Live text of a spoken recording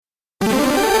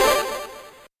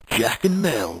Jack and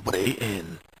Mel weigh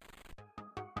in.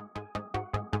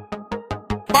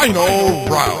 Final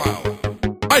round.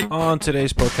 On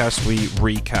today's podcast, we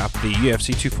recap the UFC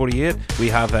 248. We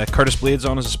have Curtis Blaydes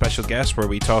on as a special guest, where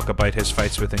we talk about his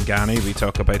fights with Ngannou, we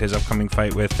talk about his upcoming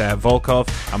fight with Volkov,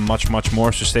 and much, much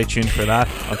more, so stay tuned for that.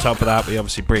 On top of that, we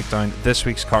obviously break down this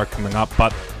week's card coming up,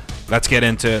 but let's get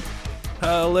into it.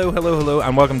 Hello,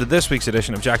 and welcome to this week's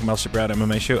edition of Jack and Mel Super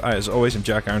MMA Show. I, as always, am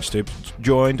Jack Aaron Stoops,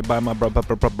 joined by my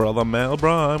brother Mel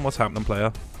Bryan. What's happening,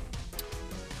 player?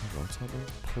 What's happening,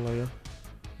 player?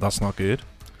 That's not good.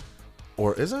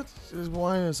 Or is it?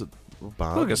 Why is it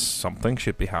bad? Look, something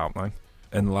should be happening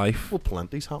in life. Well,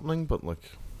 plenty's happening, but like,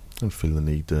 I don't feel the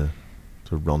need to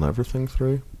run everything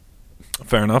through.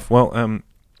 Fair enough. Well,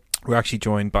 we're actually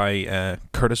joined by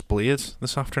Curtis Blaydes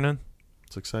this afternoon.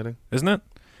 It's exciting, isn't it?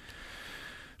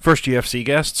 First UFC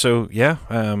guest, so yeah,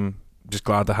 just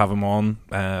glad to have him on.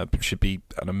 Should be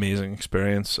an amazing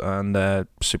experience, and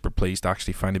super pleased to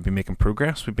actually finally be making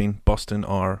progress. We've been busting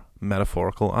our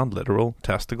metaphorical and literal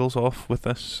testicles off with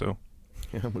this, so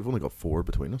yeah, we've only got 4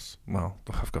 between us. Well,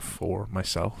 I've got 4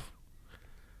 myself.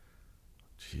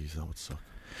 Jeez, that would suck.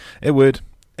 It would.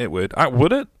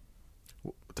 Would it?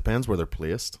 It depends where they're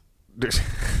placed.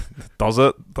 Does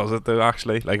it though,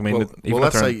 actually? Like, I mean, well,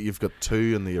 let's say you've got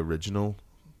 2 in the original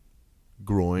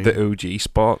groin, the OG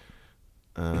spot.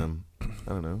 I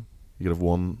don't know, you could have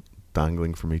 1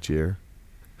 dangling from each ear.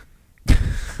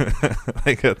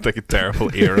 like a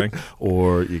terrible earring.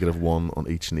 Or you could have 1 on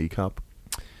each kneecap.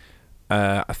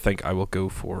 I think I will go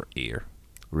for ear.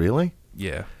 Really?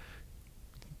 Yeah.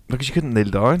 Because you couldn't kneel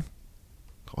down.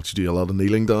 Oh, you do a lot of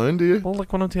kneeling down, do you? Well,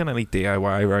 like when I'm doing any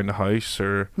DIY around the house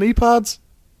or knee pads.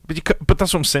 But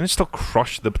that's what I'm saying. It still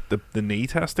crush the knee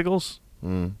testicles.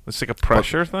 It's like a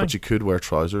pressure thing. But you could wear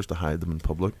trousers to hide them in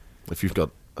public if you've got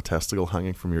a testicle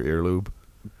hanging from your earlobe.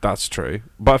 That's true.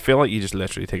 But I feel like you just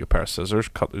literally take a pair of scissors,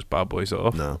 cut those bad boys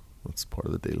off. No, that's part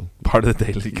of the deal.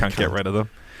 You can't get rid of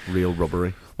them. Real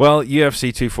rubbery. Well,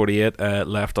 UFC 248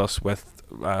 left us with,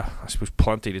 I suppose,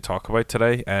 plenty to talk about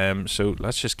today. So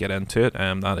let's just get into it.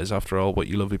 That is, after all, what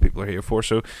you lovely people are here for.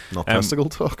 So not testicle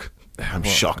talk. I'm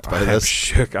shocked by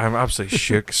this. I'm absolutely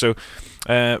shook. So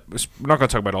we're not going to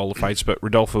talk about all the fights, but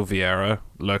Rodolfo Vieira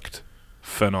looked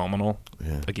phenomenal.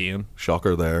 Yeah. Again.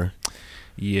 Shocker there.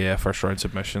 Yeah, first round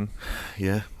submission.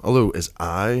 Yeah, although his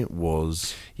eye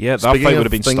was... Yeah, that fight would have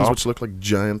been things stopped. Which looked like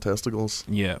giant testicles.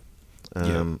 Yeah.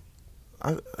 That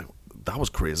was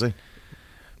crazy.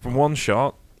 From one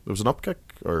shot... There was an up kick,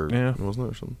 or wasn't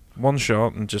it, or something? One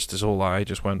shot, and just his whole eye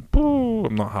just went, boo,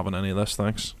 I'm not having any of this,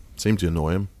 thanks. Seemed to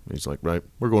annoy him. He's like, right,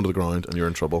 we're going to the ground, and you're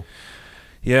in trouble.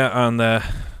 Yeah, and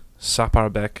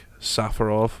Saparbek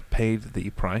Safarov paid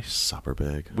the price.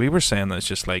 Saparbek. We were saying that it's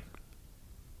just like...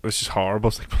 It was just horrible.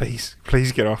 It's like, please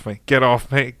get off me. Get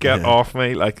off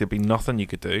me. Like, there'd be nothing you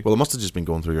could do. Well, it must have just been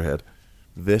going through your head.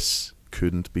 This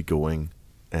couldn't be going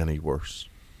any worse.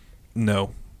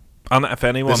 No. And if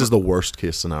anyone... This is the worst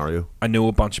case scenario. I know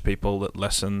a bunch of people that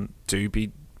listen do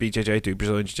BJJ, do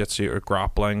Brazilian Jiu-Jitsu or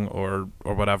grappling or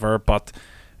whatever, but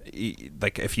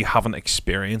like, if you haven't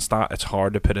experienced that, it's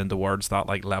hard to put into words that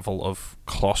like level of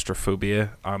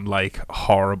claustrophobia and like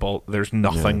horrible. There's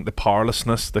nothing, the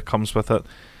powerlessness that comes with it,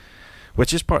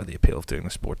 which is part of the appeal of doing the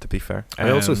sport, to be fair.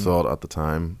 I also thought at the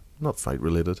time, not fight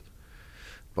related,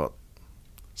 but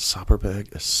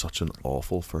Saparbek is such an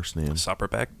awful first name.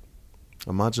 Saparbek.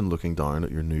 Imagine looking down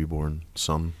at your newborn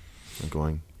son and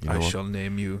going, I shall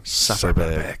name you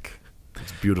Saparbek.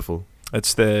 It's beautiful.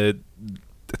 It's that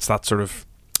sort of...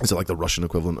 Is it like the Russian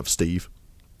equivalent of Steve?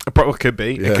 It probably could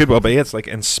be. Yeah. It could well be. It's like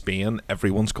in Spain,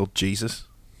 everyone's called Jesus.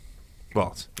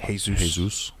 Well, it's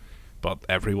Jesus. But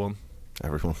everyone.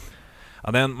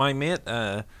 And then my mate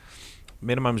of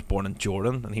mine was born in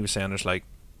Jordan, and he was saying there's like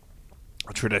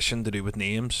a tradition to do with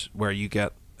names where you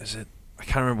get, I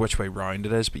can't remember which way round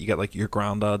it is, but you get like your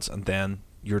granddad's and then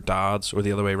your dad's, or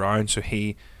the other way round. So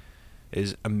he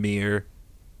is Amir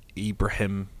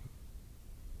Ibrahim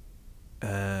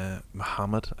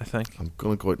Muhammad, I think. I'm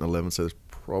going to go out on a limb and say there's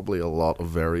probably a lot of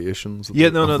variations.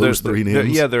 There's 3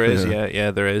 names. There is.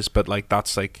 Yeah, there is. But like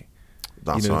that's like,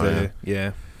 that's you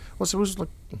know, Well, so it was like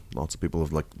lots of people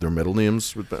have like their middle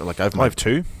names. Like I have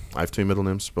 2. I have 2 middle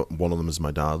names, but one of them is my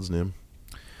dad's name.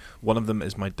 One of them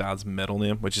is my dad's middle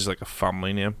name, which is like a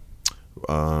family name.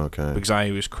 Okay. Because I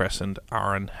was christened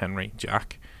Aaron Henry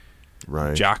Jack.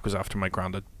 Right. Jack was after my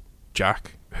granddad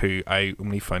Jack, who I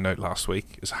only found out last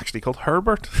week is actually called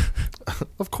Herbert.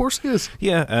 Of course he is.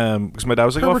 Yeah, because my dad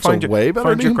was like, Herbert's find your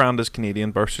your granddad's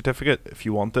Canadian birth certificate. If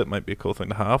you want it might be a cool thing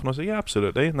to have. And I was like, yeah,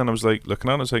 absolutely. And then I was like, looking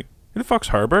at it, I was like, who the fuck's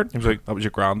Herbert? He was like, that was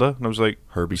your granddad. And I was like,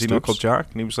 Herbie is he not Stoops? called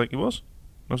Jack? And he was like, he was.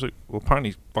 I was like, well, apparently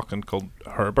he's fucking called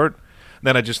Herbert. And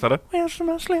then I just thought, where's the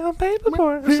mostly on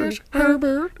paperboard? Where's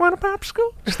Herbert? Want a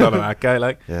popsicle? Just thought of that guy,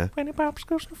 like, Yeah. any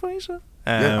popsicles in the freezer?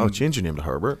 Yeah, I'll change your name to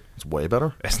Herbert. It's way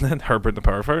better. Isn't it Herbert the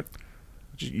Pervert?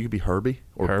 You could be Herbie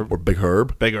or Herb. or Big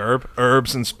Herb. Big Herb.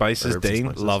 Herbs and Spices, Herbs and Dean.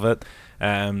 Spices. Love it.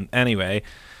 Anyway,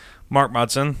 Mark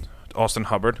Madsen, Austin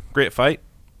Hubbard. Great fight.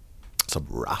 Some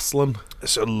wrestling.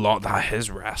 It's a lot. That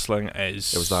his wrestling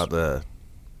is. It was that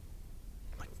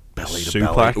like belly to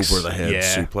suplex. belly over the head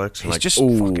Yeah. suplex. He's Like, just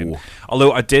ooh. fucking.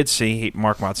 Although I did see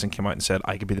Mark Madsen came out and said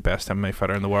I could be the best MMA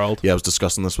fighter in the world. Yeah, I was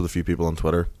discussing this with a few people on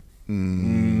Twitter.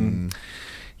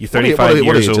 You're 35 What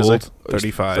years age is old. he?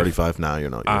 35. 35 now. You're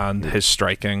not. And his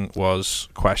striking was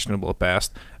questionable at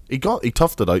best. He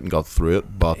toughed it out and got through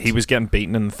it, but He was getting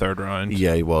beaten in the third round.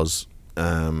 yeah, he was.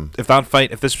 If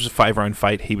this was a 5-round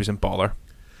fight, he was in baller.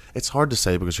 It's hard to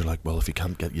say because you're like, well, if he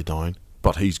can't get you down,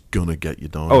 but he's gonna get you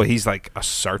down. Oh, he's like a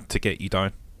cert to get you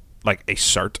down. Like a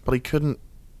cert. But he couldn't.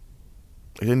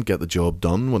 He didn't get the job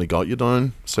done when he got you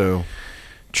down. So,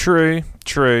 True.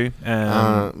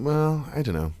 well, I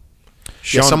don't know.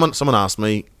 Sean, Yeah, someone asked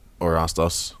me or asked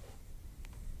us,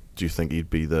 do you think he'd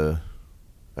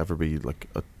ever be like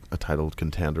a titled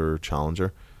contender or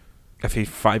challenger? if he's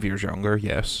 5 years younger,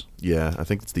 yes. Yeah, I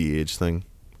think it's the age thing.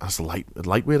 That's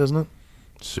lightweight, isn't it?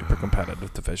 Super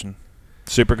competitive division.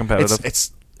 Super competitive.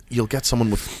 It's you'll get someone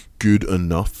with good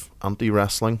enough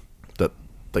anti-wrestling that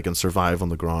they can survive on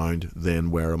the ground,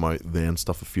 then wear them out, then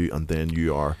stuff a few, and then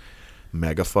you are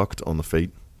mega fucked on the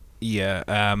feet. Yeah,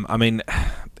 I mean,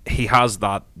 he has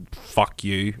that fuck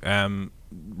you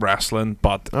wrestling,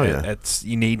 but Oh, yeah. it's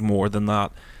you need more than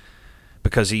that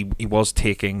because he was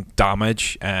taking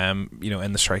damage, in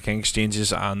the striking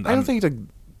exchanges, and I don't think he did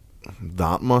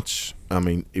that much. I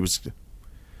mean, he was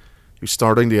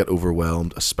starting to get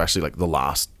overwhelmed, especially like the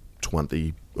last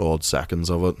 20 odd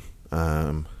seconds of it.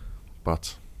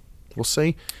 But we'll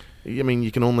see. I mean,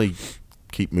 you can only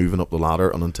keep moving up the ladder,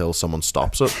 and until someone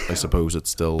stops it, I suppose it's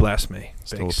still bless me,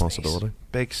 still big a possibility. Sneeze.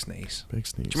 Big sneeze. Big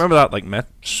sneeze. Do you remember that like myth?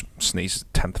 Sneeze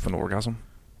 10th of an orgasm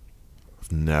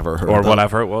I've never heard or of that.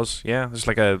 whatever it was. Yeah, it was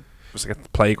like a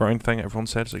playground thing. Everyone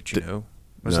said it's like, do you know?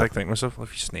 I was Yeah. like thinking to myself, well,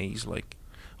 if you sneeze like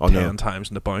Oh 10 no, times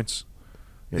in the bounce.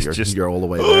 yeah, it's just- you're all the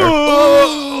way there.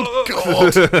 Oh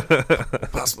God!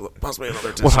 pass me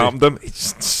another tissue. What happened to him? He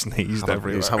just sneezed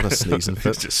everywhere. He was having a sneezing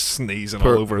fit. He's just sneezing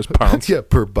Poor- all over his pants. Yeah,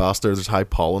 poor bastard. There's high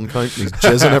pollen count. He's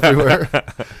jizzing everywhere.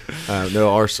 No,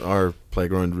 our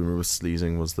playground rumor with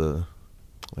sneezing was the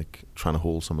like trying to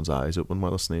hold someone's eyes open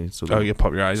while they sneeze. So Oh, they- you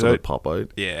pop your eyes so they out? pop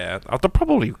out. Yeah. They're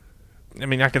probably... I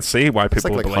mean, I can see why It's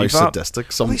people like how believe that.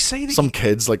 sadistic. Well, they say that Some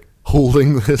kids like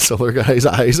holding this other guy's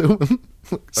eyes open.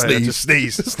 Sneeze.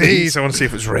 Just sneeze. I want to see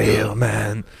if it's real,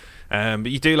 man. But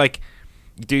you do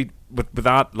with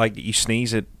that, like you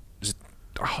sneeze at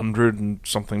 100 and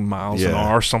something miles an Yeah.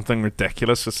 hour, something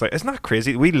ridiculous. It's like, isn't that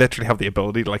crazy? We literally have the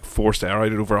ability to like force air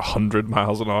out at over 100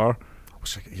 miles an hour.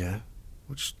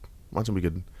 Imagine we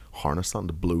could harness that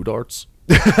into blow darts.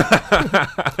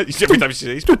 Every time you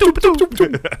sneeze.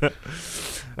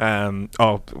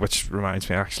 Which reminds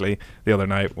me, actually, the other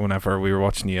night, whenever we were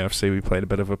watching UFC, we played a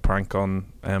bit of a prank on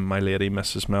my lady,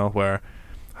 Mrs. Mel, where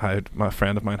my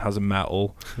friend of mine has a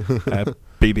metal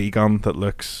BB gun that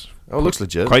looks Oh, it looks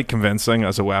legit. quite convincing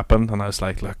as a weapon. And I was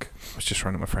like, look, I was just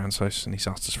around at my friend's house and he's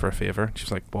asked us for a favour. And she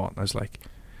was like, what? And I was like,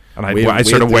 and I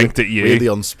sort of winked at you. We had the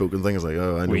unspoken thing. Is like,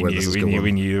 oh, I know where this is going.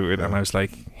 We knew. And I was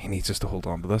like, he needs us to hold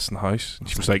on to this in the house. And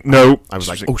she was like, no. I was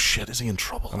like, oh shit, is he in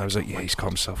trouble? And I was like, yeah, he's got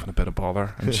himself in a bit of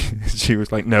bother. And she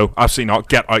was like, no, absolutely not.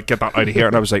 Get that out of here.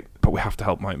 And I was like, but we have to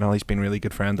help him out, Mel. He's been a really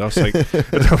good friend to us. Like,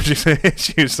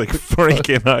 she was like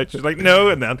freaking out. She was like, no.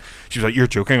 And then she was like, you're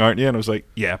joking, aren't you? And I was like,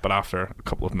 yeah. But after a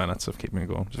couple of minutes of keeping it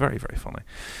going, it was very, very funny.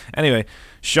 Anyway,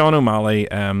 Sean O'Malley,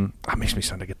 that makes me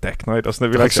sound like a dick now, doesn't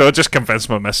it? Be like, so I just convinced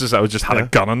my missus I just had a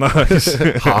gun in the house.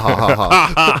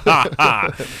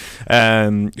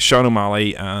 Sean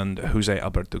O'Malley and Jose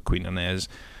Alberto Quinonez.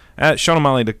 Sean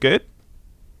O'Malley looked good.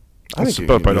 That's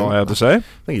about all I had to say. I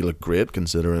think he looked great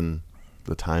considering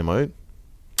the time out.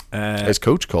 His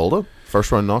coach called it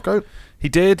first round knockout. He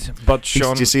did, but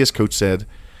Sean. Did you see his coach said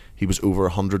he was over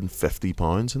 150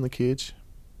 pounds in the cage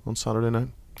on Saturday night,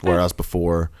 whereas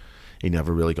before he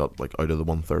never really got like out of the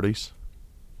 130s.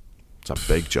 It's a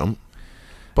big jump.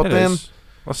 But then,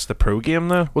 what's the pro game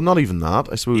though? well, not even that.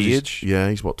 I suppose. Age?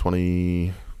 He's what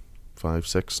 25,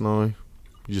 6 now.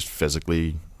 You just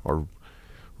physically are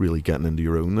really getting into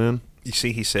your own then. You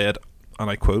see, he said, and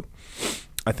I quote,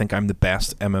 "I think I'm the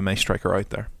best MMA striker out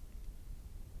there."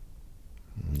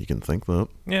 You can think that.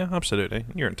 Yeah, absolutely.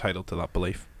 You're entitled to that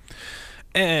belief.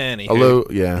 Anywho, Although,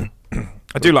 yeah,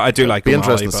 I do like. be O'Malley,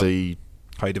 interesting to but see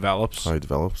how he develops.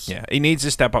 Yeah, he needs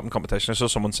to step up in competition. I saw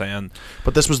someone saying,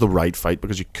 but this was the right fight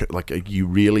because you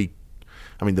really.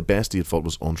 I mean, the best he had fought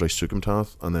was Andrei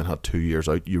Sukhomtov, and then had 2 years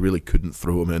out. You really couldn't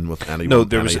throw him in with anyone. No,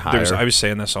 there was. I was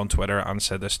saying this on Twitter and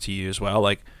said this to you as well.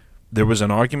 Like, there was an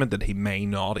argument that he may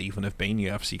not even have been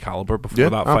UFC caliber before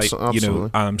that fight.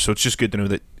 Absolutely. So it's just good to know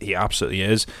that he absolutely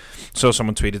is. So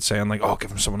someone tweeted saying like, "Oh, give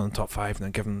him someone in the top 5, and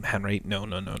then give him Henry." No.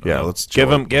 Yeah, no. let's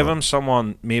give him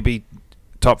someone maybe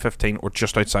top 15 or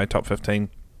just outside top 15.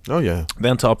 Oh yeah.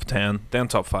 Then top 10, then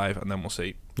top 5, and then we'll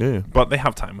see. Yeah. But they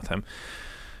have time with him.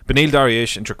 Benil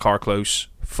Dariush and Drakkar Klose,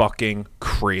 fucking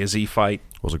crazy fight.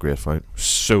 Was a great fight.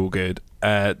 So good.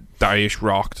 Dariush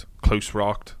rocked, Klose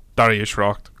rocked, Dariush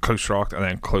rocked, Klose rocked, and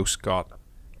then Klose got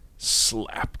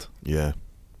slapped. Yeah.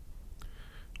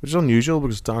 Which is unusual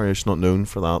because Dariush not known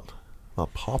for that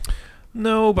pop.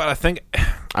 No, but I think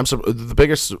the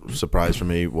biggest surprise for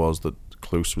me was that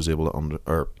Klose was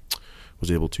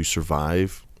able to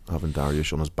survive having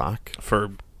Dariush on his back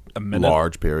for a minute,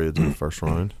 large periods in the first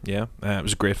round. Yeah, it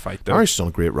was a great fight though. Dariush is on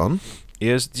a great run. He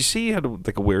is. Do you see he had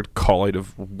a weird call out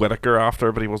of Whittaker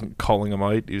after, but he wasn't calling him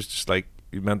out. He was just like,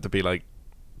 he meant to be like,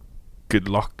 good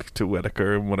luck to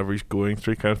Whittaker and whatever he's going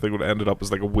through kind of thing. What ended up as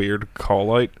like a weird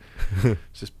call out.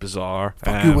 It's just bizarre.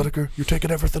 Fuck you, Whittaker. You're taking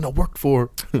everything I worked for.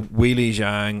 Weili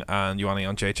Zhang and Joanna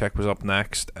Jędrzejczyk was up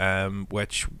next,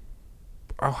 which...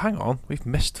 Oh, hang on. We've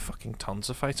missed fucking tons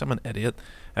of fights. I'm an idiot.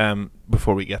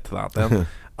 Before we get to that then.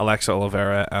 Alexa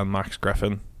Oliveira and Max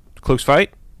Griffin. Close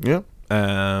fight. Yeah.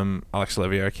 Alex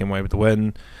Oliveira came away with the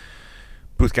win.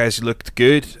 Both guys looked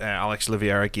good. Alex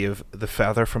Oliveira gave the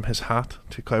feather from his hat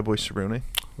to Cowboy Cerrone.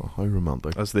 Oh, how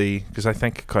romantic. Because I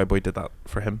think Cowboy did that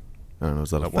for him. I don't know, is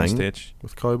that at a one thing stage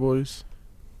with cowboys?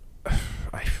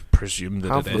 I presume that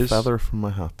Have it the is. feather from my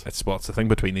hat. It's the thing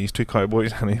between these two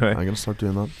cowboys anyway. I'm gonna start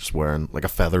doing that. Just wearing like a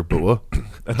feather boa.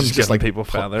 And just giving like people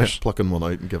feathers. Plucking one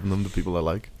out and giving them to people I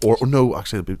like. Or no,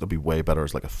 actually that'd be way better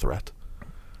as like a threat.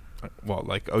 What,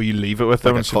 like, oh, you leave it with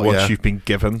them Like and so once yeah. you've been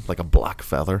given, like a black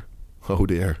feather. Oh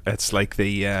dear. it's like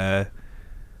the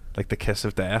kiss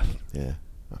of death. Yeah.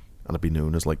 And it'd be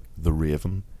known as like the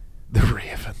Raven. The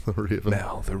Raven. The Raven.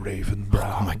 Mel the Raven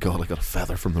Brown. Oh my god, I got a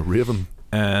feather from the Raven.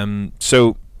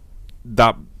 So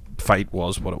that fight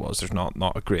was what it was. There's not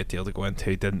a great deal to go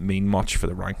into. It didn't mean much for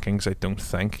the rankings, I don't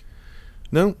think.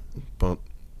 No, but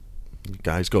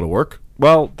guys got to work.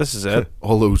 Well, this is it.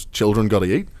 All those children got to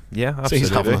eat. Yeah, So absolutely. he's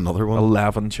having another one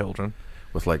 11 children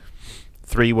with like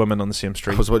 3 women on the same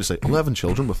street. I was about to say 11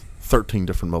 children with 13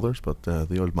 different mothers, but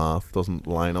the old math doesn't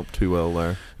line up too well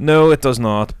there. No, it does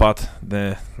not. But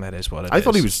that is what it is. I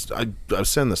thought he was. I was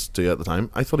saying this to you at the time.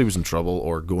 I thought he was in trouble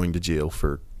or going to jail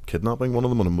for kidnapping one of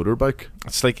them on a motorbike.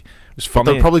 It's like, it was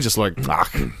funny. They're probably just like,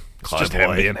 it's just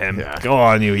him being him. Yeah. Go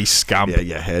on, you scamp.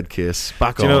 Yeah, head case.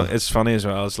 Back Do on. you know, it's funny as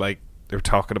well. It's like they were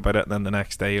talking about it, and then the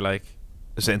next day, you're like,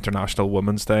 it's International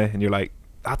Women's Day, and you're like,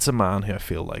 that's a man who I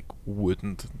feel like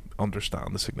wouldn't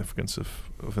understand the significance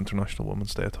of International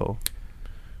Women's Day at all.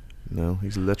 No,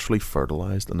 he's literally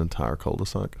fertilized an entire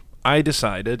cul-de-sac. I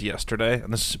decided yesterday,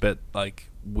 and this is a bit like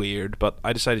weird, but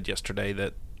I decided yesterday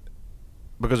that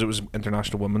because it was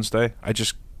International Women's Day, I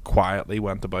just quietly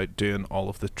went about doing all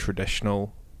of the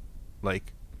traditional,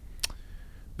 like,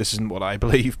 this isn't what I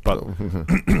believe, but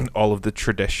all of the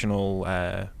traditional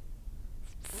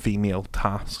female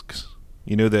tasks.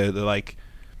 You know, the like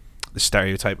the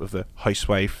stereotype of the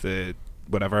housewife, the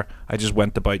whatever. I just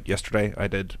went about yesterday. I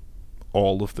did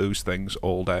all of those things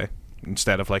all day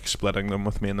instead of like splitting them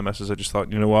with me and the missus. I just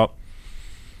thought, you know what?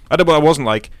 I wasn't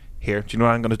like, here, do you know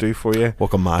what I'm going to do for you?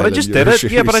 Walk a mile. But I just in did your it.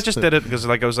 shoes. Yeah, but I just did it because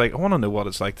like I was like, I want to know what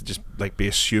it's like to just like be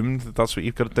assumed that that's what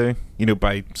you've got to do. You know,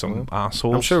 by some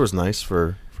assholes. I'm sure it was nice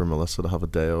for Melissa to have a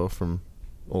day off from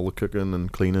all the cooking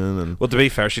and cleaning and. Well, to be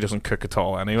fair, she doesn't cook at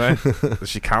all anyway.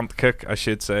 She can't cook, I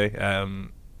should say.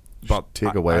 But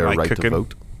take away her like right cooking. to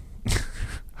vote.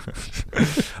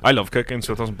 I love cooking,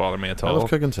 so it doesn't bother me at all. I love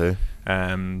cooking too.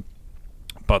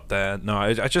 But no,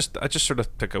 I just sort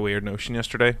of took a weird notion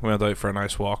yesterday. We went out for a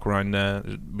nice walk around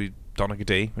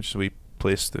Donegal, which is a wee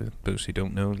place, to those who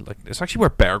don't know. Like, it's actually where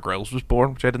Bear Grylls was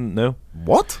born, which I didn't know.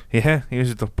 What? Yeah, he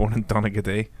was born in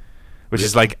Donegal, which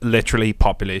is like literally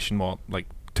population like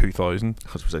 2,000.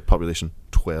 I was say population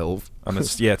 12. And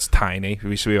it's tiny.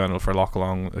 We went over for a walk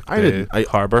along the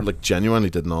harbour. Like, genuinely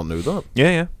did not know that.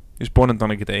 Yeah. He was born in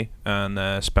Donegal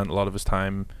and spent a lot of his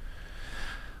time,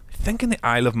 I think, in the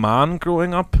Isle of Man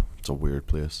growing up. It's a weird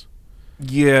place.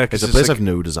 Yeah, it's a place I've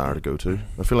no desire to go to.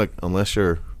 I feel like unless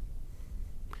you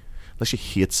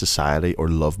hate society or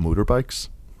love motorbikes,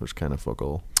 there's kind of fuck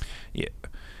all.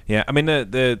 Yeah. I mean,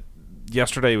 the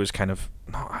yesterday was kind of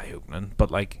not eye opening,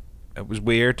 but like it was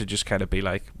weird to just kind of be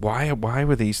like, why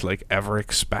were these like ever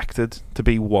expected to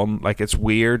be one? Like, it's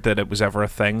weird that it was ever a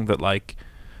thing that like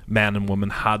men and women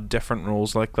had different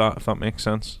roles like that, if that makes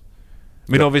sense.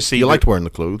 I mean, obviously you liked wearing the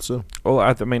clothes, though. Well,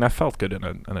 I mean, I felt good in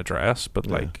a dress, but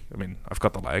like, I mean, I've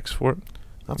got the legs for it.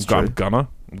 That's true. I'm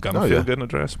gonna feel good in a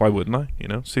dress. Why wouldn't I? You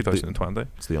know, it's 2020.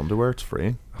 It's the underwear. It's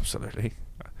free. Absolutely.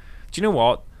 Do you know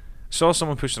what? I saw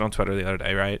someone post it on Twitter the other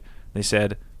day, right? They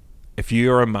said, if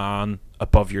you're a man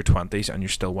above your 20s and you're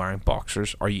still wearing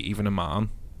boxers, are you even a man?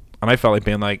 And I felt like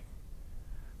being like,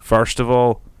 first of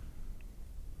all,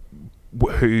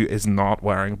 who is not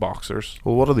wearing boxers?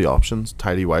 Well, what are the options?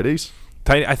 Tidy whities?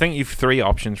 I think you've 3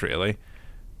 options, really.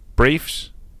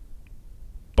 Briefs,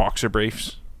 boxer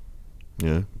briefs,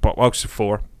 Yeah. but well,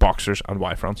 4 boxers and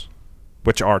Y-fronts,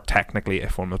 which are technically a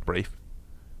form of brief.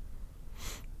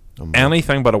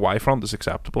 Anything but a Y-front is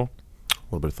acceptable.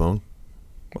 What about a thong?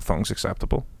 Well, thong's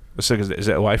acceptable. Is it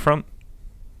a Y-front?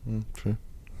 True.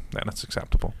 Then it's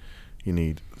acceptable. You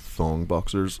need thong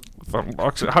boxers. Thong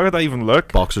boxer. How would that even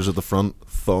look? Boxers at the front,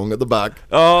 thong at the back.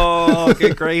 Oh,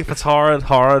 good grief! It's horrid.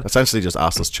 Essentially just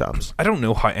assless chaps. I don't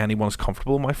know how anyone's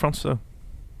comfortable in Y-fronts though.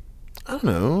 I don't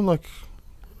know, like...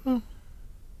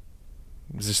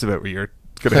 Is this the bit where you're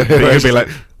gonna be like,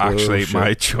 actually, shit.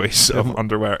 my choice of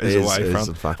underwear is a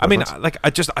Y-front? I mean, like,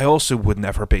 I also would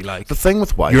never be like, the thing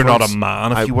with white you're not a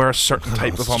man if you wear a certain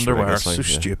type of underwear. It's So like,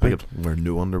 stupid. I could wear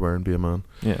no underwear and be a man.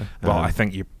 Yeah. Well, I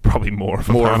think you're probably more of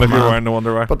a More man of a if you're man. wearing no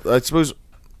underwear. But I suppose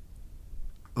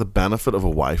the benefit of a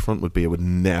Y-front would be it would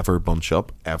never bunch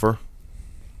up, ever.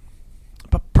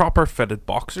 But proper fitted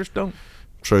boxers don't.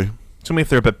 True. It's only if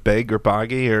they're a bit big or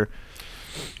baggy or...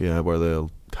 Yeah, wear the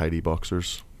tidy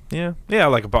boxers. Yeah,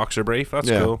 like a boxer brief. That's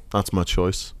cool. That's my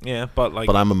choice. Yeah, but like...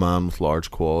 But I'm a man with large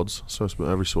quads, so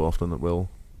every so often it will.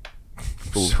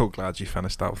 I'm so glad you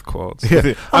finished that with quads.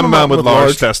 Yeah. I'm a man with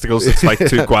large testicles. It's like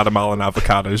 2 Guatemalan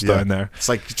avocados down there. It's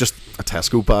like just a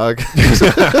Tesco bag.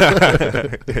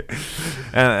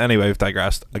 Anyway, we've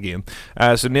digressed again.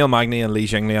 So Neil Magny and Li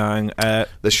Jingliang.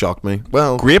 This shocked me.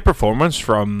 Well, Great performance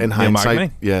from in Neil hindsight,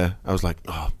 Magny. yeah, I was like,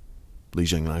 oh, Li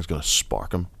Jingliang's going to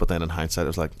spark him. But then in hindsight, I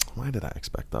was like, why did I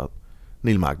expect that?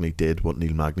 Neil Magny did what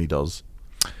Neil Magny does.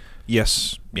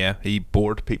 Yes, yeah, he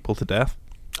bored people to death.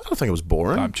 I don't think it was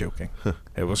boring. I'm joking.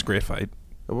 It was a great fight.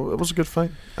 It was a good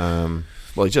fight. Well,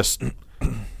 he just...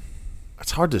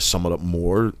 It's hard to sum it up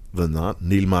more than that.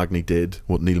 Neil Magny did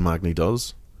what Neil Magny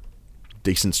does.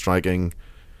 Decent striking,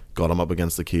 got him up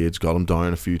against the cage, got him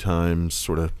down a few times,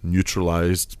 sort of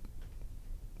neutralised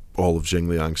all of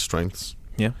Jingliang's strengths.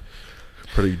 Yeah.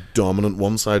 Pretty dominant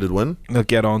one-sided win. We'll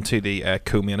get on to the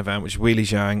co-main event, which is Weili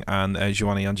Zhang and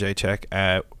Joanna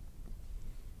Jędrzejczyk.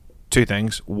 2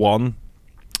 things. One,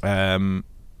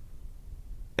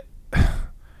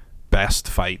 best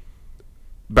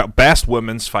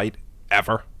women's fight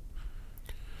ever,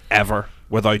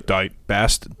 without doubt.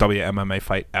 Best WMMA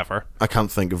fight ever. I can't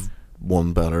think of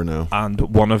one better now. And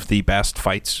one of the best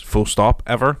fights, full stop,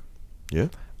 ever. Yeah.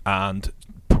 And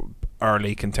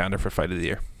early contender for fight of the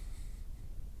year.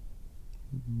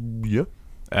 Yeah.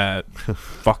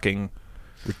 Fucking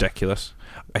ridiculous.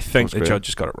 I think the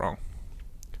judges got it wrong.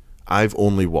 I've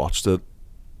only watched it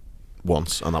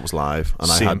once, and that was live.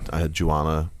 And I had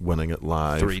Joanna winning it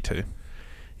live. 3-2.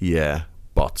 Yeah,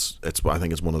 but I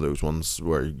think it's one of those ones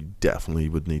where you definitely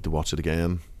would need to watch it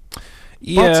again.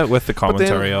 Yeah, with the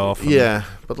commentary off. Yeah,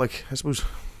 but like, I suppose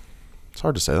it's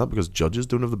hard to say that because judges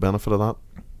don't have the benefit of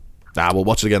that. We'll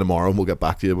watch it again tomorrow and we'll get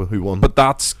back to you with who won. But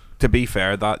that's, to be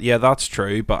fair, that's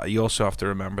true, but you also have to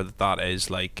remember that is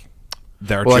like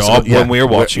their job. When we're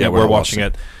watching it, we're watching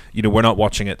it. You know, we're not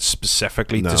watching it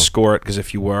specifically to score it, because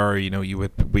if you were, you know,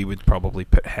 we would probably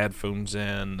put headphones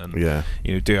in and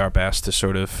you know, do our best to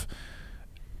sort of.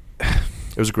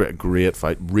 It was a great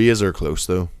fight. Razor close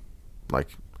though.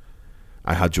 Like,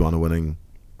 I had Joanna winning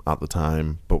at the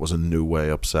time, but was in no way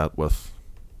upset with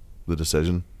the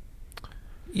decision.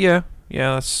 Yeah,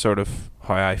 that's sort of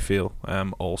how I feel.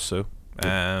 Also,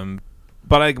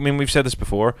 but I mean, we've said this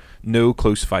before. No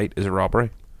close fight is a robbery.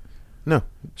 No.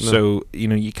 So you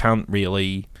know, you can't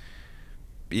really.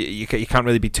 You can't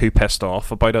really be too pissed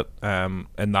off about it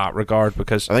in that regard,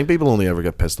 because I think people only ever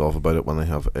get pissed off about it when they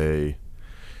have a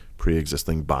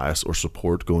pre-existing bias or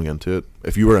support going into it.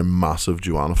 If you were a massive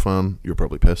Joanna fan, you're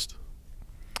probably pissed.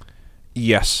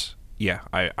 Yes, yeah,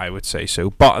 I would say so.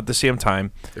 But at the same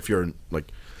time, if you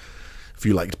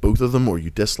liked both of them or you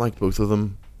disliked both of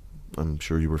them, I'm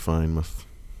sure you were fine with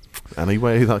any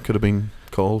way that could have been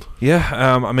called. Yeah,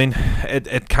 I mean,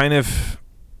 it kind of.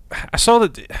 I saw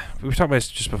that we were talking about this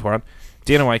just beforehand.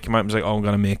 Dana White came out and was like, "Oh, I'm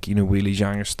gonna make, you know, Weili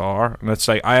Zhang a star," and it's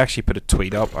like, I actually put a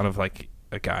tweet up and I've like,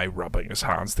 a guy rubbing his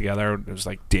hands together. It was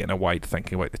like Dana White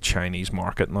thinking about the Chinese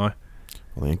market now.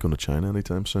 Well, they ain't going to China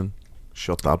anytime soon.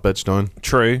 Shut that bitch down.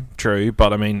 True,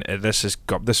 but I mean, this is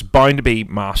bound to be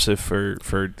massive for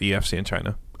the UFC in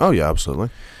China. Oh yeah, absolutely,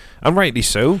 and rightly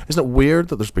so. Isn't it weird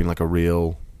that there's been like a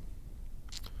real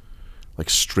like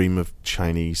stream of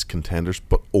Chinese contenders,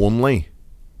 but only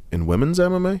in women's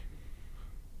MMA?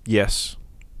 Yes.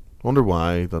 I wonder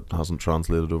why that hasn't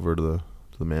translated over to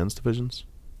the men's divisions.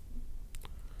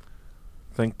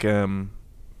 I think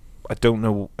I don't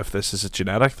know if this is a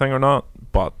genetic thing or not,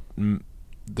 but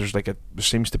there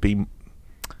seems to be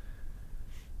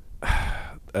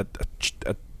a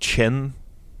chin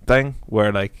thing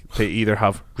where like they either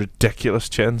have ridiculous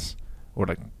chins or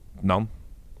like none.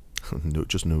 No,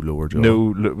 just no lower jaw.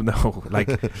 No,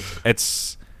 like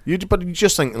it's But you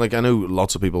just think, like, I know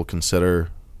lots of people consider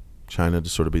China to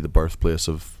sort of be the birthplace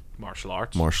of martial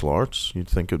arts. You'd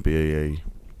think it'd be a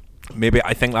maybe.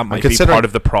 I think that might be part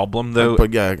of the problem, though.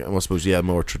 But yeah, I suppose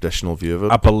more traditional view of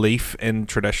it. A belief in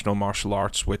traditional martial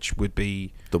arts, which would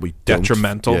be that we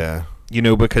detrimental. Yeah.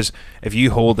 Because if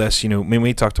you hold this,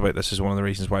 we talked about this as one of the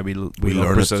reasons why we learn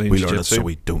Brazilian Jiu-Jitsu. Jiu-Jitsu. Learn it so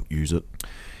we don't use it.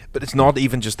 But it's not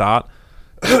even just that.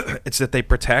 It's that they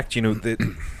protect,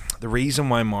 the reason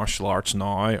why martial arts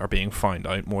now are being found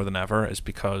out more than ever is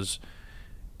because,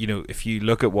 if you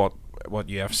look at what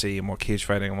UFC and what cage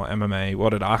fighting and what MMA,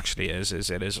 what it actually is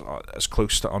it is as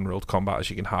close to unruled combat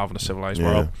as you can have in a civilized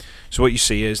world. So what you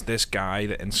see is this guy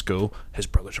that in school, his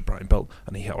brother's a brown belt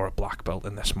or a black belt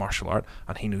in this martial art,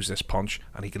 and he knows this punch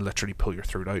and he can literally pull your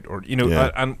throat out, or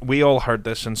and we all heard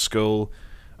this in school.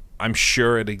 I'm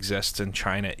sure it exists in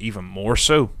China even more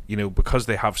so, because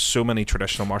they have so many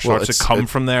traditional martial arts that come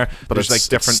from there. But there's it's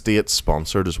different state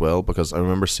sponsored as well, because I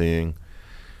remember seeing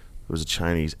there was a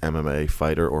Chinese MMA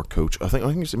fighter or coach. I think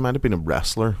it might have been a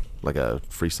wrestler, like a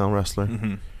freestyle wrestler,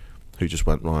 who just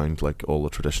went round like all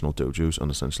the traditional dojos and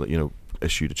essentially,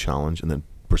 issued a challenge and then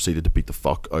proceeded to beat the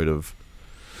fuck out of,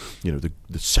 the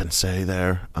sensei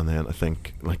there. And then I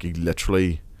think like he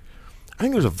literally. I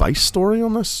think there's a Vice story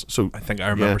on this. So I think I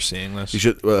remember seeing this. You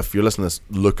should, if you're listening to this,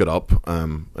 look it up.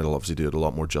 It'll obviously do it a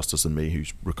lot more justice than me,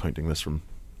 who's recounting this from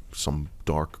some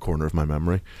dark corner of my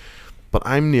memory. But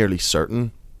I'm nearly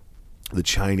certain the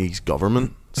Chinese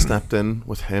government stepped in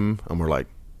with him and were like,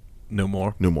 no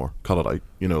more, cut it out.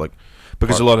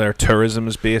 Because a lot of their tourism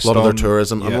is based on their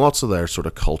tourism and lots of their sort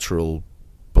of cultural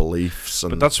beliefs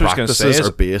and practices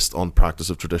are based on practice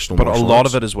of traditional martial arts. But a lot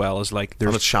of it as well is like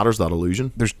and it shatters that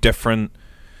illusion. There's different,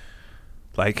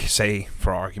 like, say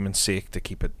for argument's sake, to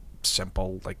keep it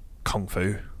simple, like kung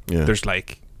fu. Yeah. There's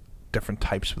like different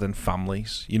types within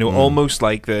families. Almost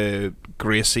like the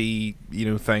Gracie,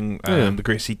 thing, the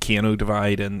Gracie Kano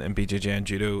divide in BJJ and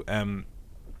judo.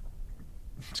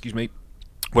 Excuse me,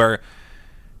 where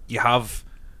you have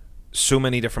so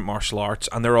many different martial arts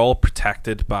and they're all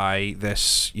protected by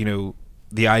this,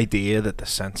 the idea that the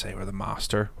sensei or the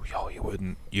master,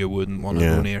 you wouldn't want to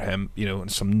go near him, and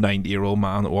some 90-year-old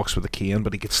man that walks with a cane,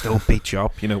 but he could still beat you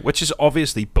up, which is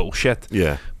obviously bullshit.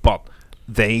 Yeah. But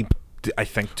I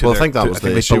think I think that was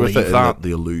the issue with it, that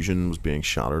the illusion was being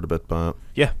shattered a bit by it.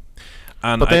 Yeah.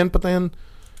 And but then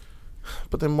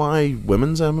why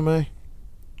women's MMA?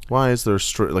 Why is there a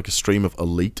stream of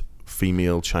elite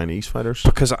female Chinese fighters?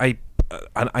 Because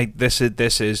this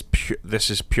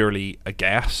is purely a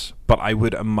guess, but I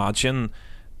would imagine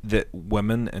that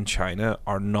women in China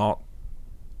are not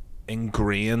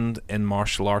ingrained in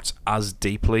martial arts as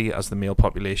deeply as the male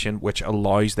population, which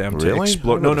allows them to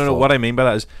explore. No. What I mean by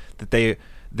that is that they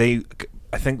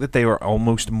I think that they are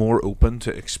almost more open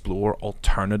to explore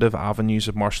alternative avenues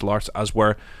of martial arts, as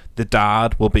where the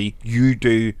dad will be, you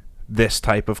do this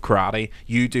type of karate,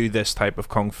 you do this type of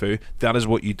kung fu, that is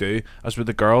what you do. As with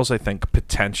the girls, I think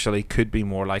potentially could be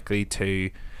more likely to,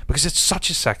 because it's such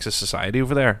a sexist society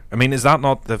over there. I mean, is this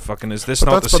not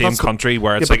the same country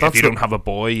where it's like if you don't have a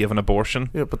boy, you have an abortion?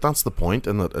 Yeah, but that's the point,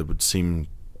 and that it would seem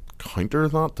counter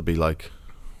that to be like,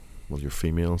 well, you're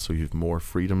female, so you have more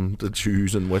freedom to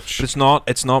choose in which. But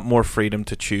it's not more freedom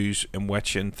to choose in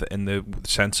which, in the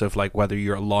sense of like whether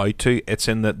you're allowed to. It's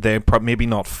in that they're maybe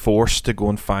not forced to go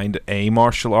and find a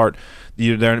martial art.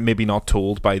 They're maybe not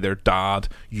told by their dad,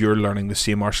 you're learning the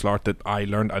same martial art that I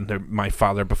learned, and my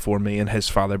father before me and his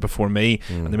father before me,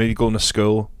 and they maybe going to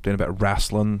school doing a bit of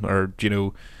wrestling or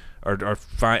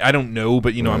I don't know,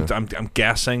 but I'm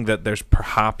guessing that there's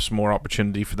perhaps more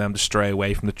opportunity for them to stray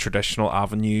away from the traditional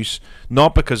avenues,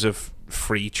 not because of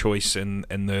free choice in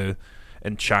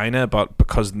in China, but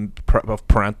because of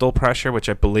parental pressure, which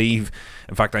I believe,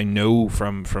 in fact, I know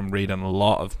from reading a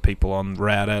lot of people on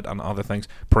Reddit and other things,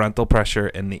 parental pressure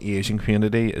in the Asian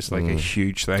community is like a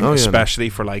huge thing, especially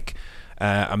for like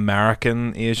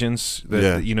American Asians. That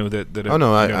I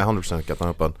 100% get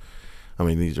that, but I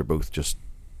mean, these are both just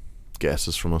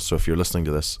guesses from us. So if you're listening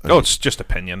to this, it's just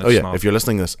opinion. It's not. If you're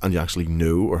listening to this and you actually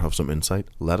know or have some insight,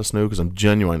 let us know, because I'm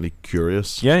genuinely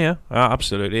curious.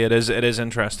 Absolutely. It is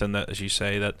interesting that, as you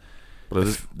say, that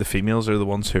the females are the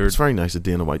ones who are. It's very nice of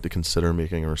Dana White to consider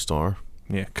making her a star.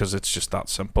 Yeah, because it's just that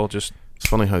simple. Just it's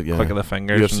funny how click of the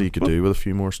fingers. UFC could do with a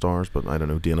few more stars, but I don't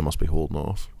know. Dana must be holding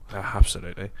off.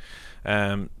 Absolutely.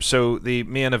 So the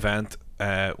main event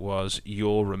was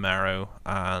Yoel Romero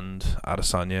and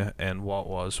Adesanya in what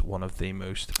was one of the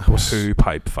most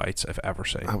two-pipe fights I've ever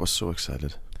seen. I was so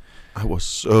excited.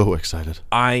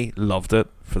 I loved it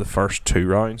for the first 2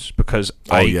 rounds because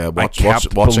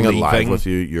watching it live with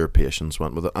you, your patience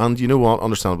went with it. And you know what?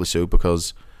 Understandably so,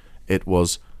 because it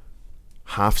was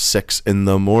 6:30 in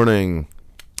the morning.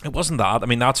 It wasn't that. I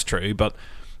mean, that's true, but...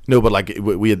 No, but like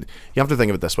we had... You have to think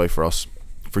of it this way for us,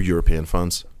 for European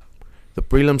fans. The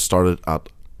prelims started at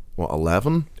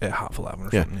 11? Yeah, 11:30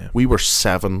 or something. Yeah. We were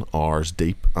 7 hours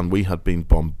deep, and we had been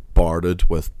bombarded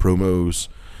with promos.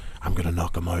 I'm gonna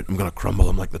knock him out. I'm gonna crumble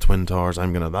him like the Twin Towers.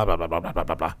 I'm gonna blah blah blah blah blah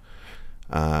blah blah.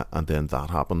 And then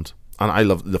that happened, and I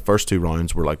loved the first 2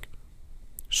 rounds were like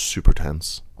super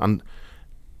tense. And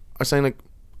I was saying, like,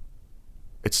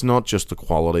 it's not just the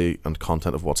quality and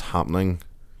content of what's happening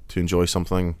to enjoy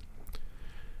something.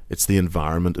 It's the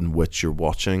environment in which you're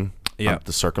watching. And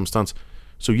the circumstance.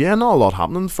 So not a lot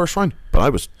happened in the first round, but I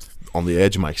was on the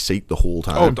edge of my seat the whole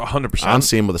time. 100%. And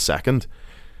same with the second.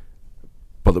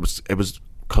 But it was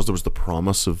because there was the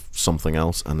promise of something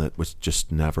else, and it was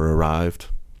just never arrived.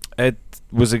 It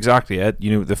was exactly it.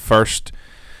 The first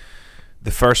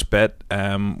bit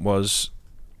was,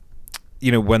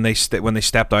 when they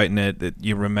stepped out and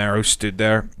Romero stood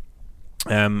there.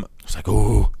 It's like,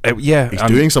 he's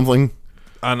doing something.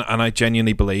 And I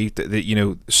genuinely believed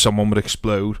that someone would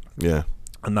explode. Yeah.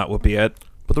 And that would be it.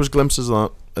 But there was glimpses of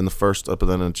that in the first, but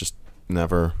then it just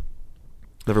never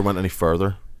went any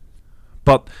further.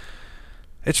 But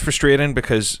it's frustrating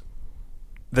because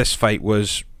this fight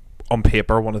was, on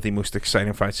paper, one of the most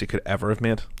exciting fights he could ever have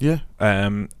made. Yeah.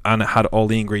 And it had all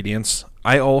the ingredients.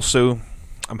 I also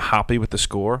am happy with the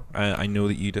score. I know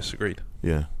that you disagreed.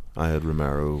 Yeah. I had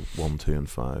Romero 1, 2, and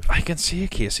 5. I can see a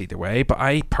case either way, but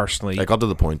I personally... I got to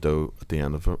the point, though, at the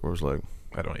end of it where I was like...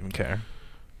 I don't even care.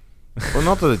 Well,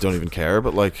 not that I don't even care,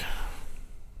 but, like...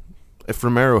 If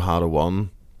Romero had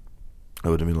won, I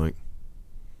would have been like...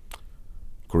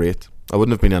 Great. I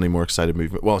wouldn't have been any more excited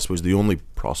moving... Well, I suppose the only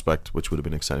prospect which would have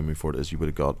been exciting moving forward is you would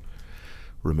have got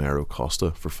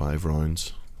Romero-Costa for 5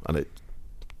 rounds. And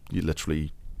you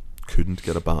literally couldn't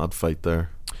get a bad fight there.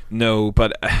 No,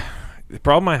 but... The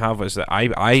problem I have is that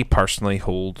I personally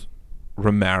hold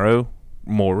Romero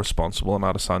more responsible than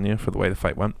Adesanya for the way the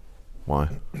fight went.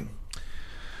 Why?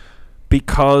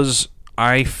 Because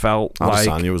I felt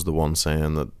Adesanya was the one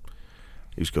saying that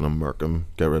he was going to murk him,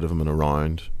 get rid of him in a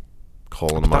round,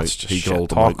 calling him out. He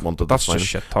called him out, wanted to fight him.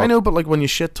 Shit talk. I know, but like when you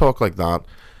shit talk like that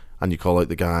and you call out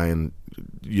the guy and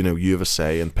you have a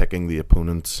say in picking the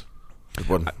opponent...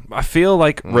 I feel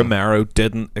like Romero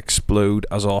didn't explode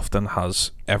as often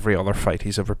as every other fight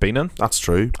he's ever been in. That's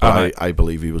true, but I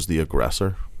believe he was the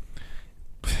aggressor.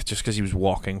 Just because he was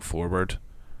walking forward.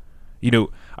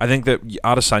 I think that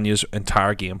Adesanya's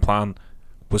entire game plan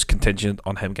was contingent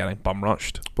on him getting bum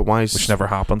rushed, which never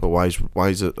happened. But why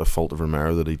is it a fault of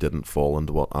Romero that he didn't fall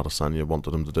into what Adesanya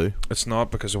wanted him to do? It's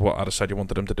not because of what Adesanya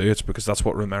wanted him to do. It's because that's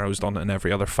what Romero's done in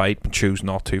every other fight, but chose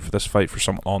not to for this fight for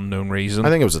some unknown reason. I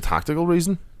think it was a tactical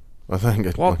reason.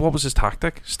 What was his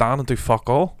tactic? Stand and do fuck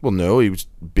all? Well, no, he was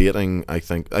baiting. I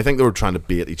think they were trying to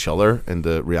bait each other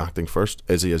into reacting first.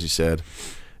 Izzy, as you said,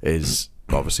 is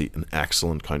obviously an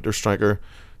excellent counter striker,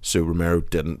 so Romero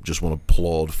didn't just want to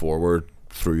plod forward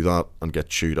through that and get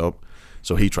chewed up.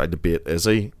 So he tried to bait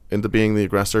Izzy into being the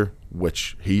aggressor,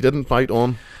 which he didn't bite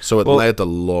on. So it led to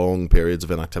long periods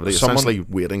of inactivity, essentially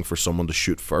waiting for someone to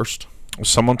shoot first.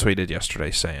 Someone tweeted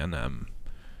yesterday saying,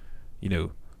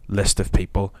 list of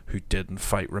people who didn't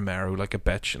fight Romero like a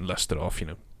bitch, and listed off,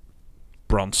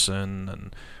 Brunson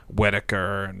and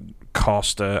Whitaker and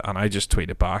Costa, and I just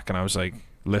tweeted back and I was like,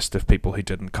 list of people who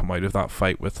didn't come out of that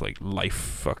fight with like life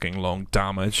fucking long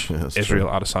damage. Yeah, Israel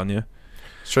Adesanya.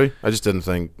 It's true. I just didn't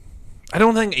think... I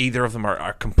don't think either of them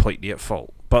are completely at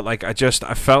fault. But like I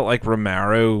felt like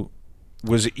Romero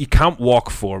was... You can't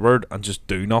walk forward and just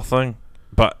do nothing.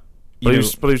 But he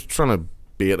was trying to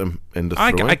bait him into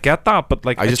throwing. I get that, but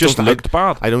like, I it just don't looked think-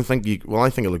 bad. I don't think you. Well, I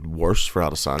think it looked worse for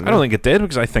Adesanya. I don't think it did,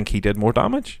 because I think he did more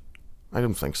damage. I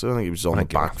don't think so. I think he was on the I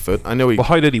get back it. foot. I know he. Well,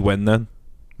 how did he win then?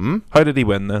 How did he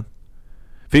win then?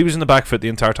 If he was in the back foot the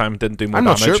entire time and didn't do more I'm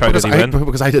not damage, sure how because did he win?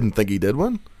 because I didn't think he did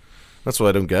win. That's what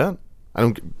I don't get. I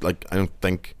don't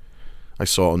think I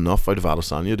saw enough out of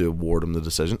Adesanya to award him the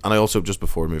decision. And I also, just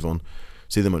before we move on,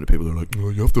 see the amount of people who are like, "Oh,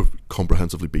 you have to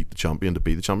comprehensively beat the champion to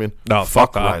be the champion." No,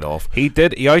 fuck that. right off. He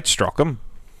did. He outstruck him.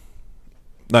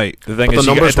 Now the thing But is,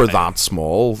 the numbers were that. that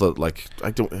small that like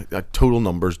total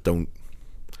numbers don't.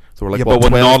 They were like, Yeah, what,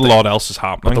 but when 12 not a to- lot else is But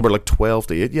happening. they were like 12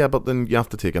 to 8. Yeah, but then you have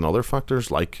to take in other factors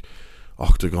like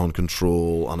octagon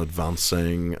control and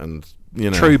advancing and, you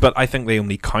know. True, but I think they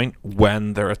only count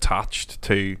when they're attached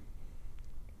to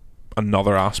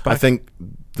another aspect. I think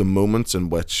the moments in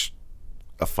which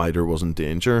a fighter was in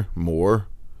danger more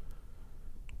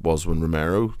was when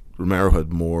Romero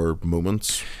had more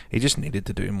moments. he just needed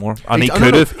to do more, and he I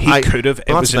could don't have. know. He I- could have. It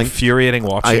well, was that's the thing. infuriating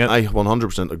watching it. I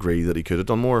 100% agree that he could have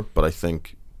done more, but I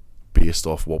think based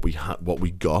off what we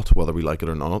got, whether we like it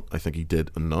or not, I think he did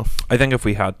enough. I think if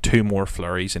we had 2 more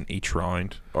flurries in each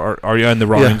round, or in the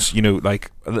rounds, you know,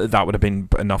 like that would have been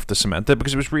enough to cement it,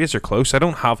 because it was razor close. I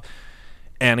don't have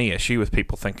any issue with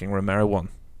people thinking Romero won,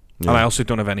 Yeah. and I also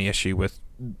don't have any issue with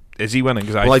Izzy winning,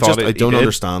 because Well, I thought I don't he did.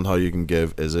 understand how you can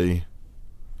give Izzy,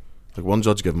 like, one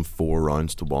judge gave him 4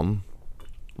 rounds to 1.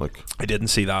 Like, I didn't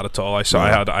see that at all. I saw.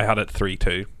 No. I had it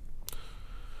 3-2,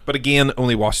 but again,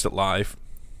 only watched it live,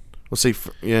 well, see,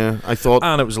 I thought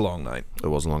and it was a long night. it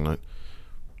was a long night.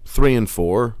 3 and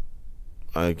 4,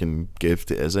 I can give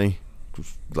to Izzy.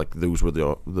 Like, those were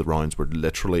the rounds were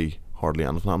literally hardly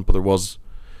anything, but there was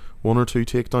 1 or 2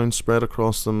 takedowns spread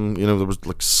across them. You know, there was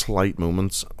like slight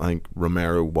moments. I think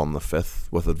Romero won the 5th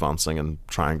with advancing and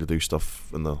trying to do stuff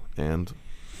in the end.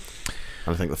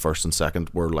 And I think the first and second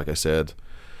were, like I said,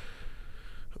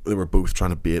 they were both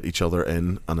trying to bait each other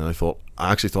in. And then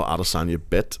I actually thought Adesanya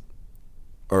bit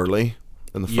early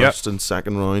in the first and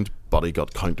second round, but he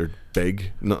got countered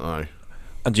big. No.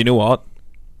 And do you know what?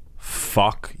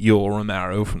 Fuck Yoel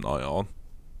Romero from now on.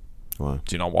 Why?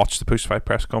 Do you not watch the post-fight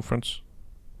press conference?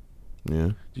 Yeah.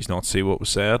 Do you not see what was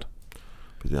said?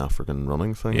 The African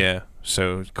running thing. Yeah.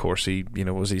 So of course he, you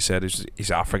know, as he said,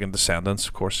 he's African descendants.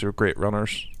 Of course they're great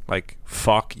runners. Like,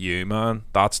 fuck you, man.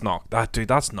 That's not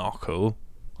cool.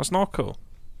 That's not cool.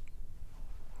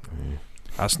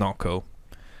 That's not cool.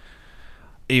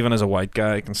 Even as a white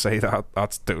guy, I can say that.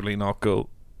 That's totally not cool.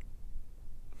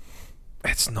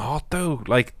 It's not, though.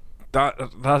 Like,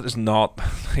 that is not,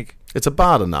 like... It's a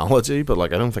bad analogy, but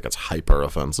like, I don't think it's hyper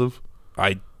offensive.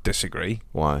 I disagree.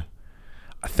 Why?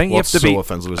 I think What's you have to so be...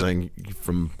 offensive is saying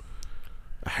from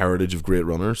a heritage of great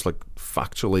runners? Like,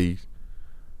 factually,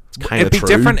 it's kind of It'd be true.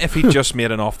 different if he just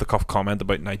made an off-the-cuff comment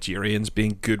about Nigerians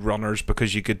being good runners,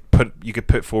 because you could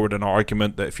put forward an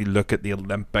argument that if you look at the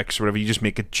Olympics or whatever, you just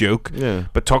make a joke. Yeah.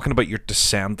 But talking about your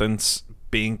descendants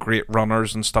being great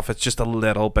runners and stuff, it's just a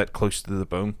little bit close to the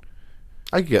bone.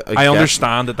 I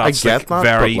understand that that's I get that,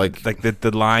 very but like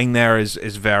the line there is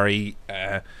very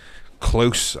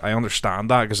close. I understand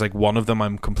that, because like one of them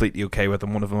I'm completely okay with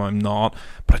and one of them I'm not,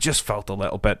 but I just felt a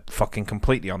little bit fucking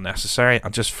completely unnecessary. I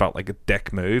just felt like a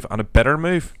dick move and a bitter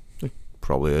move.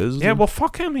 probably is. Yeah, well,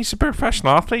 fuck him. He's a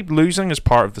professional athlete. Losing is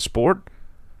part of the sport.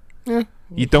 Yeah.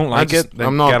 You don't like it,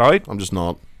 then get out. I'm just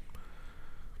not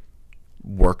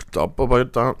worked up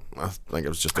about that. I think it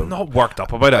was just I'm not worked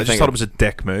up about it. I just think thought it was a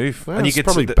dick move. Yeah, And you it's get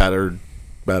probably to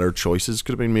better choices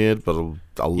could have been made, but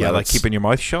I'll yeah, let like it. keeping your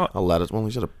mouth shut. I'll let it. Well,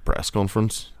 he's at a press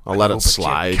conference. I'll let know, it but you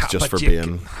slide can't- just but for you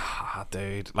being.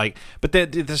 Dude, like, but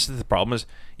this is the problem: is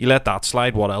you let that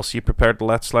slide. What else are you prepared to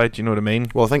let slide? Do you know what I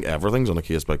mean? Well, I think everything's on a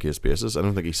case by case basis. I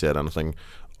don't think he said anything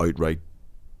outright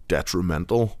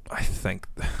detrimental. I think,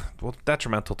 well,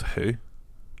 detrimental to who?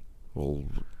 Well,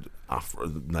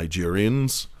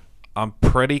 Nigerians. I'm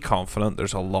pretty confident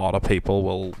there's a lot of people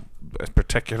will,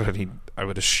 particularly, I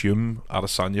would assume,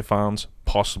 Adesanya fans,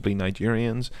 possibly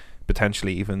Nigerians,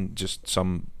 potentially even just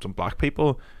some black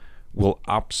people, will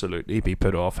absolutely be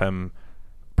put off him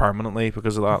permanently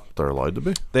because of that. They're allowed to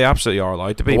be. They absolutely are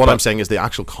allowed to be. But what but I'm saying is the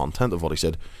actual content of what he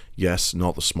said. Yes,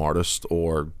 not the smartest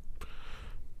or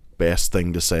best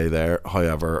thing to say there.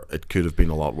 However, it could have been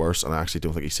a lot worse, and I actually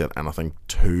don't think he said anything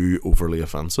too overly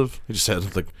offensive. He just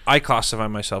said, like, I classify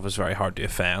myself as very hard to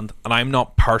offend, and I'm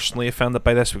not personally offended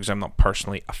by this because I'm not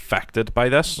personally affected by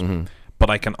this, but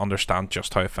I can understand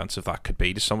just how offensive that could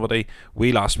be to somebody.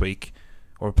 We last week,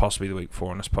 or possibly the week before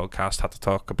on this podcast, had to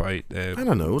talk about I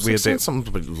don't know. we had Said something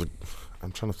about, like,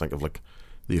 I'm trying to think of like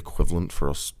the equivalent for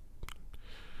us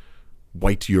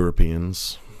white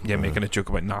Europeans. Yeah, making a joke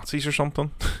about Nazis or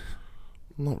something.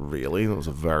 Not really. That was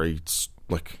a very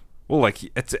like. Well, like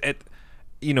it's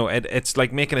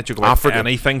like making a joke about Africa.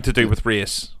 anything to do with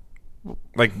race.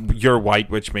 Like you're white,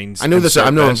 which means I know this.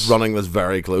 I'm not this. running this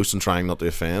very close and trying not to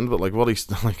offend, but like what he's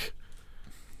like,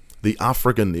 the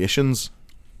African nations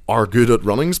are good at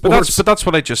running sports. But that's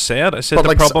what I just said. I said But the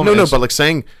like, problem no, is but like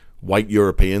saying white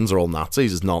Europeans are all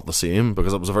Nazis is not the same,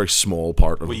 because it was a very small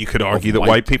part of. well, you could of argue that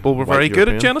white people were very good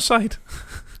European. at genocide.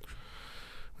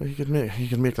 Well, you could make that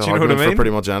Do you know what argument I mean? for pretty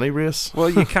much any race.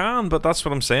 Well, you can, but that's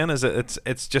what I'm saying. Is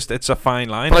it's a fine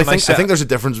line. But And I think there's a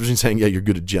difference between saying you're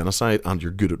good at genocide and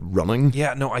you're good at running.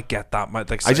 yeah, no, I get that.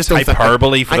 Like, I just don't think-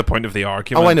 hyperbole for I- the point of the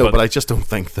argument. Oh, I know, but I just don't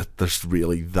think that there's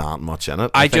really that much in it.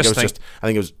 I think just it was think- I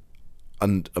think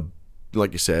it was,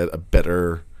 like you said, a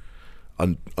bitter,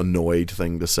 annoyed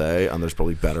thing to say, and there's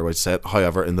probably better ways to say it.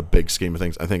 However, in the big scheme of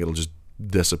things, I think it'll just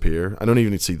disappear. I don't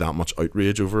even need to see that much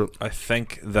outrage over it. I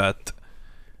think that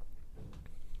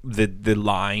the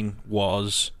line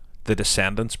was the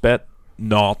Descendants bit,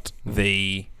 not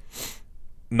the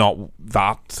not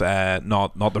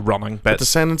the running bit.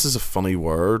 Descendants is a funny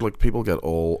word. Like, people get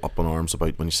all up in arms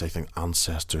about when you say things,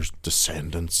 ancestors,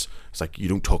 descendants. It's like you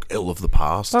don't talk ill of the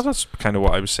past. That's kind of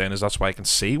what I was saying. Is that's why I can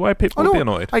see why people would be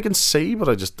annoyed. I can see, but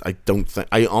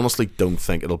I honestly don't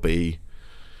think it'll be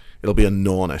a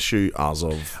non-issue as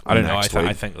of I don't know. next I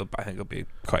week. think there'll be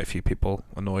quite a few people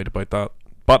annoyed about that.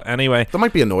 But anyway, They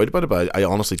might be annoyed about it, but I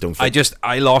honestly don't think.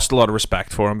 I lost a lot of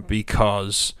respect for him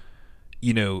because,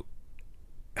 you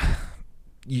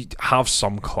have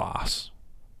some class.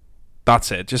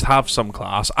 That's it. Just have some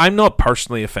class. I'm not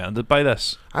personally offended by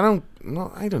this. I don't. And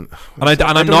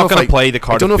I'm not going to play the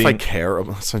card. I don't know of if I being, care.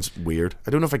 That sounds weird. I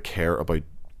don't know if I care about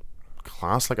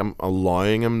class. Like, I'm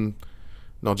allowing him,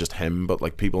 not just him, but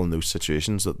like people in those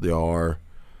situations that they are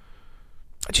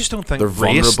I just don't think they're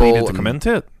race vulnerable needed to come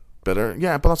into it. bitter.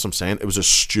 Yeah, but that's what I'm saying. It was a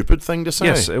stupid thing to say.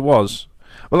 Yes, it was.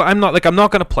 Well, I'm not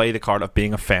going to play the card of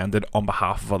being offended on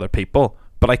behalf of other people,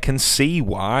 but I can see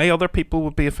why other people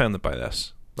would be offended by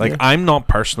this. Like, Yeah. I'm not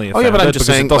personally Oh offended yeah, but I'm just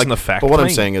because saying it doesn't like, affect But what me. I'm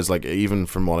saying is, like, even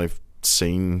from what I've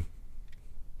seen,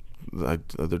 there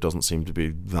doesn't seem to be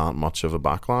that much of a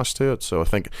backlash to it. So I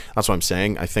think that's what I'm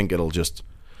saying. I think I don't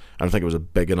think it was a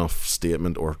big enough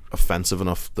statement or offensive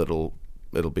enough that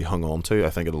it'll be hung on to. I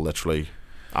think it'll literally,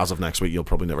 as of next week, you'll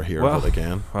probably never hear of it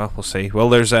again. Well, we'll see. Well,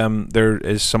 there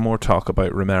is some more talk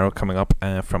about Romero coming up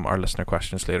from our listener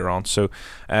questions later on. So,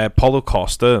 Paulo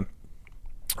Costa,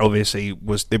 obviously,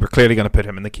 they were clearly going to put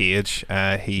him in the cage.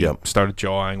 He started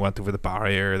jawing, went over the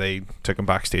barrier. They took him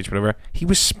backstage, whatever. He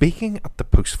was speaking at the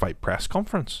post-fight press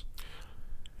conference.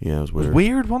 Yeah, it was It was weird.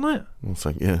 weird, wasn't it? It's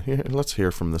like, yeah, let's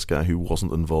hear from this guy who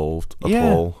wasn't involved at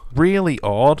all. Really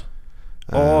odd.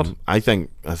 I think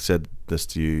I said this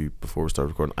to you before we started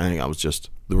recording. I think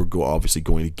they were obviously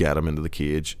going to get him into the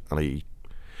cage, and he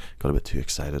got a bit too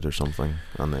excited or something,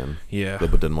 and then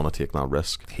but didn't want to take that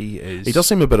risk. He does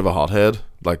seem a bit of a hothead.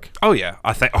 Like, oh yeah,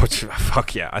 I think. Oh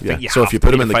fuck yeah, I think. So if you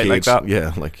put him in the fight cage, like that.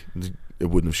 yeah, like, it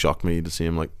wouldn't have shocked me to see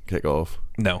him like kick off.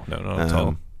 No, not at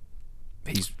all.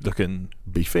 He's looking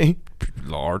beefy,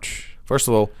 large. First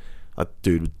of all, that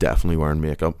dude was definitely wearing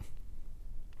makeup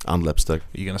and lipstick. Are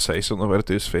you gonna say something about it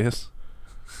to his face?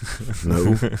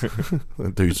 No.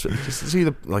 Dude's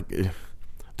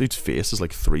face is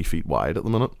like 3 feet wide at the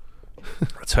minute.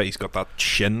 That's how he's got that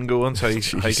chin going. So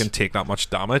how he can take that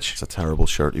much damage. It's a terrible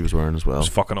shirt he was wearing as well. It's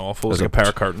fucking awful. It's like a pair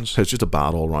of curtains. It's just a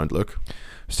bad all round look.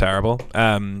 It's terrible.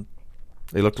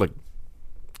 He looked like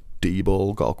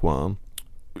D-Ball Gokwan.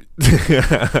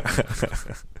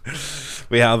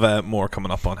 We have more coming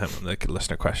up on him and the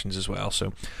listener questions as well.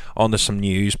 So on to some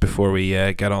news before we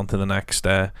get on to the next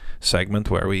segment,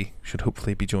 where we should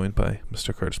hopefully be joined by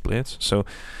Mr. Curtis Blaydes. So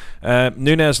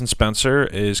Nunes and Spencer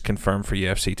is confirmed for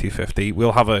UFC 250.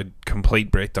 We'll have a complete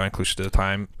breakdown closer to the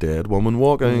time. Dead woman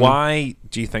walking. Why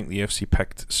do you think the UFC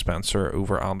picked Spencer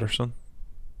over Anderson?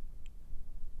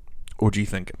 Or do you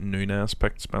think Nunes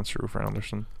picked Spencer over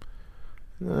Anderson?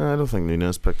 I don't think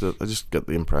Nunes picked it. I just get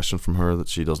the impression from her that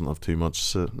she doesn't have too much.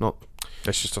 She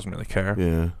just doesn't really care.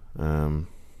 Yeah. Don't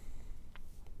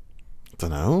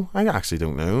know. I actually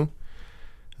don't know.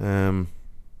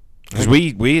 Because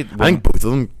I think both of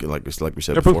them, like we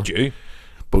said they're before,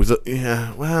 both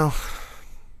due. Well,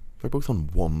 they're both on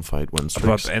one fight win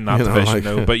streaks. But in that division,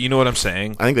 no. But you know what I'm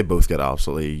saying. I think they both get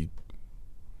absolutely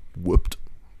whooped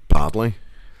badly.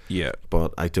 Yeah,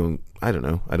 but I don't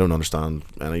know. I don't understand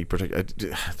any particular.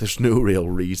 There's no real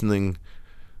reasoning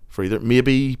for either.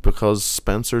 Maybe because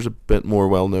Spencer's a bit more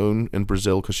well known in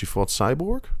Brazil because she fought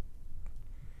Cyborg.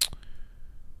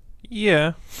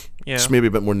 Yeah. Just maybe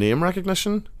a bit more name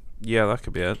recognition. Yeah, that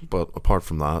could be it. But apart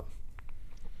from that,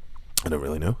 I don't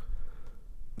really know.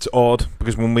 It's odd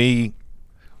because when we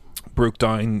broke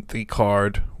down the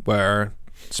card where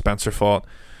Spencer fought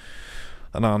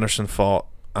and Anderson fought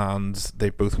and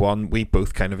they both won, we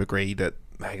both kind of agreed that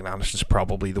Megan Anderson's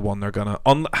probably the one they're gonna.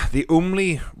 The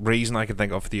only reason I can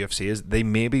think of for the UFC is they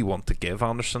maybe want to give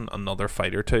Anderson another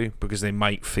fight or two because they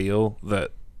might feel that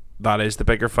is the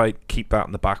bigger fight. Keep that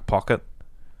in the back pocket.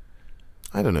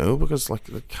 I don't know, because like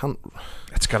they can't.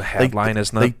 It's got a headline,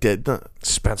 isn't it? They did that.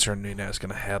 Spencer and Nunes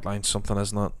going to headline something,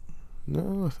 isn't it?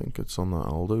 No, I think it's on the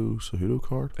Aldo Cejudo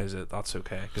card. Is it? That's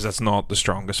okay, because that's not the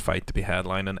strongest fight to be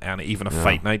headlining, and even a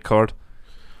fight night card.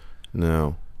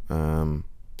 No,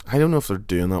 I don't know if they're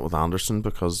doing that with Anderson,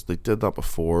 because they did that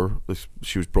before.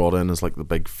 She was brought in as like the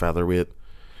big featherweight,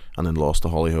 and then lost to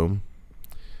Holly Holm.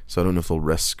 So I don't know if they'll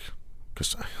risk,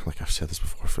 because like I've said this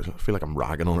before, I feel like I'm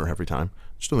ragging on her every time.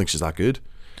 I just don't think she's that good,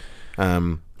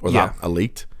 or that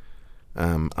elite.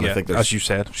 And I think as you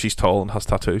said, she's tall and has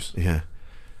tattoos. Yeah,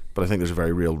 but I think there's a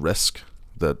very real risk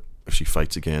that if she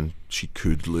fights again, she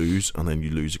could lose, and then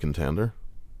you lose a contender.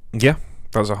 Yeah,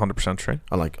 that's 100% true.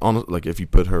 And like if you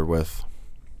put her with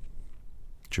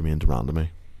Jermaine Durandamy,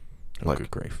 like,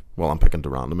 good grief. Well, I'm picking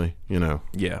Durandamy, you know.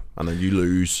 Yeah, and then you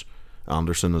lose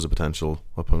Anderson as a potential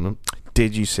opponent.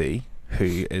 Did you see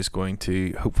who is going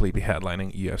to hopefully be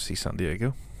headlining UFC San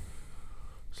Diego?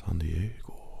 San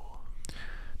Diego.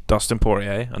 Dustin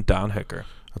Poirier and Dan Hooker.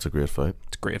 That's a great fight.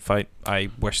 It's a great fight. I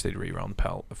wish they'd rerun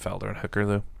Felder and Hooker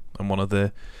though. I'm one of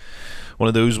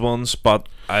those ones, but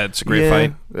it's a great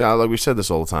fight. Yeah, like we've said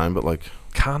this all the time, but like,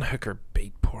 can Hooker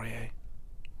beat Poirier?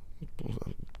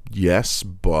 Yes,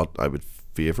 but I would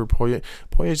favour Poirier.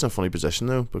 Poirier's in a funny position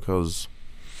though, because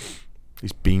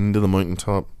he's been to the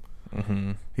mountaintop.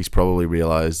 Mm-hmm. He's probably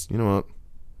realised, you know what,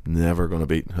 never going to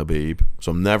beat Khabib,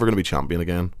 so I'm never going to be champion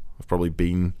again. I've probably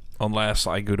been, unless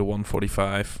I go to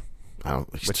 145,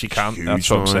 which he can't. Huge, that's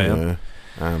what I'm saying. Yeah.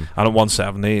 And at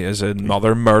 170 is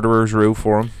another murderer's row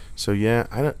for him. So yeah,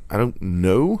 I don't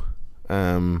know.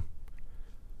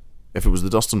 If it was the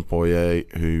Dustin Poirier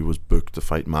who was booked to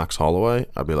fight Max Holloway,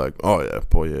 I'd be like, oh yeah,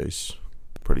 Poirier's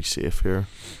pretty safe here.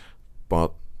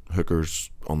 But Hooker's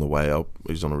on the way up.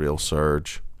 He's on a real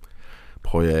surge.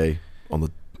 Poirier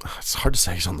it's hard to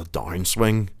say he's on the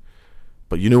downswing,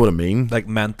 but you know what I mean. Like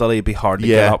mentally, it'd be hard to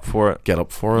get up for it.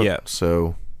 Yeah.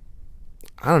 So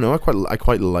I don't know. I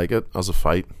quite like it as a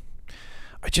fight.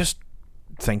 I just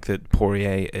think that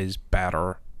Poirier is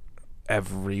better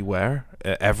everywhere.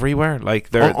 Like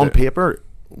they're on paper,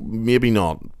 maybe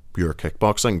not pure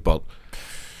kickboxing, but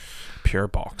pure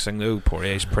boxing though.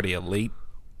 Poirier's pretty elite.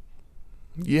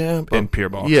 Yeah, in pure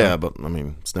boxing. Yeah, but I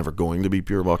mean, it's never going to be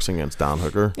pure boxing against Dan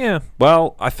Hooker. Yeah,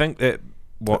 well, I think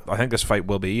this fight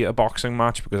will be a boxing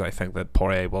match, because I think that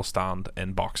Poirier will stand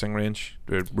in boxing range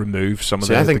to remove some of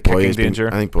the kicking danger.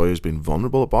 I think Poirier's been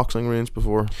vulnerable at boxing range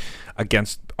before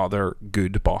against other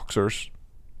good boxers.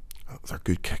 They're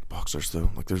good kickboxers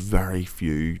though. Like, there's very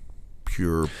few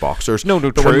pure boxers. No,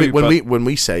 but true. When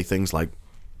we say things like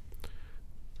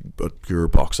pure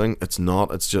boxing, it's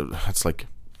not. It's just. It's like.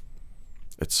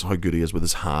 It's how good he is with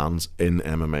his hands in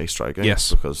MMA striking. Yes.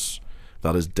 Because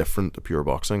that is different to pure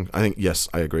boxing. I think, yes,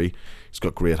 I agree. He's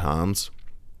got great hands.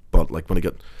 But, like, when he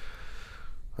got...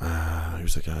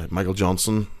 who's the guy? Michael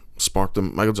Johnson sparked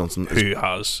him. Michael Johnson who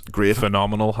has great,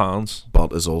 phenomenal hands.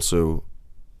 But is also...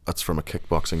 That's from a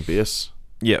kickboxing base.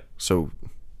 Yeah. So,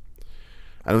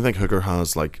 I don't think Hooker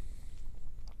has, like,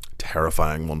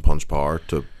 terrifying one-punch power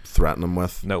to threaten him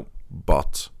with. No.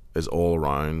 But is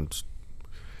all-around...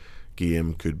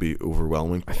 game could be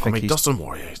overwhelming. I mean, Dustin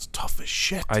Poirier is tough as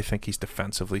shit. I think he's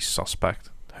defensively suspect.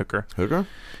 Hooker?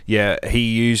 Yeah,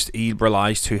 he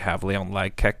relies too heavily on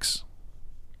leg kicks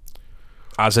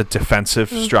as a defensive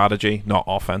strategy, not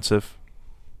offensive.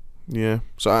 Yeah,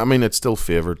 so I mean, it still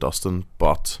favoured Dustin,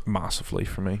 but massively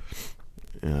for me.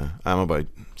 Yeah, I'm about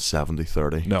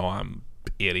 70-30. No, I'm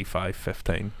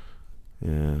 85-15.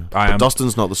 Yeah,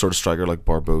 Dustin's not the sort of striker like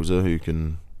Barboza who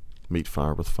can meet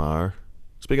fire with fire.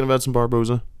 Speaking of Edson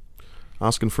Barboza,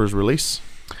 asking for his release.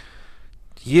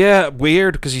 Yeah,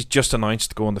 weird, because he's just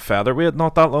announced going to featherweight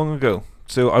not that long ago.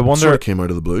 So I wonder. Sort of came out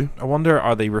of the blue. I wonder,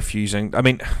 are they refusing? I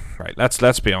mean, right?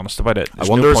 Let's be honest about it. There's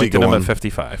I wonder, no is he point in going him at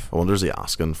 55? I wonder, is he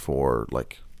asking for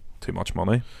like too much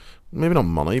money? Maybe not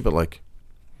money, but like,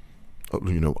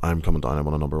 you know, I'm coming down. I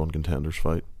want a number one contenders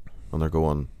fight, and they're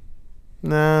going,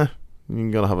 nah, you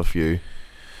gotta have a few.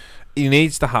 He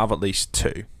needs to have at least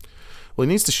two. Well,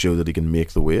 he needs to show that he can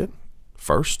make the weight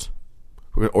first,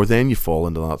 or then you fall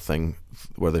into that thing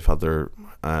where they've had their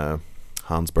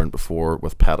hands burnt before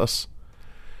with Pettis.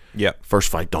 Yeah, first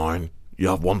fight down, you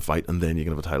have one fight and then you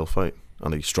can have a title fight.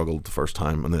 And he struggled the first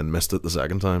time and then missed it the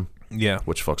second time. Yeah.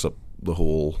 Which fucks up the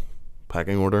whole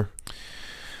pecking order.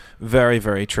 Very,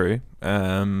 very true.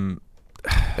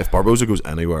 If Barboza goes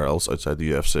anywhere else outside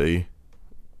the UFC,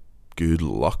 good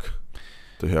luck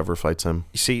to whoever fights him.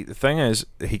 You see, the thing is,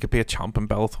 he could be a champ in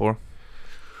Bellator.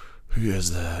 Who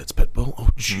is that? It's Pitbull. Oh,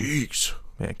 jeez.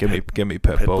 Yeah, give me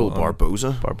Pitbull. Pitbull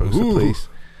Barboza. Barboza, Ooh. please.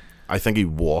 I think he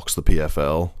walks the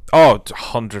PFL. Oh,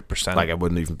 100%. Like, it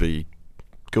wouldn't even be.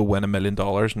 Go win $1 million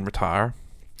and retire.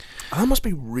 That must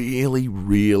be really,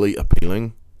 really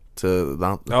appealing to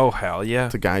that. Oh, hell yeah.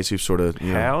 To guys who've sort of,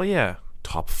 you know, hell yeah.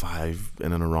 top 5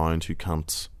 in and around who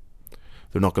can't.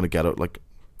 They're not going to get it. Like,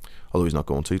 although he's not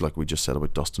going to. Like we just said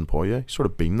about Dustin Poirier, he's sort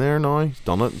of been there now. He's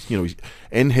done it. You know, he's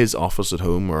in his office at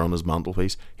home or on his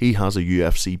mantelpiece. He has a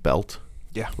UFC belt.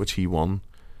 Yeah. Which he won.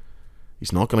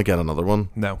 He's not going to get another one.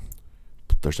 No.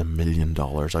 There's $1 million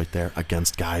out there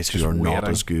against guys just who are waiting, not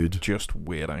as good. Just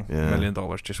waiting. Yeah. $1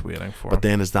 million just waiting for. But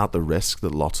then is that the risk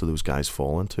that lots of those guys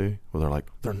fall into? Where they're like,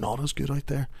 they're not as good out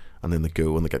there. And then they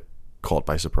go and they get caught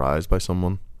by surprise by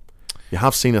someone. You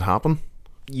have seen it happen.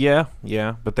 Yeah.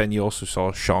 But then you also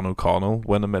saw Sean O'Connell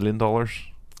win $1 million.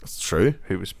 That's true.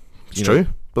 Who was It's true.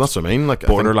 But that's what I mean. Like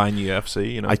borderline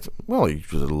UFC, you know. Well, he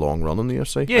was a long run in the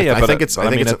UFC. Yeah, I think it's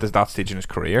at that stage in his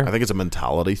career. I think it's a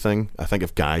mentality thing. I think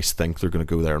if guys think they're going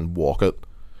to go there and walk it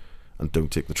and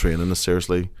don't take the training as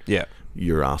seriously, yeah,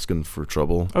 you're asking for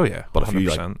trouble. Oh yeah, but 100%. If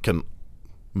you can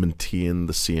maintain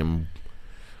the same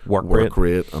work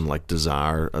rate and like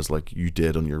desire as like you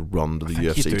did on your run to the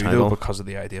UFC you do, title, though, because of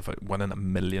the idea of like winning $1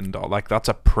 million, like that's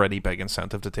a pretty big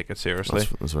incentive to take it seriously.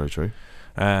 That's very true.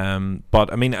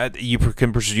 But I mean, you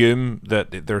can presume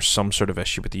that there's some sort of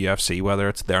issue with the UFC, whether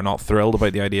it's they're not thrilled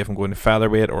about the idea of him going to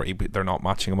featherweight, or they're not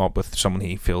matching him up with someone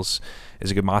he feels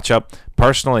is a good matchup.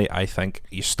 Personally, I think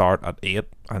you start at 8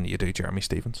 and you do Jeremy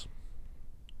Stevens.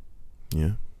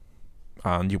 Yeah.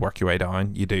 And you work your way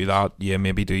down. You do that. You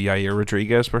maybe do Yair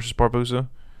Rodriguez versus Barboza.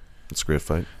 It's a great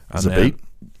fight. It's a beat.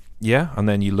 Yeah, and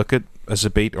then you look at a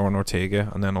Zabit or an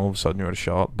Ortega, and then all of a sudden you're at a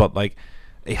shot. But like,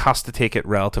 he has to take it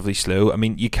relatively slow. I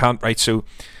mean, you can't, right? So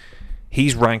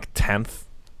he's ranked 10th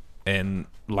in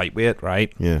lightweight,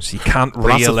 right? Yeah. So you can't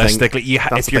realistically.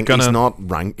 If you're gonna, he's not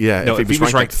ranked. Yeah. No, if he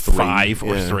was ranked 5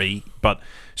 or yeah. 3, but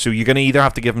so you're gonna either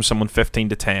have to give him someone 15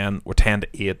 to 10 or 10 to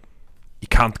 8. You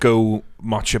can't go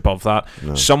much above that.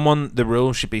 No. The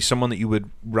rule should be someone that you would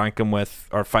rank him with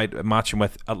or match him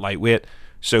with at lightweight.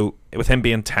 So with him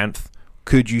being 10th,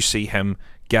 could you see him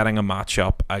getting a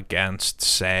matchup against,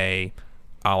 say,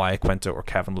 Ali Quinta or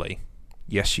Kevin Lee?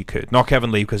 Yes, you could. Not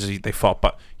Kevin Lee because they fought,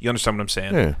 but you understand what I'm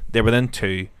saying. Yeah. They're within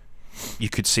 2. You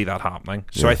could see that happening.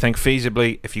 So I think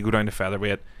feasibly, if you go down to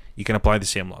featherweight, you can apply the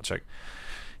same logic.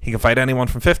 He can fight anyone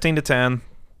from 15 to 10,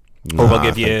 or we'll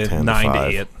give you 9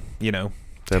 to 8. You know,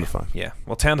 10 to 5. Yeah,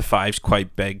 well, 10 to 5 is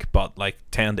quite big, but like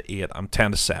 10 to 8, I'm 10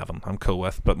 to 7. I'm cool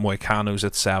with. But Moicano's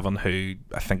at 7, who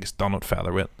I think is done at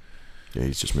featherweight. Yeah,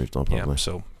 he's just moved on. Probably. Yeah.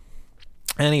 So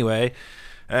anyway,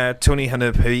 Tony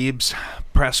Habib's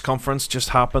press conference just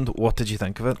happened. What did you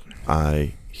think of it?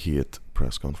 I hate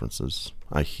press conferences.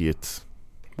 I hate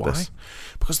this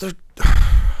because they're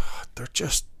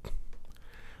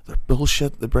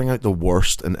bullshit. They bring out the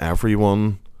worst in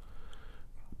everyone.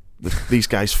 These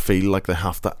guys feel like they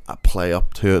have to play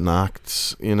up to it and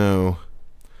act, you know.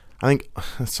 I think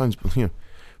it sounds, you know,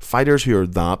 fighters who are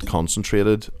that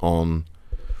concentrated on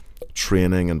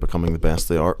training and becoming the best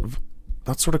they are,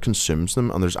 that sort of consumes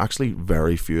them. And there's actually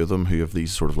very few of them who have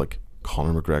these sort of like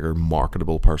Conor McGregor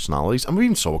marketable personalities. And we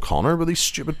even saw Conor with these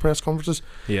stupid press conferences.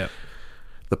 Yeah.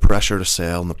 The pressure to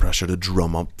sell and the pressure to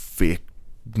drum up fake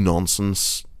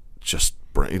nonsense just,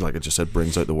 like I just said,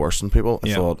 brings out the worst in people.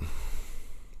 I thought,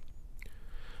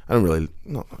 I don't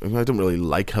really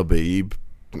like Habib.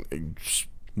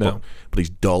 No, but he's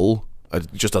dull,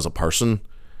 just as a person,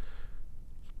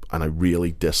 and I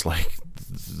really dislike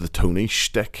the Tony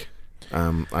shtick.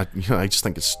 I just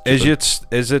think it's stupid.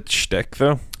 Is it shtick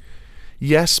though?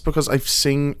 Yes, because I've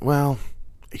seen. Well,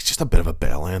 he's just a bit of a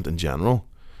bell end in general.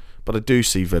 But I do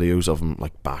see videos of him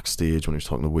like backstage when he's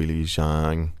talking to Weili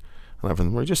Zhang and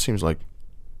everything, where he just seems like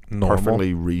normal,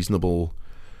 perfectly reasonable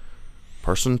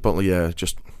person. But yeah,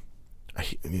 just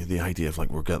the idea of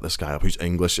like we'll get this guy up whose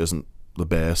English isn't the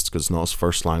best because it's not his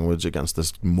first language against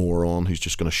this moron who's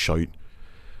just going to shout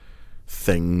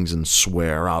things and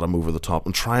swear at him over the top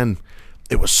and try and.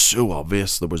 It was so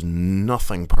obvious there was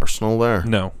nothing personal there.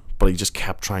 No, but he just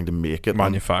kept trying to make it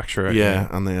manufacture it. Yeah,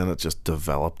 and then it just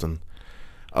developed and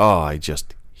I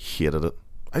just hated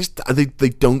it. They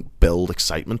don't build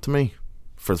excitement to me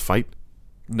for the fight.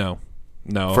 No.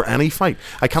 No. For any fight.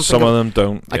 I can't Some think of them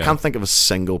don't. I yeah. can't think of a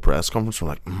single press conference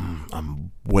where I'm like,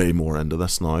 I'm way more into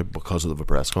this now because of the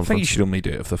press I conference. think you should only do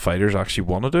it if the fighters actually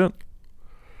want to do it.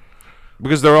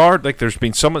 Because there's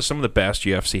been some of the best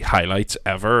UFC highlights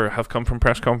ever have come from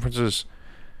press conferences.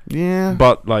 Yeah.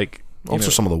 But like also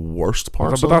some of the worst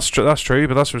parts. But that's true. That's true.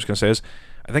 But that's what I was going to say is,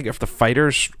 I think if the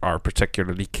fighters are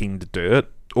particularly keen to do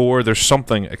it, or there's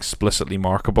something explicitly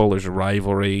markable, there's a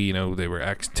rivalry. They were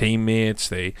ex-teammates.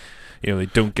 They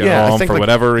don't get on for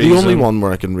whatever reason. The only one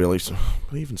where I can really,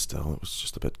 but even still, it was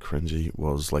just a bit cringy.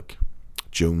 Was like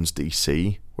Jones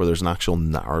DC, where there's an actual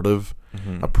narrative,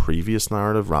 a previous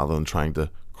narrative, rather than trying to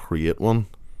create one.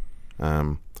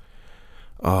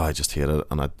 I just hate it,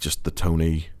 and the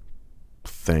Tony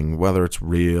thing, whether it's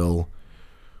real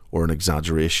or an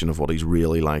exaggeration of what he's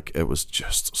really like, it was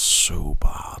just so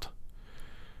bad.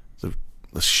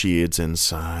 The shades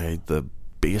inside, the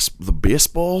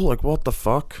baseball, like what the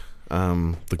fuck?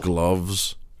 The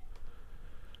gloves.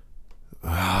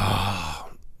 I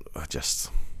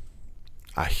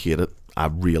hate it. I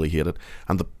really hate it.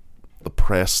 And the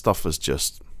press stuff is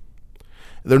just,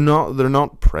 they're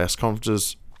not press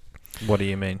conferences. What do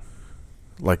you mean?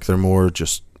 Like, they're more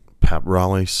just pep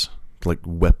rallies, like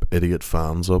whip idiot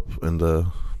fans up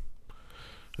into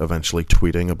eventually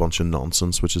tweeting a bunch of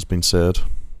nonsense which has been said.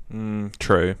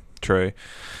 True. I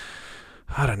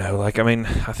don't know. Like, I mean,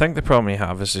 I think the problem you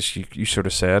have is this. You sort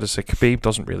of said is that Khabib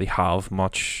doesn't really have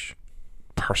much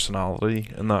personality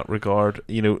in that regard.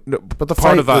 But the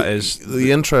part of that is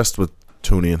the interest with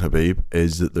Tony and Khabib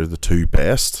is that they're the two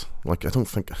best. Like, I don't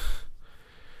think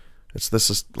this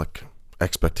is like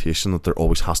expectation that there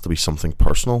always has to be something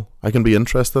personal. I can be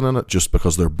interested in it just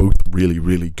because they're both really,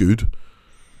 really good.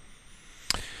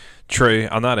 True,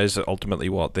 and that is ultimately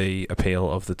what the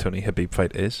appeal of the Tony Khabib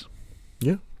fight is.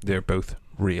 Yeah. They're both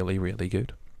really, really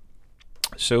good.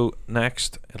 So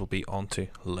next, it'll be on to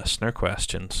listener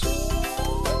questions.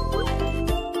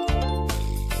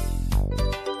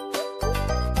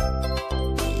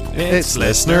 It's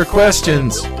listener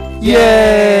questions.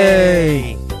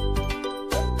 Yay!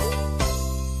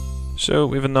 So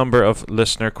we have a number of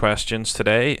listener questions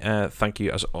today. Thank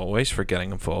you as always for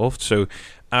getting involved. So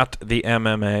at the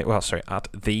 _MMA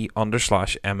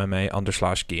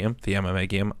game, the MMA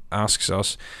game asks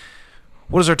us,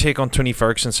 what is our take on Tony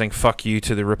Ferguson saying fuck you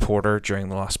to the reporter during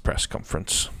the last press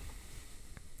conference?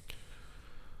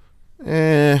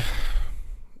 The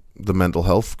mental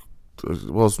health,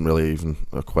 it wasn't really even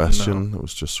a question. No. It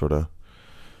was just sort of,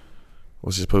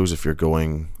 I suppose if you're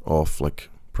going off like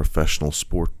professional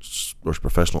sports or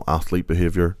professional athlete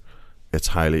behaviour, it's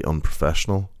highly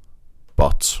unprofessional.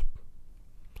 But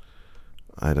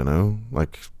I don't know,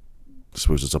 like, I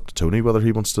suppose it's up to Tony whether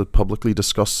he wants to publicly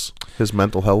discuss his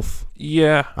mental health.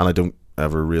 Yeah. And I don't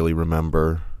ever really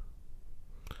remember.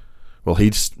 Well,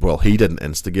 he didn't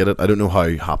instigate it. I don't know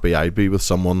how happy I'd be with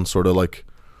someone sort of like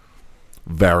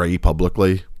very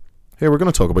publicly, hey, we're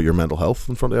going to talk about your mental health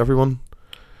in front of everyone.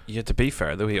 Yeah, to be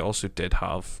fair though, he also did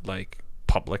have like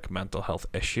public mental health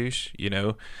issues,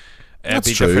 It'd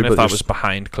be true, different if but that was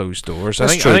behind closed doors.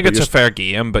 That's I true, think but it's a fair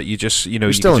game, but you just you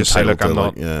just say, look, I'm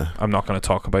not going to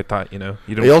talk about that. You don't.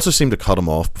 He also seemed to cut him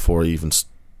off before he even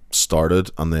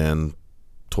started, and then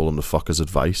told him to fuck his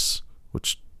advice,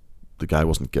 which the guy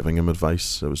wasn't giving him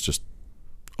advice. It was just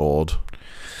odd.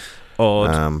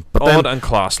 But odd and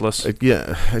classless.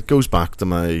 It goes back to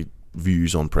my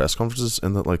views on press conferences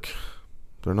in that, like,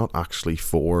 they're not actually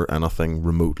for anything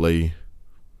remotely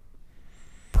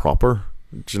proper.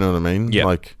 Do you know what I mean? Yeah.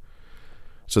 Like,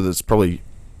 so that's probably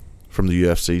from the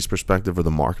UFC's perspective or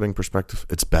the marketing perspective,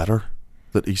 it's better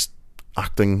that he's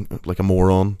acting like a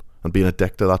moron and being a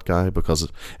dick to that guy because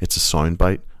it's a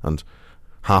soundbite, and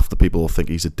half the people will think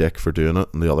he's a dick for doing it,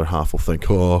 and the other half will think,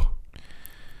 oh,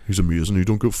 he's amazing, you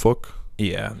don't give a fuck.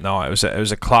 Yeah, no, it was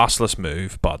a classless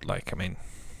move, but like, I mean,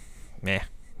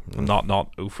 I'm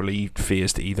not overly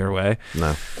phased either way.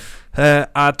 No.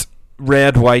 At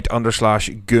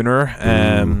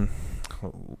red_white_Gunner,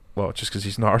 well, just because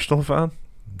he's an Arsenal fan.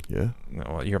 Yeah. No,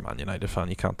 well, you're a Man United fan,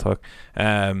 you can't talk.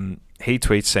 He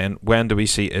tweets saying, when do we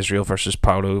see Israel versus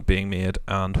Paulo being made,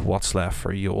 and what's left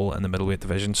for Yoel in the middleweight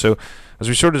division? So, as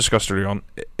we sort of discussed earlier on,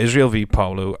 Israel v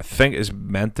Paulo, I think, is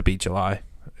meant to be July,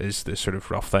 is the sort of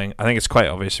rough thing. I think it's quite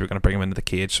obvious we're going to bring him into the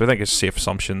cage, so I think it's a safe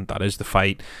assumption that is the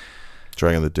fight.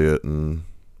 Trying to do it, and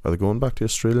are they going back to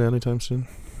Australia anytime soon?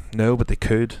 No, but they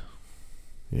could.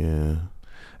 Yeah.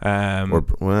 Can't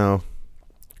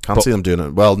see them doing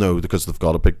it. Well, no, because they've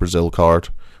got a big Brazil card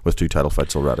with 2 title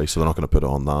fights already, so they're not going to put it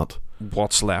on that.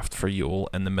 What's left for Yoel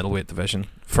in the middleweight division?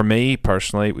 For me,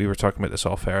 personally, we were talking about this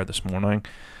off air this morning.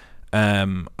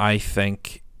 I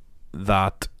think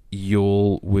that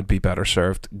Yoel would be better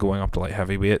served going up to light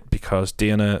heavyweight, because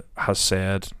Dana has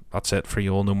said that's it for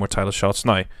Yoel, no more title shots.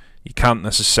 Now, you can't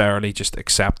necessarily just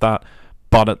accept that,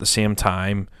 but at the same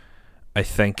time, I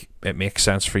think it makes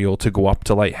sense for Yoel to go up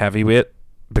to light heavyweight,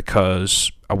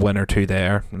 because a win or two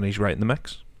there and he's right in the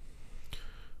mix.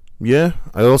 Yeah,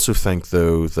 I also think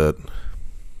though that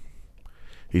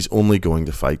he's only going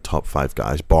to fight top 5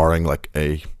 guys, barring like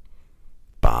a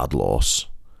bad loss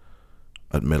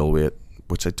at middleweight,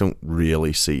 which I don't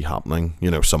really see happening.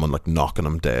 You know, someone like knocking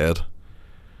him dead.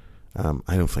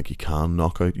 I don't think he can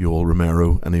knock out Yoel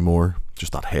Romero anymore.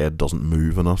 Just that head doesn't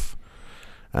move enough.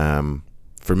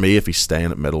 For me, if he's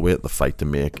staying at middleweight, the fight to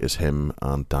make is him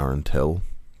and Darren Till.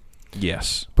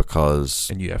 Yes. Because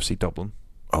in UFC Dublin.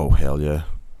 Oh, hell yeah.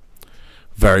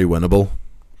 Very winnable.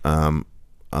 And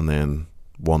then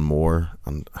one more.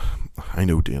 And I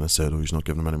know Dana said, he's not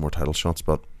giving him any more title shots,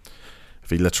 but if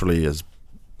he literally is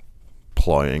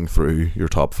ploughing through your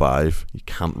top 5, you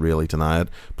can't really deny it.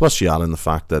 Plus, you add in the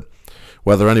fact that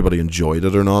whether anybody enjoyed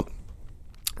it or not,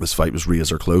 this fight was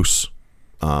razor close,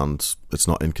 and it's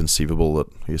not inconceivable that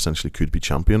he essentially could be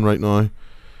champion right now.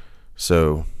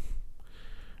 So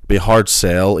it'd be a hard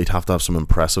sell. He'd have to have some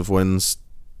impressive wins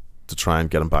to try and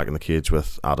get him back in the cage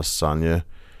with Adesanya.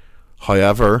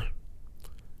 However,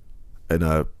 in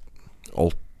a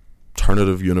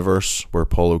alternative universe where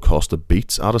Paulo Costa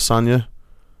beats Adesanya,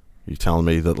 you telling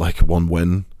me that like one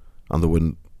win and they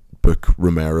wouldn't book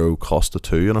Romero Costa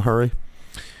 2 in a hurry?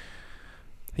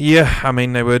 Yeah, I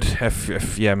mean they would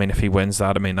if he wins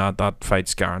that, I mean that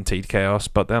fight's guaranteed chaos.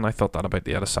 But then I thought that about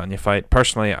the Adesanya fight.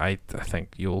 Personally, I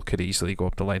think Yoel could easily go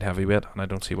up to light heavyweight, and I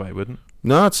don't see why he wouldn't.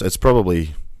 No, it's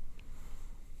probably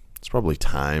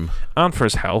time. And for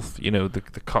his health, you know, the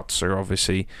cuts are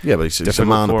obviously but he's a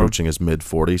man approaching his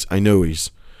mid-40s. I know he's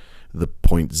the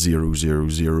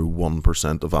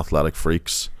 0.0001% of athletic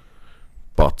freaks,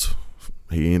 but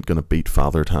he ain't going to beat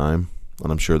Father Time,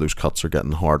 and I'm sure those cuts are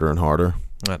getting harder and harder.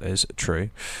 That is true.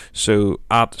 So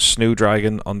at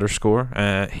Snowdragon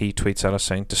 _ he tweets at us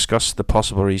saying, discuss the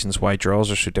possible reasons why draws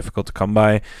are so difficult to come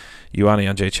by.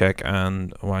 Ioane Jacek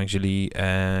and Wang Zhili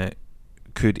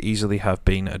could easily have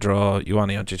been a draw.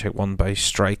 Ioane Jacek won by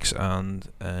strikes, and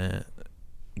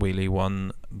Wheelie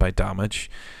won by damage.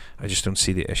 I just don't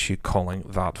see the issue calling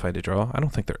that fight a draw. I don't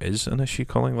think there is an issue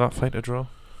calling that fight a draw.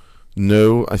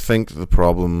 No, I think the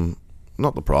problem,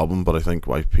 not the problem, but I think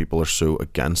why people are so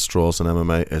against draws in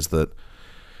MMA is that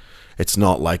it's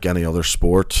not like any other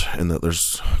sport, in that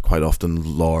there's quite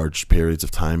often large periods of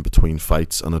time between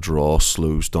fights, and a draw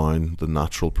slows down the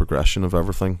natural progression of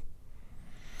everything.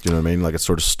 Do you know what I mean? Like it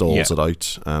sort of stalls it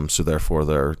out, so therefore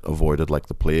they're avoided like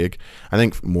the plague. I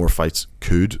think more fights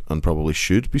could and probably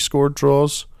should be scored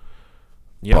draws.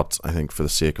 Yep. But I think for the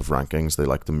sake of rankings, they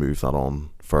like to move that on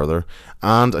further.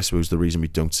 And I suppose the reason we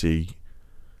don't see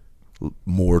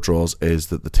more draws is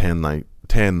that the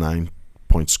 10-9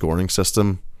 point scoring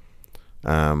system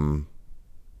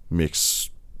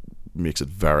makes it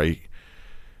very...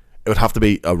 It would have to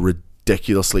be a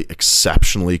ridiculously,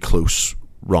 exceptionally close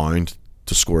round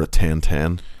to score a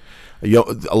 10-10.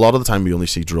 A lot of the time we only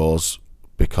see draws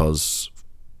because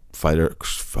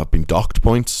fighters have been docked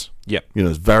points. Yeah, you know,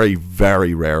 it's very,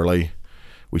 very rarely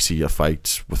we see a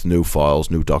fight with no fouls,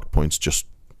 no docked points, just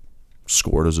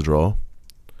scored as a draw.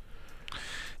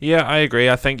 Yeah, I agree.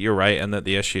 I think you're right, and that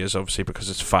the issue is obviously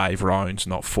because it's 5 rounds,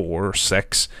 not 4 or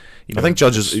 6. You know, I think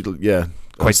judges,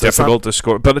 quite difficult to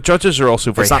score, but the judges are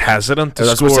also very hesitant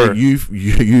to score. Say,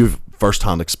 you've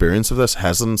first-hand experience of this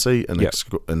hesitancy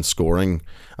in scoring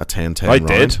a 10-10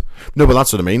 round. I did. No, but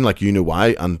that's what I mean. Like, you know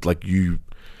why, and like you.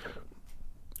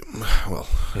 Well,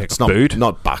 it's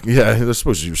not back. Yeah, I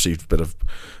suppose you received a bit of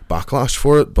backlash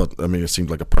for it, but I mean, it seemed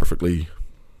like a perfectly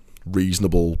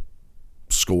reasonable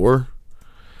score.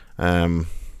 But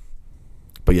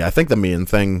yeah, I think the main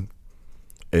thing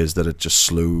is that it just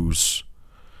slows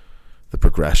the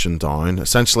progression down.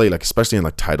 Essentially, like especially in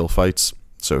like title fights.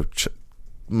 So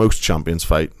most champions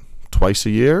fight twice a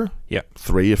year. Yeah,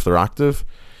 3 if they're active.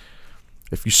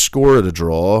 If you score at a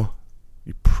draw,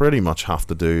 you pretty much have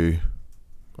to do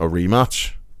a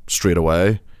rematch straight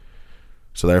away.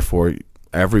 So therefore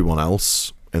everyone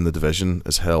else in the division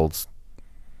is held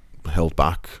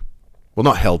back. Well,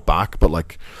 not held back, but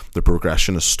like the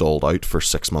progression is stalled out for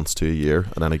 6 months to a year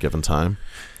at any given time.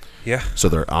 Yeah. So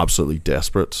they're absolutely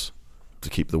desperate to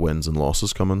keep the wins and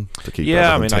losses coming, to keep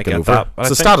I get over. that. It's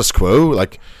the status quo.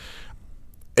 Like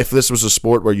if this was a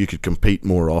sport where you could compete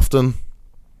more often,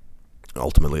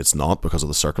 ultimately it's not, because of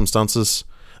the circumstances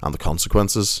and the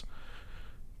consequences.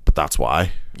 But that's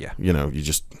why. Yeah. You know, you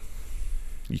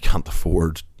can't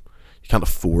afford can't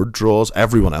afford draws.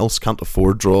 Everyone else can't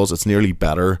afford draws. It's nearly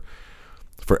better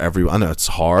for everyone. I know it's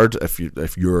hard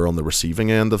if you're on the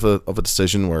receiving end of a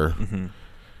decision where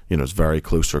it's very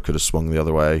close or could have swung the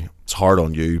other way. It's hard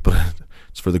on you, but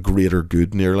it's for the greater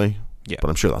good nearly. Yeah. But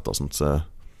I'm sure that doesn't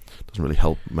really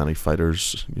help many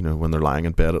fighters, when they're lying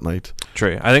in bed at night.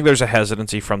 True. I think there's a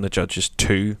hesitancy from the judges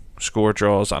to score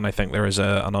draws, and I think there is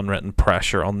an unwritten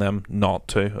pressure on them not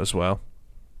to as well.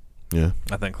 Yeah.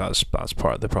 I think that's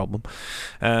part of the problem.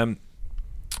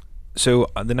 So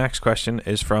the next question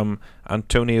is from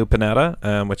Antonio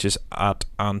Pineda, which is at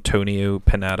Antonio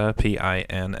Pineda,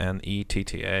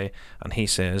 Pinnetta, and he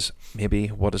says, maybe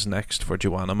what is next for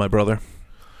Joanna, my brother?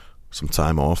 Some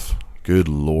time off. Good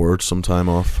Lord, some time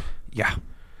off. Yeah.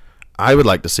 I would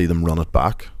like to see them run it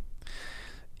back.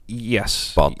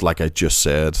 Yes. But like I just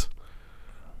said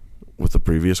with the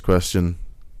previous question,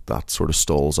 that sort of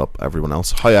stalls up everyone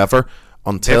else. However,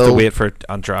 until... They have to wait for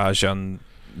Andrade and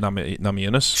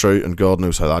Namajunas. True, and God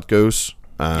knows how that goes.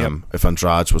 If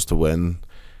Andrade was to win,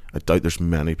 I doubt there's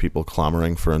many people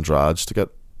clamouring for Andrade to get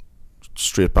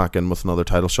straight back in with another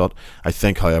title shot. I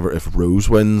think, however, if Rose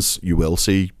wins, you will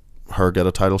see her get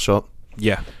a title shot.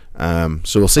 Yeah.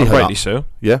 So we'll see rightly so.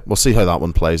 Yeah, we'll see how that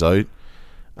one plays out.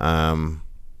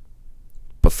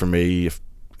 But for me, if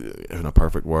in a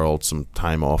perfect world, some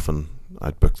time off and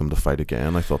I'd book them to fight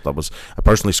again. I thought I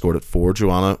personally scored it for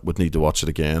Joanna. Would need to watch it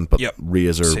again, but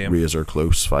razor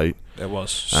close fight. It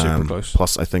was super close.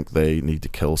 Plus, I think they need to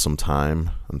kill some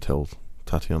time until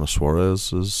Tatiana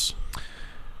Suarez is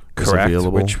correct,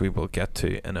 available, which we will get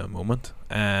to in a moment.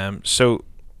 So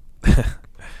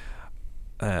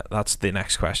that's the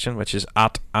next question, which is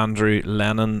at Andrew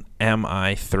Lennon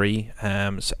MI3,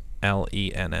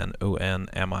 LENNON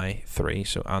MI3.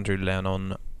 So Andrew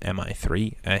Lennon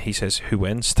MI3. He says, who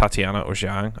wins, Tatiana or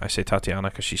Zhang? I say Tatiana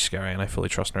because she's scary and I fully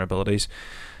trust in her abilities.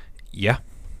 Yeah,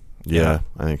 I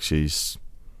think she's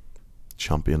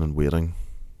champion in waiting.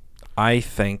 I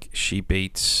think she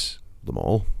beats them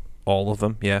all of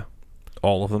them. Yeah,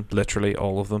 all of them, literally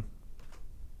all of them.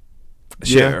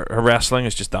 Yeah. Her wrestling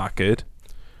is just that good.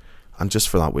 And just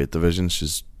for that weight division,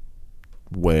 she's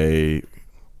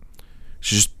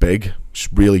just big.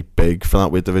 She's really big for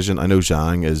that weight division. I know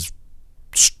Zhang is,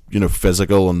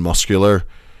 physical and muscular,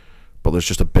 but there's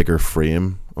just a bigger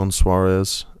frame on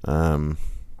Suarez. And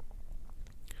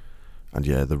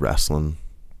yeah, the wrestling.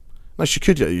 Now she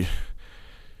could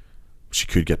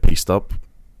get pieced up.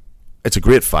 It's a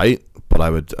great fight, but I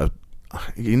would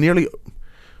you nearly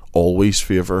always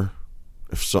favour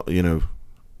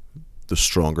the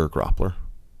stronger grappler,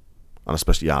 and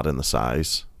especially add in the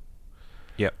size.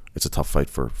 Yep, it's a tough fight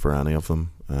for any of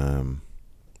them.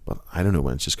 But I don't know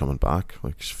when she's coming back.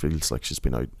 Like, she feels like she's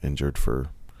been out injured for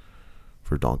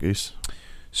donkeys.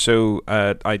 So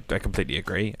I completely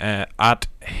agree. At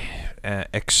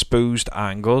Exposed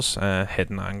Angles,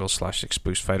 Hidden Angles /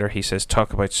 Exposed Fighter, he says,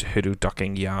 talk about Cejudo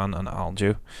ducking Jan and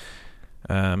Aljo.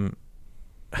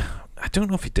 I don't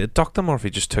know if he did duck them or if he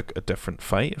just took a different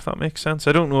fight, if that makes sense.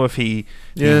 I don't know if he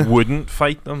wouldn't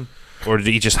fight them or did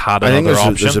he just had another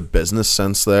option. There's a business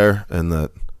sense there in that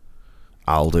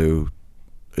Aldo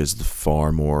is the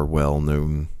far more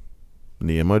well-known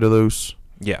name out of those.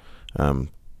 Yeah.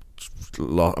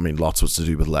 Lots of it's to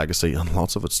do with legacy and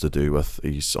lots of it's to do with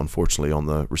he's unfortunately on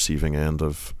the receiving end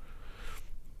of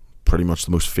pretty much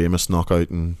the most famous knockout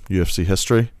in UFC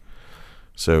history.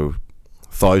 So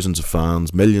thousands of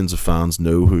fans, millions of fans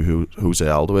know who Jose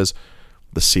Aldo is.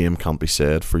 The same can't be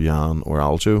said for Jan or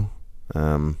Aljo.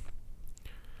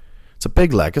 It's a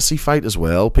big legacy fight as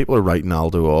well. People are writing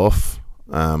Aldo off.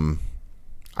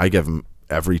 I give him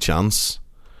every chance.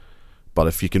 But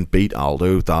if you can beat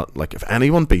Aldo, if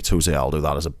anyone beats Jose Aldo,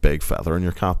 that is a big feather in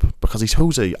your cap because he's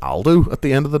Jose Aldo at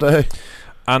the end of the day.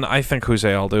 And I think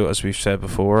Jose Aldo, as we've said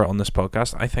before on this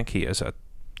podcast, I think he is a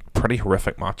pretty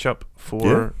horrific matchup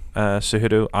for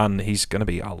Cejudo, and he's going to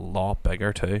be a lot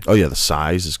bigger too. Oh yeah, the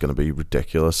size is going to be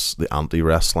ridiculous. The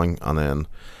anti-wrestling, and then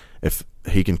if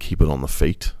he can keep it on the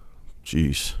feet,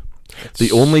 jeez.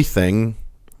 The only thing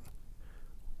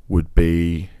would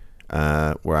be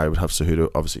where I would have Cejudo.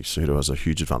 Obviously, Cejudo has a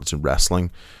huge advantage in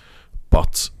wrestling,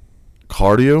 but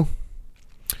cardio.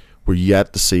 We're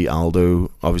yet to see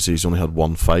Aldo. Obviously, he's only had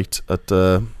one fight at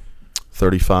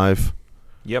 35.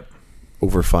 Yep.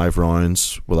 Over 5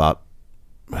 rounds with that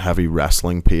heavy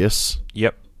wrestling pace.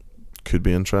 Yep. Could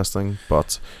be interesting,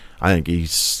 but I think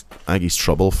he's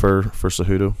trouble for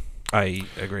Cejudo. I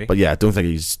agree. But yeah, I don't think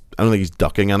he's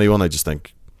ducking anyone. I just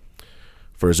think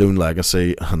for his own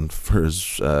legacy and for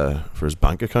his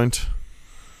bank account,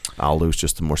 Aldo's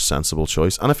just a more sensible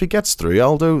choice. And if he gets through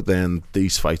Aldo, then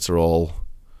these fights are all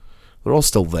they're all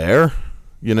still there,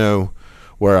 you know.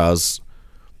 Whereas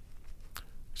you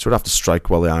sort of have to strike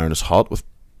while the iron is hot with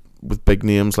big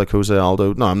names like Jose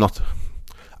Aldo. No,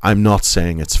 I'm not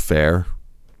saying it's fair,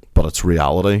 but it's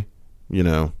reality, you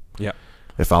know. Yeah.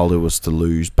 If Aldo was to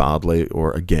lose badly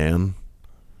or again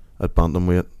at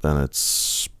bantamweight, then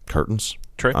it's curtains.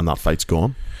 True. And that fight's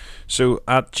gone. So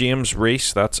at James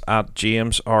Rees, that's at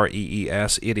James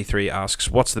REES 83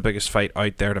 asks, what's the biggest fight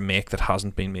out there to make that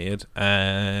hasn't been made?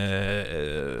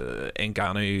 Ngannou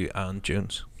and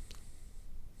Jones.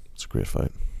 It's a great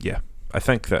fight. Yeah, I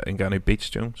think that Ngannou beats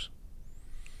Jones.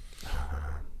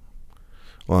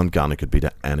 Well, Ngannou could beat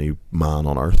any man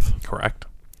on earth. Correct.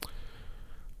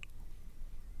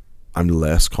 I'm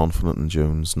less confident in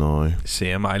Jones now.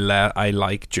 Same. I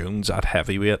like Jones at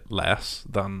heavyweight less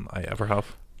than I ever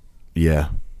have. Yeah.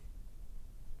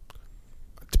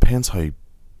 It depends how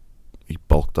he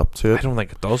bulked up to it. I don't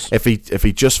think it does. If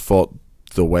he just fought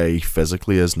the way he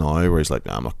physically is now, where he's like,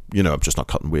 nah, I'm just not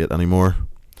cutting weight anymore,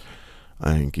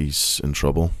 I think he's in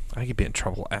trouble. I think he'd be in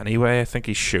trouble anyway. I think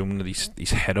he's shown that he's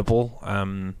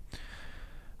hittable.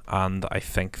 And I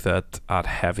think that at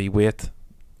heavyweight,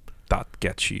 that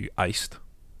gets you iced.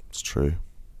 It's true.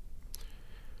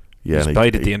 Yeah, he's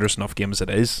played a dangerous enough game as it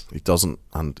is. He doesn't,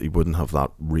 and he wouldn't have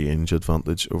that range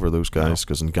advantage over those guys,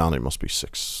 because Ngannou must be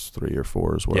 6'3" or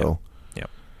 4" as well. Yeah.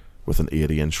 With an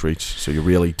 80-inch reach, so you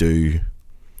really do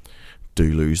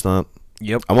lose that.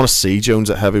 Yep. I want to see Jones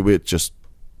at heavyweight just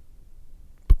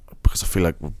because I feel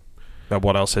like. But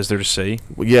what else is there to see?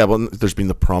 Well, yeah, well, there's been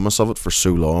the promise of it for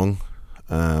so long.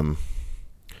 I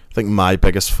think my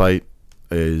biggest fight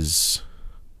is.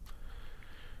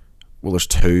 Well, there's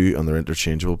two and they're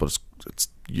interchangeable, but it's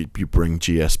you bring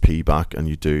GSP back and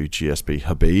you do GSP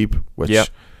Habib,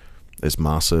 which is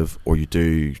massive, or you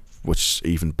do, which is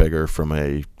even bigger from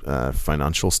a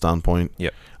financial standpoint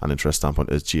and interest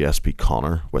standpoint, is GSP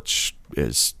Conor, which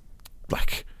is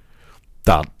like,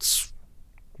 that's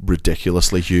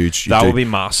ridiculously huge. That would be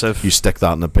massive. You stick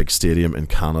that in a big stadium in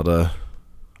Canada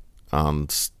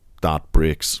and that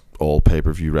breaks all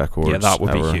pay-per-view records. Yeah, that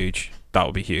would ever. be huge. That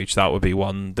would be huge. That would be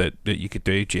one that you could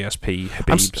do. GSP,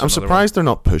 Habib. I'm surprised they're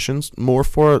not pushing more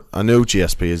for it. I know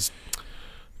GSP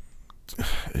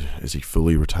is he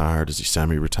fully retired? Is he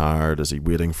semi-retired? Is he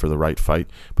waiting for the right fight?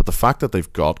 But the fact that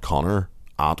they've got Conor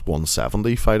at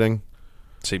 170 fighting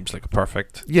seems like a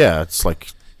perfect. Yeah, it's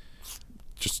like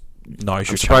just. Now's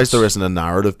your I'm surprised chance. there isn't a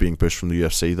narrative being pushed from the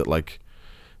UFC that like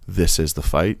this is the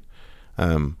fight.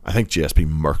 I think GSP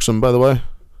murks him, by the way.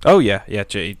 Oh yeah,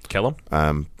 kill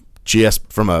him. GS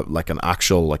from an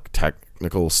actual like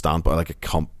technical standpoint, like a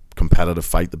competitive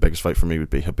fight, the biggest fight for me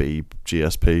would be Habib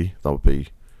GSP. That would be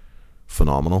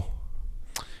phenomenal.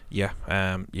 Yeah,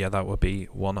 that would be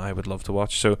one I would love to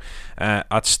watch. So, at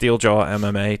Steeljaw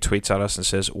MMA tweets at us and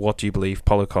says, "What do you believe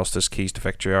Paulo Costa's keys to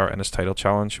victory are in his title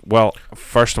challenge?" Well,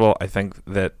 first of all, I think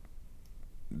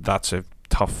that's a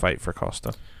tough fight for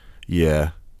Costa.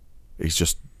 Yeah, he's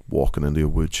just walking into a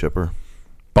wood chipper,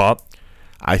 but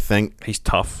I think he's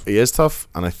tough. He is tough,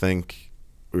 and I think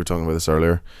we were talking about this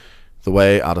earlier. The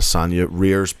way Adesanya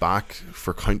rears back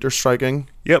for counter striking.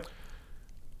 Yep.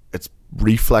 It's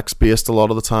reflex based a lot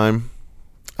of the time.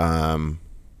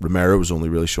 Romero was only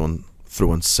really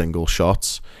throwing single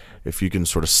shots. If you can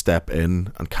sort of step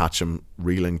in and catch him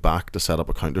reeling back to set up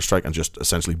a counter strike and just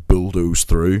essentially bulldoze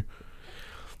through,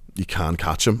 you can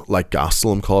catch him. Like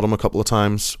Gastelum caught him a couple of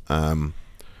times. I'm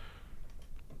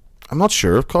not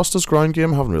sure of Costa's ground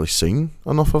game. I haven't really seen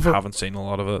enough of it. I haven't seen a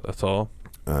lot of it at all.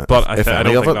 But I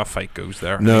don't think that fight goes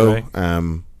there. No,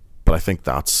 anyway. But I think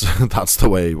that's the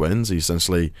way he wins. He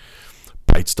essentially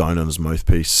bites down on his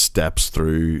mouthpiece, steps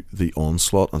through the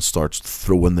onslaught, and starts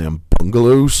throwing them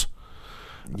bungalows.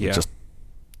 Yeah. Just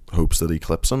hopes that he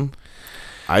clips him.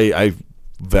 I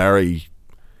very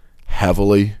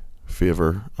heavily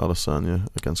favour Adesanya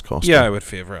against Costa. Yeah, I would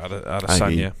favour Adesanya. I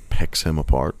think he picks him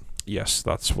apart. Yes,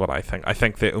 that's what I think. I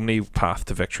think the only path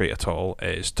to victory at all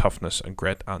is toughness and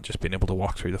grit and just being able to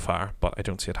walk through the fire, but I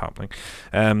don't see it happening.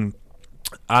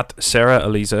 At Sarah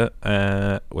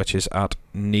Eliza, which is at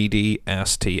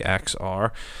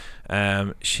NeedySTXR,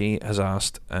 she has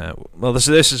asked, well, this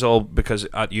is all because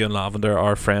at Yoel Lavender,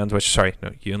 our friend,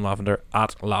 Yoel Lavender,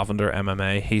 at Lavender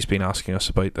MMA, he's been asking us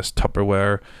about this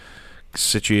Tupperware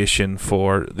situation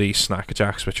for the Snack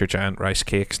Jacks, which are giant rice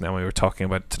cakes. Now we were talking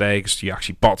about it today because you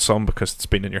actually bought some because it's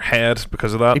been in your head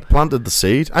because of that. He planted the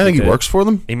seed. I think he works for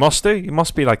them. He must do. He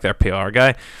must be like their PR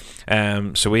guy.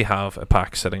 So we have a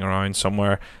pack sitting around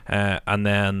somewhere, and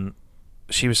then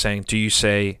she was saying, do you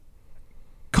say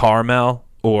caramel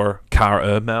or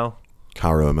caramel?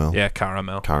 Caramel. Yeah,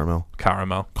 caramel. Caramel.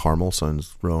 Caramel. Caramel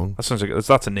sounds wrong. That sounds like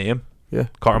that's a name. Yeah.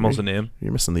 Caramel's the name.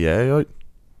 You're missing the A out.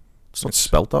 It's not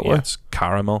spelt that way. It's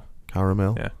caramel.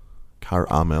 Caramel. Yeah.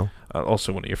 Caramel.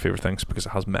 Also one of your favourite things because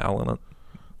it has mel in it.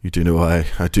 You do know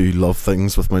I do love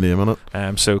things with my name in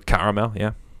it. So caramel,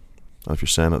 yeah. And if you're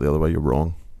saying it the other way, you're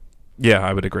wrong. Yeah,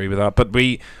 I would agree with that. But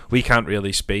we can't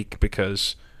really speak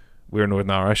because we're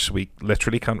Northern Irish. So we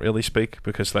literally can't really speak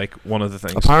because, like, one of the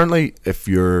things. Apparently, if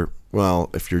you're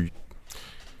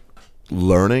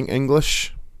learning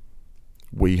English,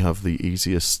 we have the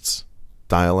easiest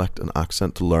dialect and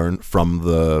accent to learn from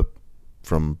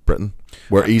Britain.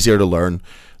 We're easier to learn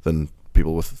than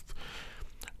people with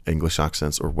English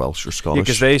accents or Welsh or Scottish. Yeah,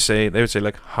 because they would say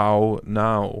like how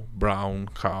now brown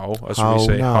cow, as How we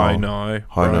say now?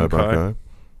 how now brown cow,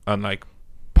 and like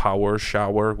power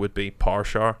shower would be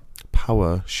parshar.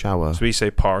 Power shower. So we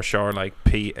say parshar like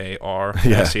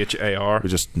PARSHAR. We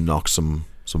just knock some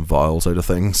vowels out of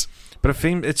things. But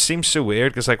it seems so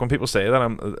weird because like when people say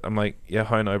that, I'm like, yeah,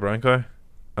 how now brown cow,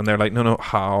 and they're like, no,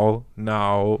 how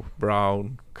now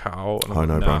brown cow. And How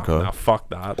now brown cow. Nah, fuck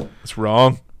that. It's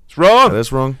wrong. It's wrong. It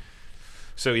is wrong.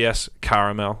 So yes,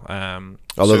 caramel.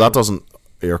 Although that doesn't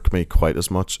irk me quite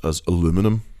as much as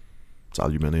aluminum. It's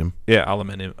aluminium. Yeah,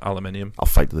 aluminium. I'll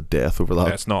fight to the death over that.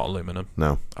 Yeah, it's not aluminum.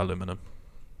 No. Aluminum.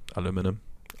 Aluminum.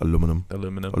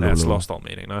 Yeah, it's lost all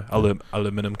meaning now.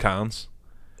 Aluminum cans.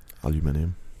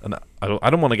 Aluminium. And I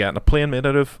don't want to get in a plane made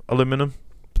out of aluminum.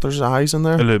 But there's eyes in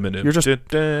there. Aluminum.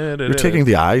 You're taking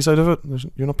the eyes out of it.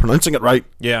 You're not pronouncing it right.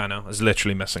 Yeah, I know. It's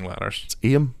literally missing letters. It's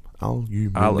aim.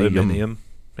 Aluminium.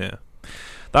 Yeah.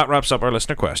 That wraps up our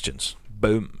listener questions.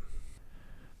 Boom.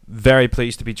 Very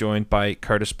pleased to be joined by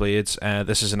Curtis Blaydes.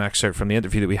 This is an excerpt from the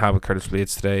interview that we had with Curtis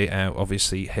Blaydes today.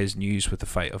 Obviously, his news with the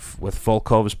fight with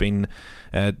Volkov has been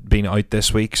out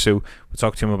this week, so we'll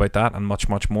talk to him about that and much,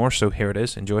 much more. So here it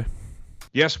is. Enjoy.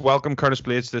 Yes, welcome Curtis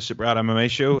Blaydes to the Super Rad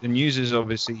MMA show. The news is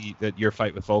obviously that your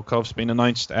fight with Volkov's been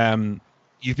announced.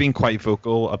 You've been quite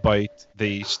vocal about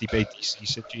the Stipe DC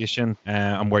situation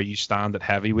and where you stand at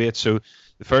heavyweight. So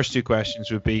the first two questions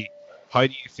would be, how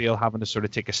do you feel having to sort of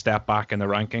take a step back in the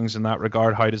rankings in that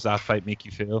regard? How does that fight make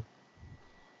you feel?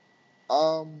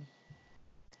 I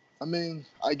mean,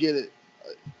 I get it.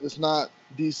 It's not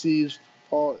DC's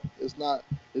fault. It's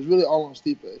really all on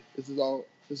Stipe.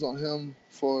 It's on him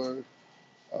for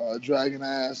dragging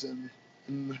ass and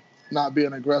not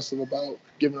being aggressive about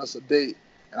giving us a date.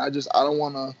 And I don't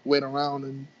want to wait around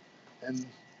and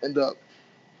end up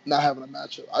not having a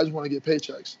matchup. I just want to get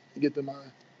paychecks and get to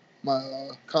my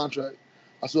contract.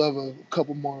 I still have a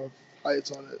couple more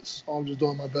fights on it, so I'm just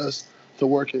doing my best to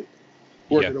work it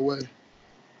away.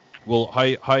 Well,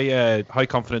 how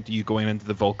confident are you going into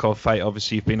the Volkov fight?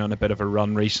 Obviously, you've been on a bit of a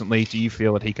run recently. Do you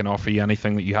feel that he can offer you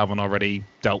anything that you haven't already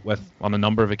dealt with on a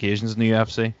number of occasions in the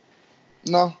UFC?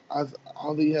 No, I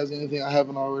don't think he has anything I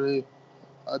haven't already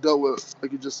dealt with.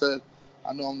 Like you just said,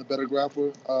 I know I'm the better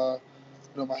grappler.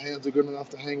 My hands are good enough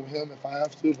to hang with him if I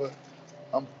have to, but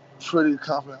I'm pretty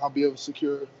confident I'll be able to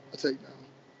secure a takedown.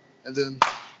 And then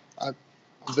I'm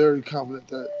very confident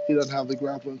that he doesn't have the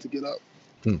grappling to get up.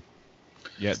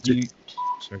 Yeah. Sorry,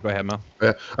 go ahead, Mel.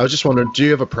 I was just wondering, do you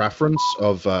have a preference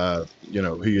of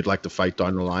who you'd like to fight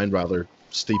down the line, rather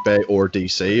Stipe or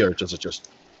DC, or does it just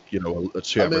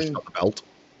it's whoever's got the belt?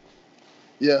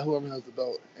 Yeah, whoever has the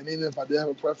belt. And even if I did have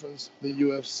a preference, the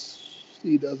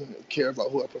UFC doesn't care about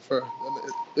who I prefer.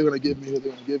 They're gonna give me who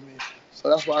they're gonna give me. So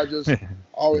that's why I just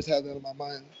always have that in my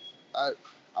mind. I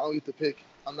don't get to pick.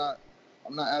 I'm not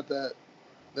at that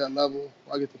level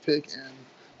where I get to pick, and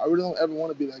I really don't ever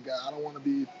want to be that guy. I don't want to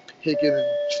be picking and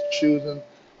choosing.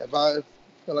 If I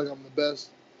feel like I'm the best,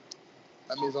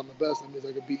 that means I'm the best. That means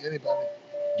I can beat anybody.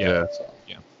 Yeah.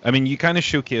 Yeah. I mean, you kind of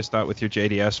showcased that with your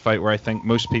JDS fight, where I think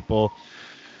most people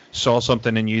saw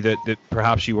something in you that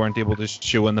perhaps you weren't able to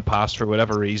show in the past for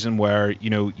whatever reason, where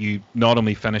you not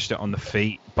only finished it on the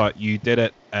feet, but you did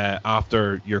it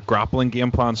after your grappling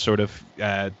game plan sort of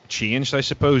changed, I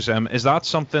suppose. Is that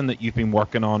something that you've been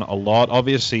working on a lot?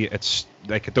 Obviously, it's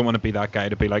like, I don't want to be that guy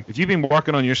to be like, if you've been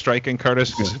working on your striking,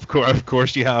 Curtis, because of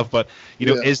course you have, but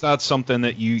is that something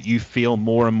that you feel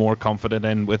more and more confident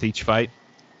in with each fight?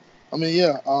 I mean,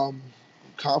 yeah,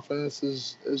 confidence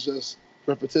is just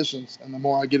repetitions, and the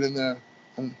more I get in there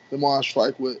and the more I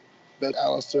strike with that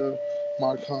Alistair,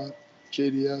 Mark Hunt,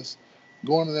 JDS,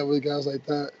 going in there with guys like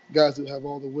that, guys who have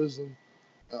all the wisdom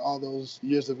and all those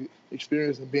years of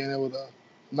experience, and being able to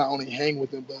not only hang with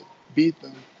them but beat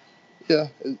them, yeah,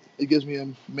 it gives me a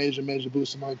major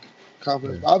boost in my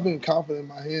confidence. I've been confident in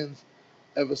my hands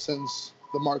ever since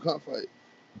the Mark Hunt fight.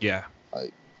 Yeah.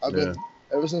 Like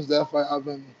ever since that fight, I've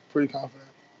been pretty confident.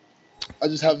 I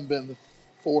just haven't been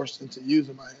forced into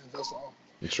using my hands. That's all.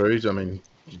 It's true. I mean,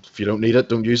 if you don't need it,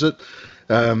 don't use it.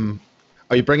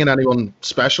 Are you bringing anyone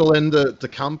special into the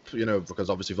camp? Because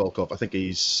obviously Volkov, I think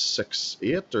he's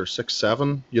 6'8" or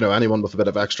 6'7". Anyone with a bit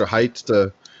of extra height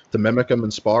to mimic him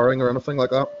in sparring or anything like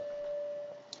that?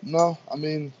 No, I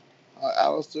mean,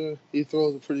 Alistair, he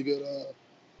throws a pretty good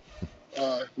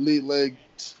lead leg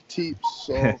teeps,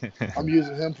 so I'm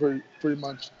using him pretty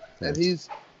much, and he's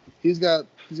got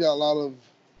a lot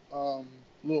of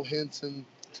little hints and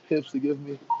tips to give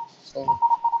me. So,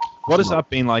 what has that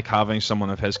been like, having someone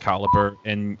of his caliber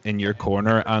in your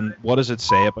corner, and what does it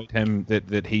say about him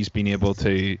that he's been able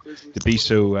to be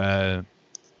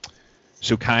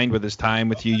so kind with his time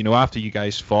with you? After you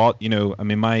guys fought, I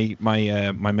mean,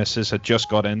 my missus had just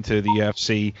got into the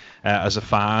UFC as a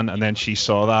fan, and then she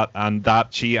saw that, and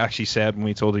that she actually said, when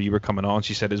we told her you were coming on,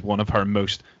 she said is one of her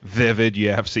most vivid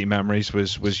UFC memories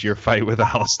was your fight with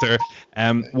Alistair.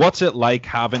 What's it like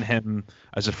having him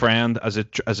as a friend, as a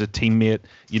teammate,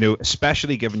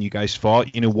 especially given you guys fought?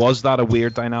 Was that a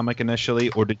weird dynamic initially,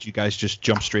 or did you guys just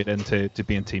jump straight into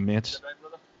being teammates?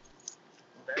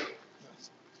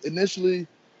 Initially,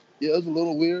 yeah, it was a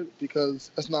little weird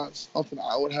because that's not something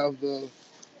I would have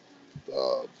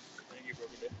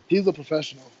he's a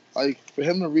professional. Like, for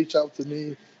him to reach out to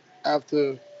me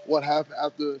after what happened,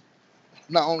 after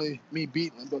not only me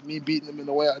beating him, but me beating him in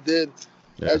the way I did,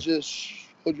 that just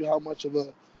showed you how much of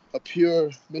a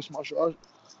pure mixed martial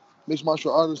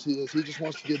artist he is. He just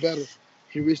wants to get better.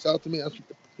 He reached out to me. That's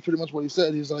pretty much what he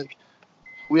said. He's like,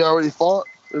 we already fought.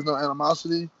 There's no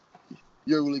animosity.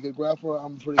 You're a really good grappler.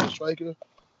 I'm a pretty good striker.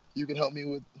 You can help me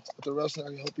with the wrestling. I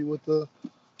can help you with the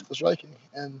striking.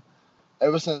 And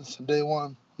ever since day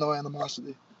one, no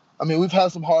animosity. I mean, we've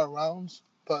had some hard rounds,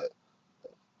 but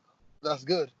that's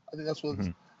good. I think that's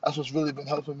what's really been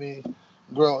helping me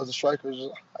grow as a striker.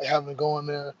 Just, like, having to go in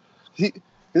there.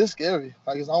 It's scary.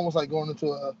 Like, it's almost like going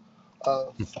into a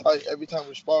fight. Every time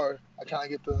we spar, I kind of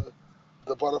get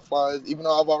the butterflies, even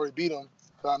though I've already beat him,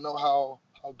 because I know how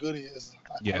good he is.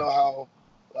 I know how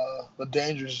the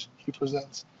dangers he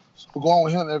presents. So going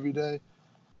with him every day,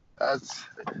 it's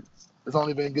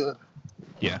only been good.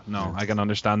 Yeah, no, I can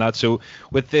understand that. So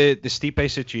with the Stipe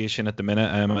situation at the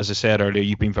minute, as I said earlier,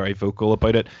 you've been very vocal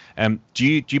about it.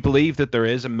 Do you believe that there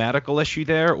is a medical issue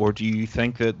there, or do you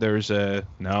think that there's a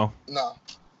no? No,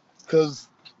 because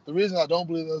the reason I don't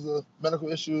believe there's a medical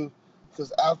issue,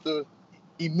 because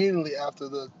immediately after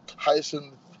the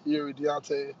Tyson Fury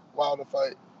Deontay Wilder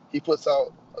fight, he puts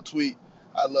out a tweet,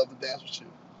 "I'd love to dance with you."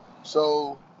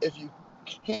 So if you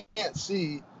can't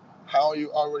see how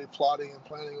you're already plotting and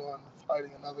planning on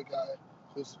fighting another guy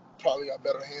who's probably got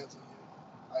better hands than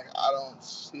you, like, I don't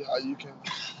see how you can.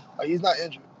 Like, he's not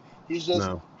injured. He's just.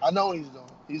 No. I know what he's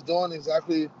doing. He's doing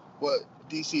exactly what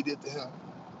DC did to him.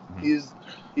 Mm-hmm.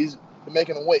 He's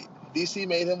making him wait. DC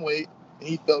made him wait, and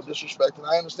he felt disrespected.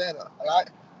 I understand that. Like,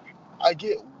 I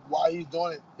get why he's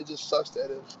doing it. It just sucks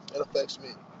that it affects me.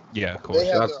 Yeah, of course. They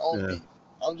have their own beef.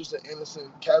 I'm just an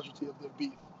innocent casualty of their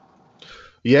beef.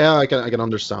 Yeah, I can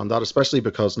understand that, especially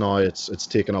because now it's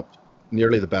taken up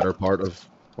nearly the better part of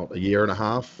a year and a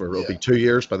half, or it'll be 2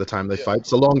 years by the time they fight.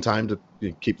 It's a long time to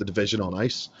keep the division on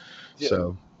ice. Yeah.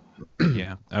 So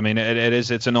yeah, I mean,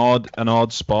 it's an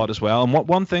odd spot as well. And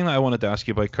one thing that I wanted to ask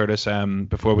you about, Curtis,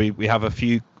 before we have a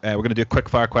few, we're going to do quick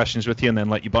fire questions with you and then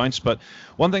let you bounce. But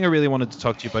one thing I really wanted to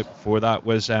talk to you about before that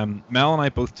was Mel and I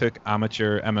both took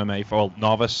amateur MMA,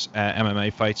 novice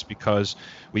MMA fights, because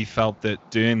we felt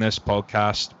that doing this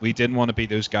podcast, we didn't want to be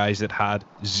those guys that had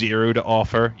zero to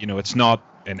offer. It's not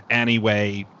in any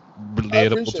way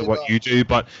relatable to what you do,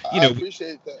 but I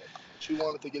appreciate that. You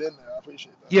wanted to get in there. I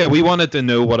appreciate that. Yeah, we wanted to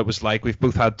know what it was like. We've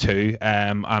both had two,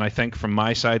 and I think from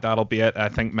my side that'll be it. I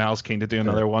think Mel's keen to do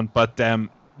another one. But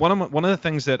one of the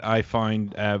things that I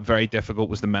found very difficult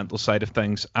was the mental side of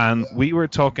things. And we were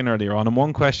talking earlier on, and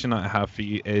one question I have for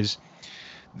you is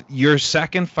your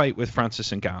second fight with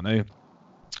Francis Ngannou.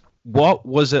 What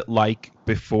was it like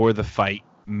before the fight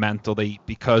mentally?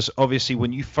 Because obviously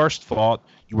when you first fought,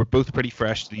 you were both pretty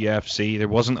fresh to the UFC. There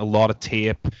wasn't a lot of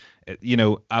tape.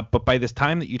 But by the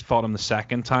time that you'd fought him the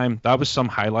second time, that was some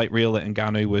highlight reel that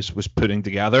Ngannou was putting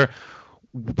together.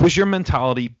 Was your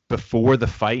mentality before the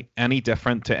fight any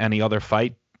different to any other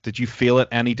fight? Did you feel it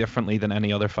any differently than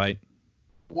any other fight?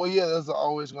 Well, yeah, there's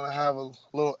always going to have a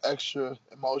little extra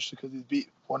emotion because he's beat.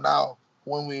 Well, now,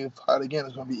 when we fight again,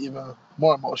 it's going to be even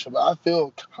more emotion. But I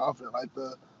feel confident. Like,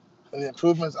 the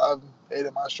improvements I've made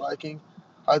in my striking,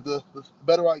 like the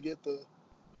better I get, the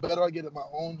better I get at my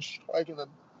own striking, the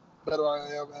better I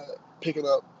am at picking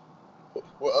up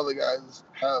where other guys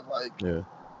have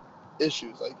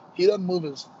issues. Like, he doesn't move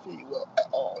his feet well at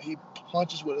all. He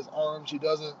punches with his arms. He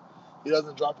doesn't He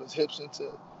doesn't drop his hips into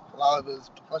a lot of his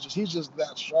punches. He's just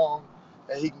that strong,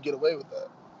 and he can get away with that.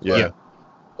 Yeah.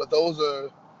 But those are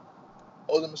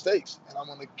mistakes, and I'm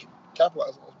going to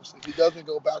capitalize on those mistakes. He doesn't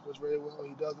go backwards very well.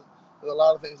 There's a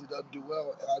lot of things he doesn't do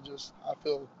well, and I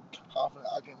feel confident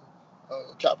I can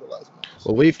capitalize on those.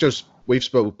 Well, we've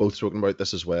both spoken about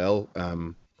this as well.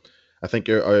 I think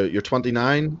you're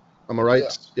 29. Am I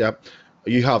right? Yeah.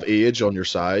 You have age on your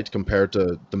side compared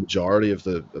to the majority of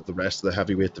the rest of the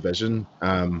heavyweight division.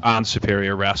 And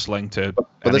superior wrestling to but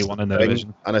anyone in the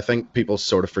division. And I think people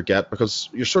sort of forget because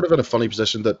you're sort of in a funny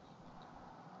position that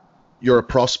you're a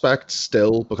prospect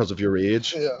still because of your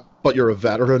age, but you're a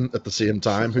veteran at the same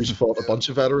time who's fought a bunch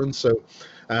of veterans. So,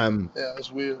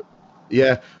 it's weird.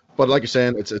 Yeah, but like you're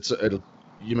saying, it'll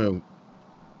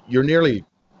you're nearly,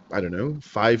 I don't know,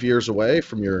 5 years away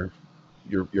from your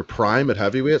prime at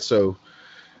heavyweight. So,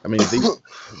 I mean,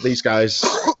 these guys,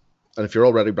 and if you're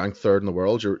already ranked third in the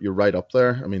world, you're right up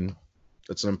there. I mean,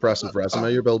 it's an impressive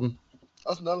resume you're building.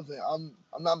 That's another thing.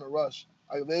 I'm not in a rush.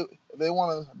 Like if they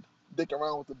want to dick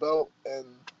around with the belt and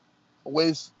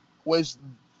waste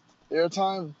their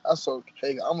time, that's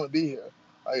okay. I'm gonna be here.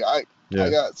 Like I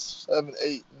got 7,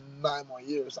 8, 9 more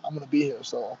years. I'm gonna be here.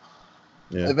 So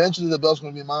eventually the belt's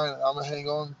gonna be mine. And I'm gonna hang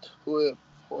on to it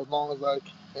for as long as I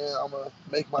can. I'm gonna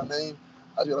make my name.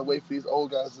 I just gotta wait for these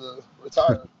old guys to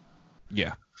retire.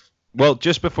 Yeah. Well,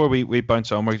 just before we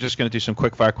bounce on, we're just going to do some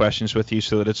quick fire questions with you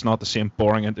so that it's not the same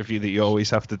boring interview that you always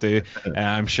have to do.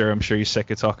 I'm sure you're sick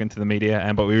of talking to the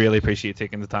media, but we really appreciate you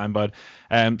taking the time, bud.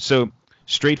 So,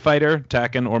 Street Fighter,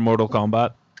 Tekken, or Mortal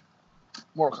Kombat?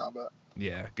 Mortal Kombat.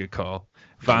 Yeah, good call.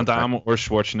 Van Damme or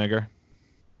Schwarzenegger?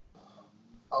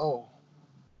 Oh.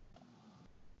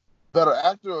 Better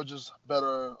actor or just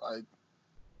better, like,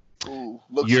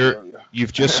 looks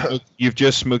you've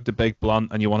just smoked a big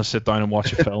blunt and you want to sit down and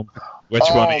watch a film. Which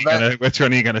one are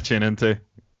you gonna tune into?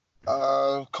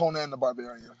 Conan the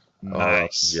Barbarian.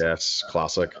 Nice. Yes,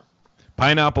 classic.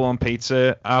 Pineapple on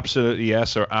pizza, absolutely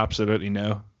yes or absolutely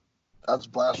no? That's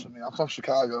blasphemy. I'm from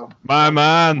Chicago. My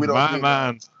man.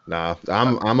 Nah,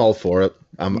 I'm all for it.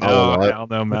 Hell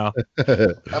no, Mel.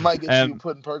 I might get you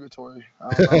put in purgatory.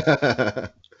 I don't know.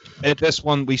 This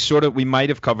one we might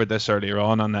have covered this earlier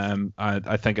on, and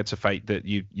I think it's a fight that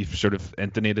you've sort of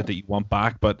intonated that you want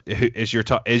back. But is your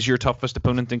toughest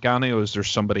opponent Ngannou, or is there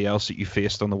somebody else that you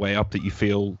faced on the way up that you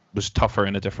feel was tougher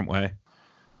in a different way?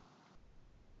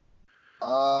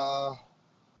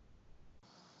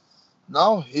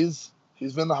 No, he's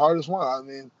been the hardest one. I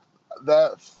mean,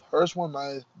 that first one,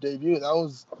 my debut,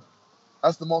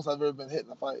 that's the most I've ever been hit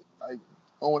in a fight. Like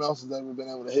no one else has ever been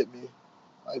able to hit me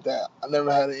like that. I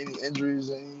never had any injuries.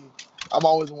 I'm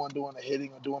always the one doing the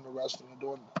hitting or doing the wrestling or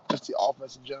doing just the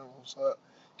offense in general. So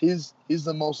he's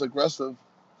the most aggressive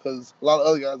because a lot of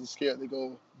other guys are scared. They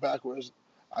go backwards.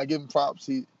 I give him props.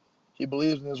 He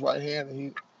believes in his right hand and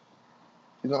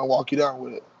he's gonna walk you down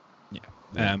with it.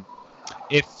 Yeah.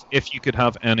 If you could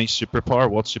have any superpower,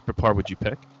 what superpower would you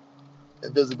pick?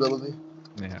 Invisibility.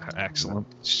 Yeah, excellent.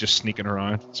 It's just sneaking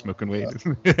around, smoking weed.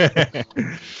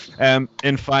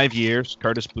 In 5 years,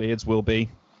 Curtis Blaydes will be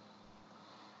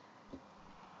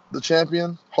the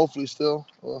champion. Hopefully, still.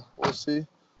 We'll see.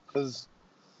 Because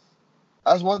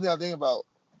that's one thing I think about.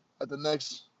 At the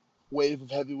next wave of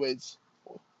heavyweights,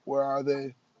 where are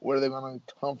they? Where are they going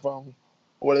to come from?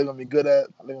 What are they going to be good at?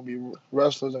 Are they going to be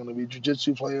wrestlers? Are they going to be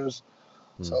jiu-jitsu players?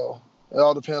 So it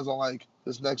all depends on like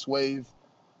this next wave.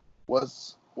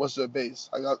 What's their base?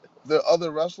 There are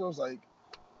other wrestlers, like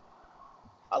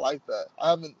I like that. I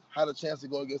haven't had a chance to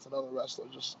go against another wrestler,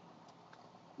 just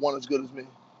one as good as me.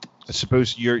 I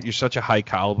suppose you're such a high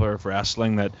caliber of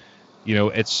wrestling that,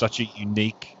 it's such a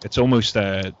unique, it's almost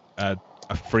a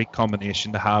freak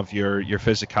combination to have your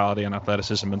physicality and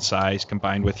athleticism and size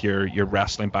combined with your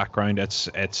wrestling background.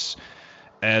 It's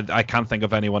I can't think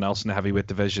of anyone else in the heavyweight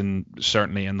division,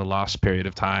 certainly in the last period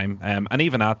of time. And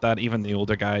even at that, even the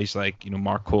older guys like,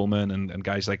 Mark Coleman and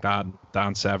guys like that,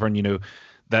 Dan Severn,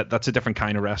 that's a different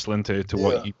kind of wrestling to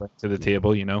what you bring to the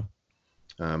table,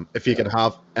 If you could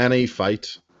have any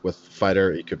fight with a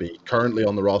fighter, it could be currently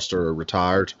on the roster or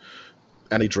retired,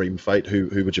 any dream fight,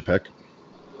 who would you pick?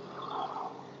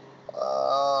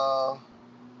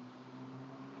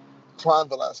 Klein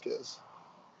Velasquez.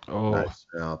 Oh, nice.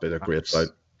 Yeah, that'd be a great fight.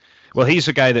 Well, he's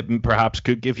a guy that perhaps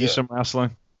could give you some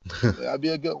wrestling. Yeah, that'd be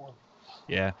a good one.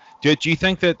 Yeah. Do you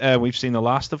think that we've seen the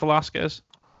last of Velasquez?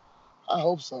 I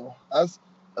hope so. That's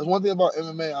one thing about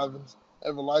MMA I've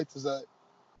ever liked is that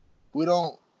we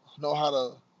don't know how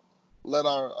to let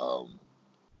our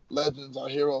legends, our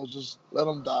heroes, just let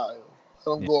them die,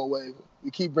 let them go away.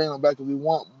 We keep bringing them back because we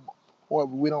want more,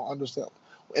 but we don't understand.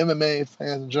 MMA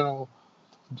fans in general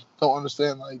don't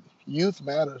understand. Like, youth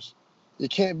matters. You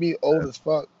can't be old as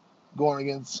fuck going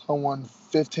against someone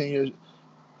 15 years.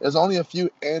 There's only a few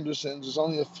Andersons. There's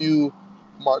only a few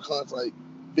Mark Hunts. Like,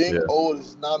 being old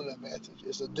is not an advantage.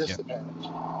 It's a disadvantage.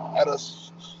 At a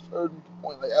certain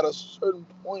point,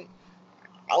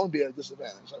 I would be at a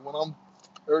disadvantage. Like, when I'm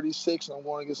 36 and I'm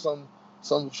going against some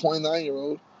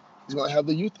 29-year-old, he's going to have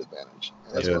the youth advantage.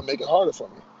 And that's going to make it harder for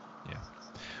me. Yeah.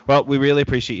 Well, we really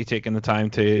appreciate you taking the time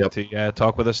to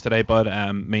talk with us today, bud.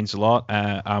 Means a lot.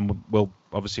 We'll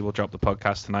drop the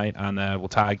podcast tonight, and we'll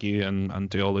tag you and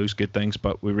do all those good things.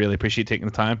 But we really appreciate you taking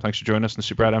the time. Thanks for joining us in the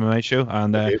Super Red MMA show,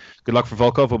 and good luck for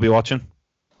Volkov. We'll be watching.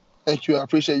 Thank you. I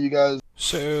appreciate you guys.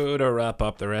 So to wrap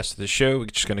up the rest of the show, we're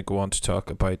just going to go on to talk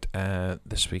about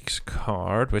this week's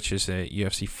card, which is a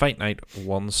UFC Fight Night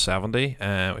 170,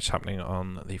 which is happening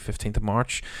on the 15th of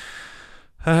March.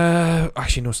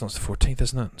 Actually, no, it's not the 14th,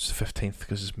 isn't it? It's the 15th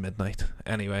because it's midnight.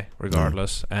 Anyway,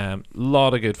 regardless,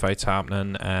 lot of good fights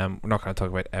happening. We're not going to talk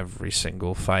about every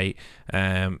single fight.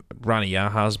 Rani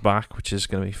Yaha's back, which is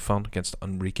going to be fun, against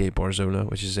Enrique Barzola,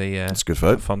 which is that's a good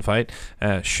fight. A fun fight.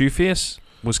 Shoeface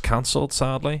was cancelled,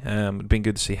 sadly. It'd been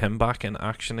good to see him back in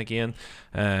action again.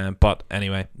 But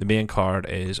anyway, the main card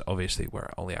is obviously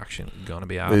where all the action is going to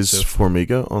be at. Is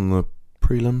Formiga on the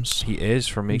prelims? He is.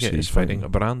 Formiga is fighting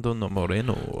Brandon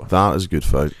Moreno. That is a good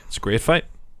fight. It's a great fight.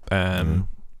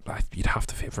 You'd have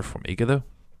to favour Formiga, though.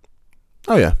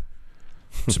 Oh, yeah.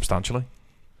 Substantially.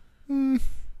 Don't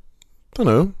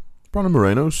know. Brandon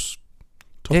Moreno's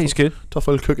tough. Yeah, he's good. Tough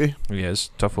old cookie. He is.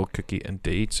 Tough old cookie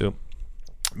indeed. So,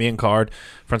 main card,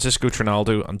 Francisco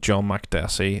Trinaldo and John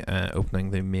Makdessi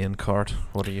opening the main card.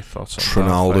 What are your thoughts on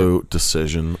Trinaldo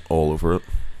decision all over it.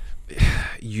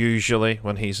 Usually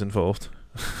when he's involved.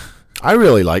 I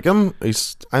really like him. I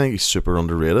think he's super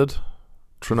underrated,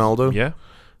 Trinaldo. Yeah.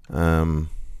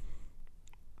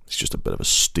 He's just a bit of a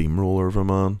steamroller of a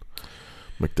man.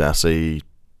 Makdessi,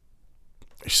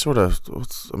 he's sort of,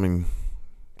 it's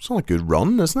not a good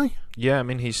run, isn't he? Yeah, I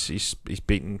mean he's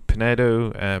beaten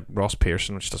Pinedo, Ross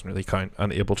Pearson, which doesn't really count,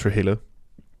 and Abel Trujillo.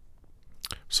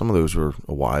 Some of those were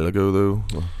a while ago, though.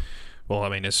 Well, I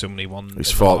mean, there's only one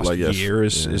he's fought like year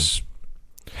is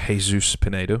Jesus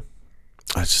Pinedo.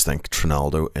 I just think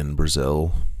Trinaldo in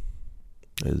Brazil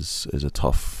is a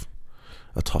tough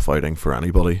outing for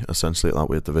anybody. Essentially, at that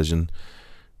weight division,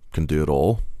 can do it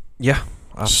all. Yeah,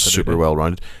 absolutely. Super well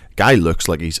rounded. Guy looks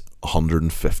like he's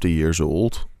 150 years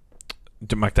old.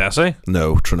 Makdessi?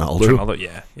 No, Trinaldo.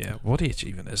 Yeah. What age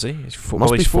even is he? He's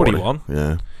 41.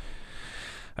 Yeah.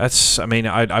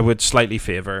 I would slightly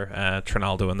favour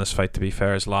Trinaldo in this fight, to be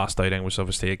fair. His last outing was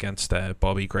obviously against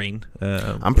Bobby Green.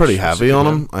 I'm pretty heavy on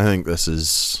him. I think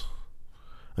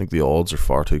the odds are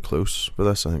far too close for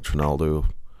this. I think Trinaldo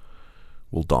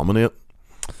will dominate.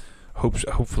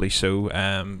 Hopefully so.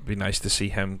 Be nice to see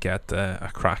him get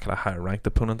a crack at a higher ranked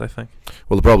opponent, I think.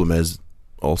 Well, the problem is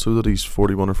also that he's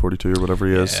 41 or 42 or whatever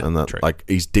he is, and that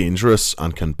he's dangerous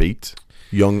and can beat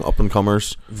young up and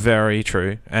comers. Very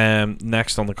true.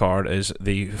 Next on the card is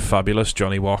the fabulous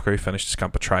Johnny Walker, who finished his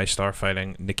camp at TriStar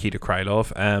fighting Nikita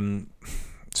Krylov.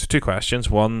 So two questions.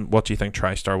 One, what do you think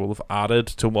TriStar will have added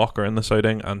to Walker in this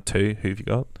outing? And two, who have you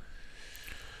got?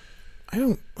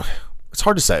 It's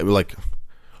hard to say.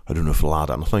 I don't know if it'll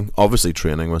add anything. Obviously,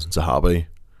 training with Zahabi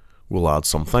will add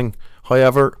something.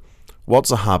 However, what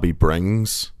Zahabi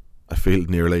brings, I feel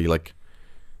nearly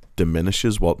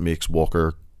diminishes what makes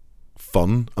Walker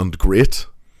fun and great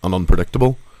and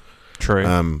unpredictable.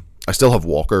 True. I still have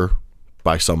Walker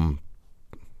by some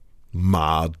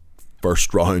mad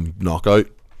first round knockout.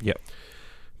 Yep.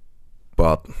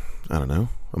 But I don't know.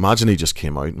 Imagine he just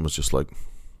came out and was just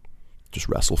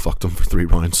wrestle fucked him for 3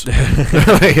 rounds.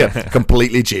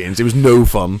 Completely changed. It was no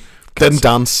fun. Didn't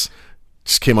dance.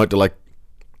 Just came out to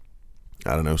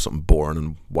I don't know, something boring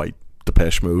and white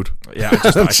Depeche Mode. Yeah,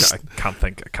 I can't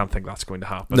think that's going to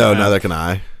happen. No, neither can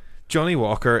I. Johnny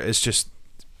Walker is just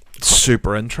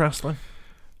super interesting.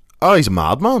 Oh, he's a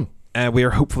madman. We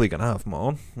are hopefully going to have him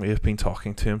on. We have been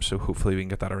talking to him, so hopefully we can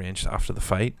get that arranged after the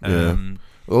fight.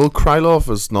 Well, Krylov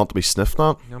is not to be sniffed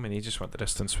at. I mean, he just went the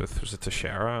distance with, was it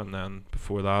Teixeira, and then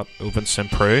before that, Oven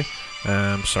Simpreux.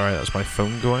 Sorry, that was my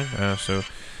phone going.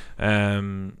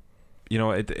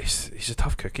 He's a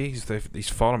tough cookie. He's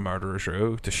fought a murderer's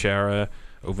row. Teixeira,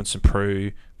 Oven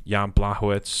Simpreux, Jan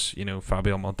Blachowicz,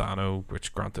 Fabio Moldano,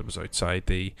 which granted was outside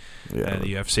the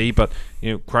UFC, but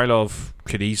Krylov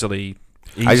could easily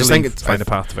find a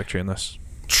path to victory in this.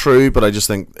 True, but I just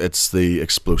think it's the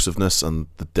explosiveness and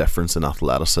the difference in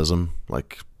athleticism.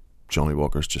 Johnny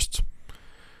Walker's just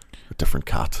a different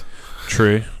cat.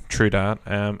 True that.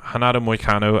 Renato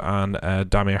Moicano and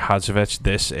Damir Hadzovic.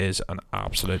 This is an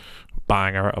absolute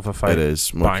banger of a fight. It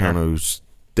is Moicano's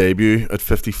debut at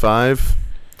 55.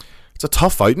 It's a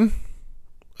tough fighting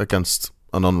against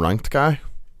an unranked guy.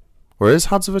 Where is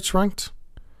Hadzovic ranked?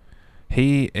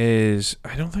 He is.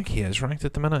 I don't think he is ranked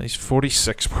at the minute. He's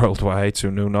 46 worldwide, so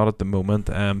no, not at the moment.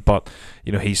 But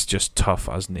he's just tough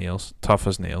as nails.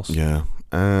 Yeah.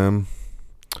 I'm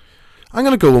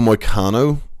gonna go with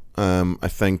Moicano. I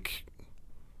think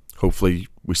hopefully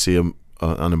we see an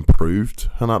improved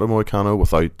Renato Moicano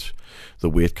without the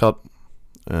weight cut.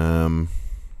 Trying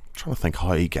to think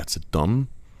how he gets it done.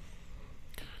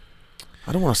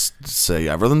 I don't want to say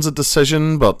everything's a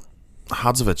decision, but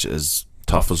Hadzovic is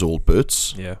tough as old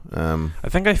boots. Yeah. I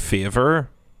think I favour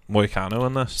Moicano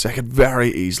in this. So I could very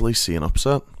easily see an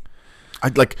upset.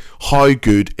 I'd like, how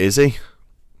good is he,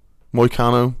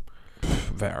 Moicano?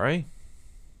 Very.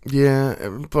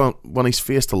 Yeah, but when he's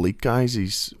faced elite guys,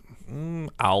 he's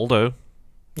Aldo.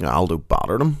 Yeah, Aldo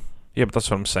battered him. Yeah, but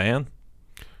that's what I'm saying.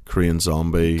 Korean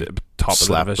Zombie Top of the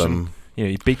slept division. him.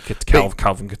 He beat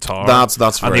Calvin Kattar. That's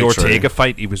and very the Ortega true.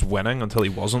 fight, he was winning until he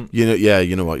wasn't. You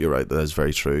know what? You're right. That is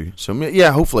very true. So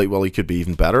yeah, hopefully, he could be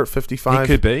even better at 55. He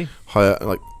could be.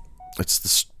 It's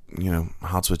this.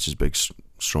 Hadzovic is a big,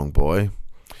 strong boy.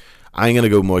 I'm gonna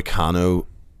go Moicano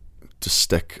to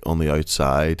stick on the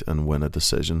outside and win a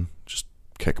decision. Just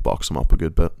kickbox him up a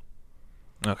good bit.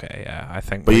 Okay, yeah, I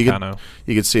think But Moicano.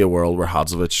 you could see a world where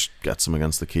Hadzovic gets him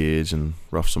against the cage and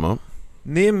roughs him up.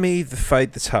 Name me the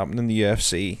fight that's happened in the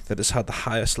UFC that has had the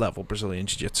highest level Brazilian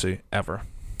Jiu-Jitsu ever.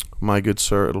 My good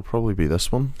sir, it'll probably be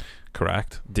this one.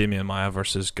 Correct. Damian Maia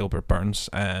versus Gilbert Burns.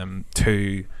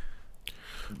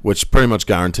 Which pretty much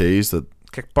guarantees that.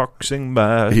 Kickboxing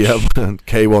match. Yeah,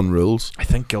 K1 rules. I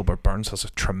think Gilbert Burns has a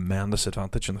tremendous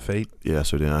advantage in the feet. Yeah,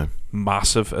 so do I.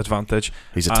 Massive advantage.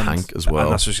 He's a tank as well.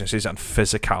 And that's what I was going to say. And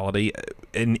physicality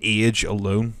in age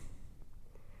alone.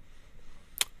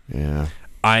 Yeah.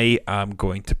 I am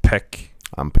going to pick.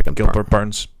 I'm picking Gilbert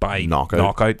Burns by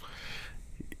knockout.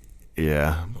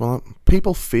 Yeah. Well,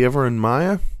 people favouring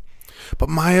Maia, but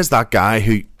Maia's that guy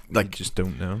who I just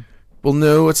don't know. Well,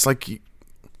 no, it's like he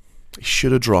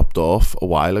should have dropped off a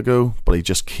while ago, but he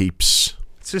just keeps.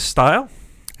 It's his style.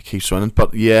 He keeps winning,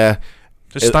 but yeah,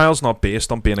 his style's not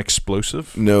based on being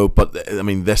explosive. No, but I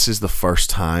mean, this is the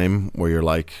first time where you're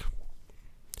like,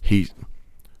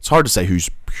 It's hard to say who's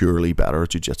purely better at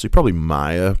jiu-jitsu. Probably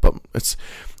Maia, but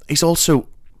he's also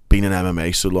been in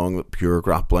MMA so long that pure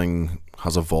grappling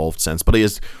has evolved since. But he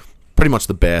is pretty much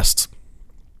the best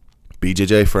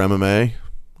BJJ for MMA,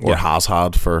 or has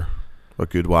had for a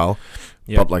good while.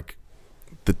 Yep. But like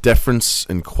the difference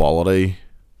in quality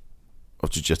of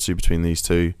jiu-jitsu between these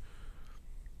two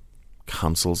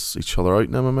cancels each other out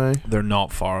in MMA. They're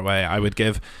not far away. I would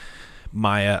give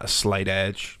Maia a slight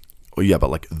edge. Oh yeah,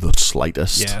 but like the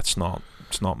slightest. Yeah, it's not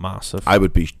massive. I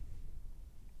would be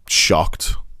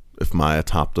shocked if Maia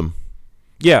tapped him.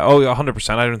 Yeah, 100%.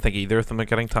 I don't think either of them are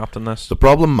getting tapped in this. The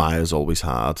problem Maia's always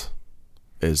had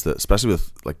is that, especially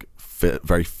with like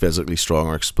very physically strong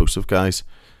or explosive guys,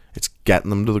 it's getting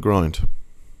them to the ground.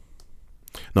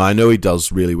 Now I know he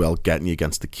does really well getting you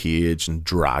against the cage and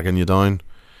dragging you down,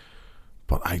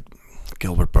 but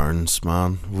Gilbert Burns,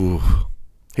 man, ooh.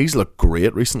 He's looked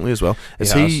great recently as well.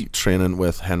 Is he training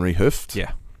with Henry Hooft?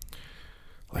 Yeah.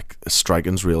 Like, his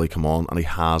striking's really come on, and he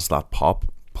has that pop.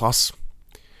 Plus,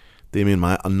 Damian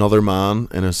Maia, another man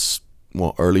in his,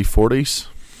 early 40s?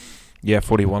 Yeah,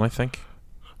 41, I think.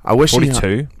 I wish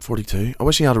 42. 42. I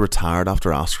wish he had retired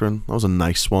after Askren. That was a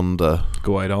nice one to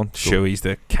go out on. Show he's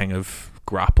the king of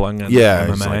grappling and MMA.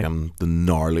 He's like, I'm the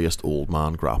gnarliest old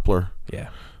man grappler. Yeah.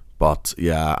 But,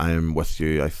 yeah, I'm with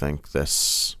you. I think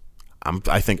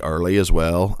I think early as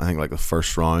well. I think like the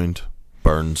first round,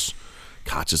 Burns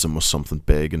catches him with something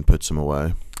big and puts him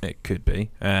away. It could be.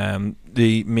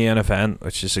 The main event,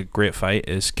 which is a great fight,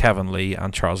 is Kevin Lee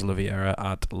and Charles Oliveira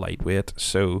at lightweight.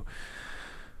 So,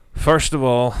 first of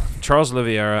all, Charles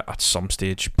Oliveira at some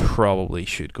stage probably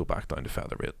should go back down to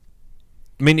featherweight.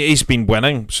 I mean, he's been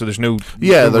winning, so there's no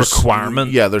requirement.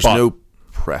 Yeah, there's no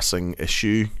pressing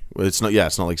issue. It's not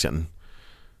like he's getting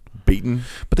beaten,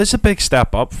 but this is a big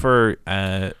step up for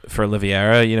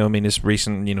Oliveira. His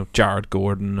recent Jared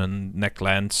Gordon and Nick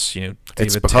Lentz.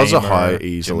 It's because of how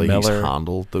easily he's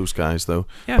handled those guys, though.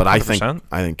 Yeah, but 100%.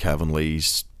 I think Kevin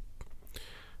Lee's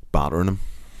battering him.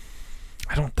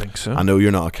 I don't think so. I know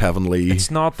you're not a Kevin Lee.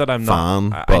 It's not that I'm fan,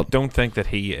 not. But I don't think that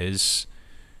he is.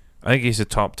 I think he's a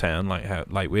top 10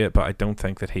 lightweight, but I don't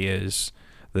think that he is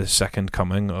the second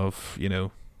coming of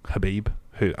Habib.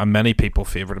 and many people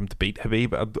favoured him to beat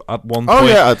Habib at one Oh point.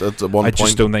 yeah, at one I point.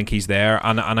 just don't think he's there,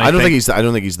 and I don't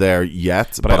think he's there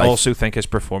yet. But I also think his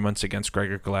performance against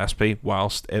Gregor Gillespie,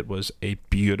 whilst it was a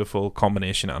beautiful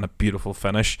combination and a beautiful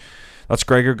finish, that's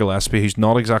Gregor Gillespie, who's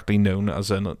not exactly known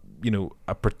as a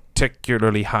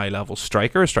particularly high level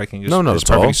striker. Striking is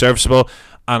perfectly serviceable,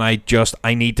 and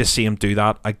I need to see him do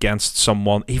that against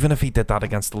someone. Even if he did that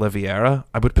against Oliveira,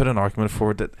 I would put an argument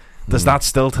forward that. Does that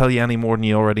still tell you any more than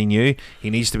you already knew? He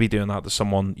needs to be doing that to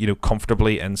someone,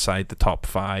 comfortably inside the top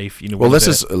 5. Well, this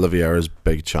is Oliveira's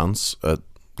big chance at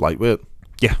lightweight.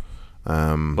 Yeah.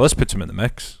 Well, this puts him in the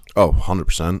mix. Oh,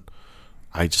 100%.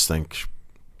 I think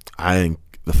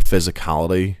the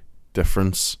physicality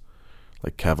difference,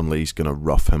 like Kevin Lee's going to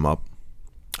rough him up.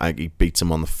 I think he beats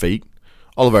him on the feet.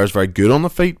 Oliveira's very good on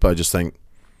the feet, but I just think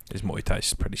his Muay Thai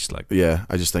is pretty slick. Yeah,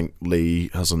 I just think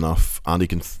Lee has enough, and he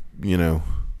can,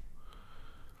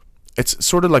 It's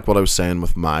sort of like what I was saying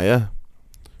with Maia.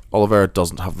 Oliveira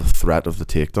doesn't have the threat of the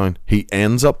takedown. He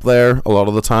ends up there a lot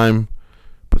of the time,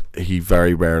 but he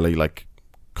very rarely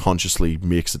consciously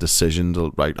makes a decision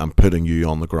to, right, I'm putting you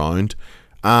on the ground.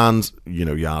 And,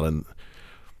 you add in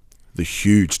the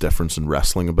huge difference in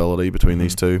wrestling ability between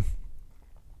these two.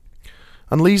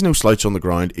 And Lee's no slouch on the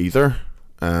ground either.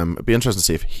 It'd be interesting to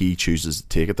see if he chooses to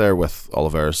take it there with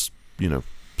Oliveira's,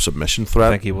 submission threat.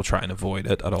 I think he will try and avoid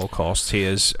it at all costs. He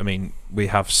is. I mean, we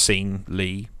have seen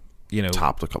Lee,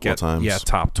 tapped a couple of times. Yeah,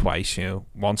 tapped twice.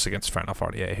 Once against Fernand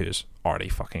Fortier, who's already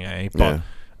fucking A, but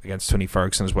against Tony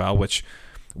Ferguson as well, which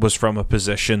was from a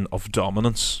position of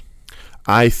dominance.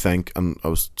 I think, and I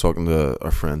was talking to our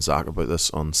friend Zach about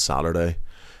this on Saturday.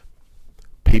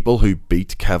 People who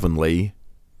beat Kevin Lee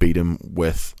beat him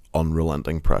with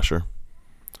unrelenting pressure.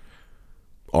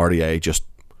 RDA just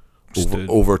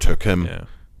overtook him. Yeah.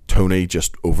 Tony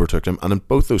just overtook him, and in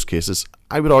both those cases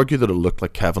I would argue that it looked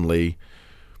like Kevin Lee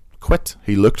quit.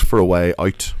 He looked for a way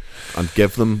out and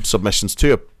give them submissions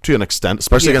to an extent,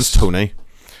 especially against Tony.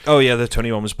 Oh yeah, the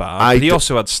Tony one was bad, but he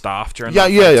also had staff during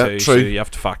that fight too, true. So you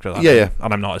have to factor that in.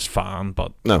 And I'm not his fan,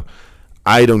 but no,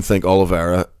 I don't think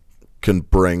Oliveira can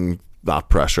bring that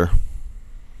pressure.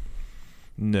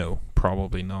 No,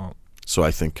 probably not. So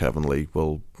I think Kevin Lee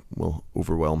will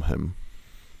overwhelm him.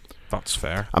 That's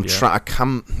fair. I'm trying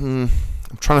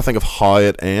to think of how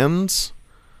it ends.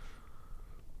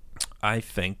 I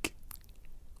think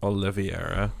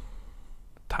Oliveira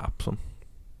taps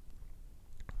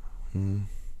him.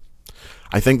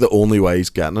 I think the only way he's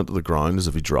getting it to the ground is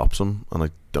if he drops him, and I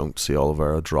don't see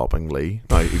Oliveira dropping Lee.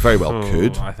 Now, he very well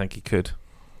could. I think he could.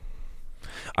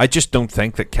 I just don't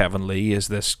think that Kevin Lee is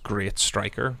this great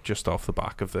striker just off the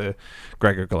back of the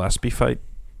Gregor Gillespie fight.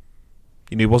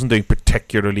 He wasn't doing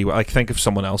particularly well. I think of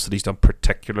someone else that he's done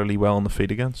particularly well on the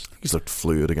feet against. He's looked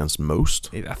fluid against most.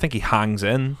 I think he hangs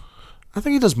in. I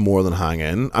think he does more than hang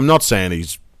in. I'm not saying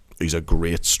he's a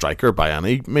great striker by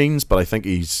any means, but I think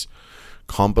he's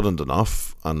competent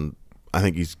enough, and I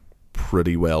think he's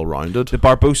pretty well rounded. The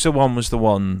Barbosa one was the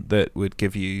one that would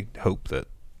give you hope that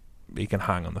he can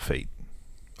hang on the feet.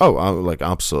 Oh,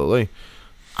 absolutely.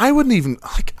 I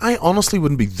honestly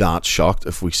wouldn't be that shocked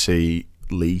if we see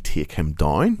Lee take him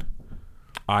down.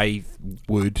 I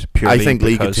would purely. I think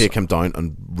Lee could take him down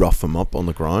and rough him up on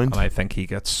the ground. And I think he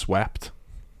gets swept.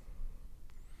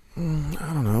 I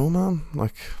don't know, man.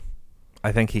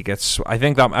 I think he gets. I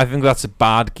think that's a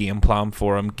bad game plan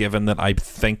for him, given that I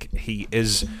think he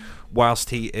is, whilst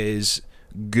he is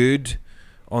good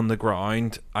on the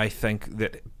ground, I think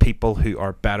that people who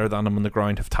are better than him on the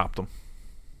ground have tapped him,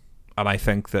 and I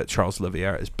think that Charles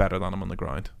Oliveira is better than him on the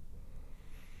ground.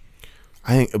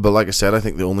 But like I said, I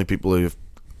think the only people who have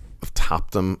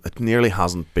tapped him, it nearly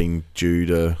hasn't been due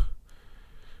to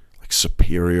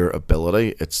superior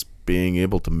ability. It's being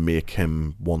able to make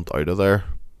him want out of there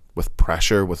with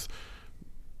pressure, with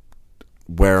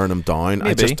wearing him down.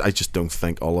 Maybe. I just don't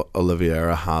think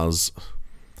Oliveira has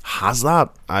that.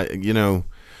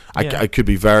 I could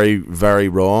be very, very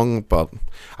wrong, but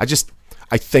I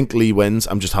think Lee wins.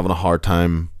 I'm just having a hard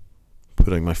time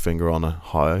putting my finger on a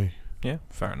how. Yeah,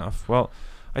 fair enough. Well,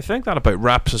 I think that about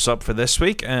wraps us up for this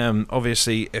week.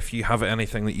 Obviously, if you have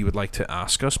anything that you would like to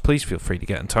ask us, please feel free to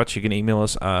get in touch. You can email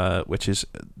us, which is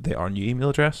our new email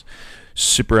address,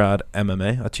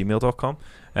 superadmma@gmail.com.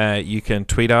 You can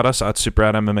tweet at us at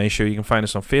superadmma show. You can find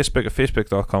us on Facebook at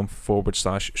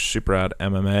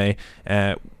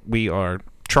facebook.com/superadmma. We are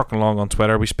trucking along on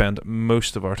Twitter. We spend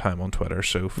most of our time on Twitter,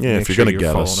 so if you're going to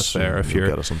get following us there, if you're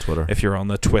get us on Twitter, if you're on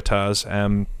the Twitters.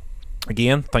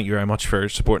 Again, thank you very much for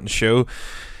supporting the show.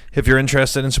 If you're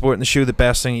interested in supporting the show, the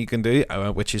best thing you can do,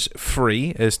 which is free,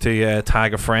 is to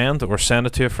tag a friend or send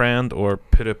it to a friend or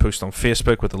put a post on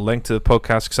Facebook with a link to the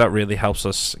podcast, because that really helps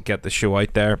us get the show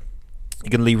out there. You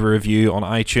can leave a review on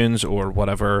iTunes or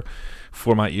whatever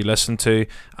format you listen to,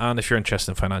 and if you're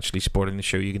interested in financially supporting the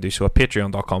show, you can do so at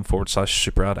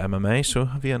patreon.com/superadmma. So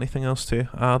have you anything else to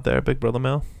add there, Big Brother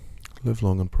Mel? Live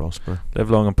long and prosper. Live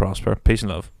long and prosper. Peace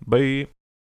and love. Bye.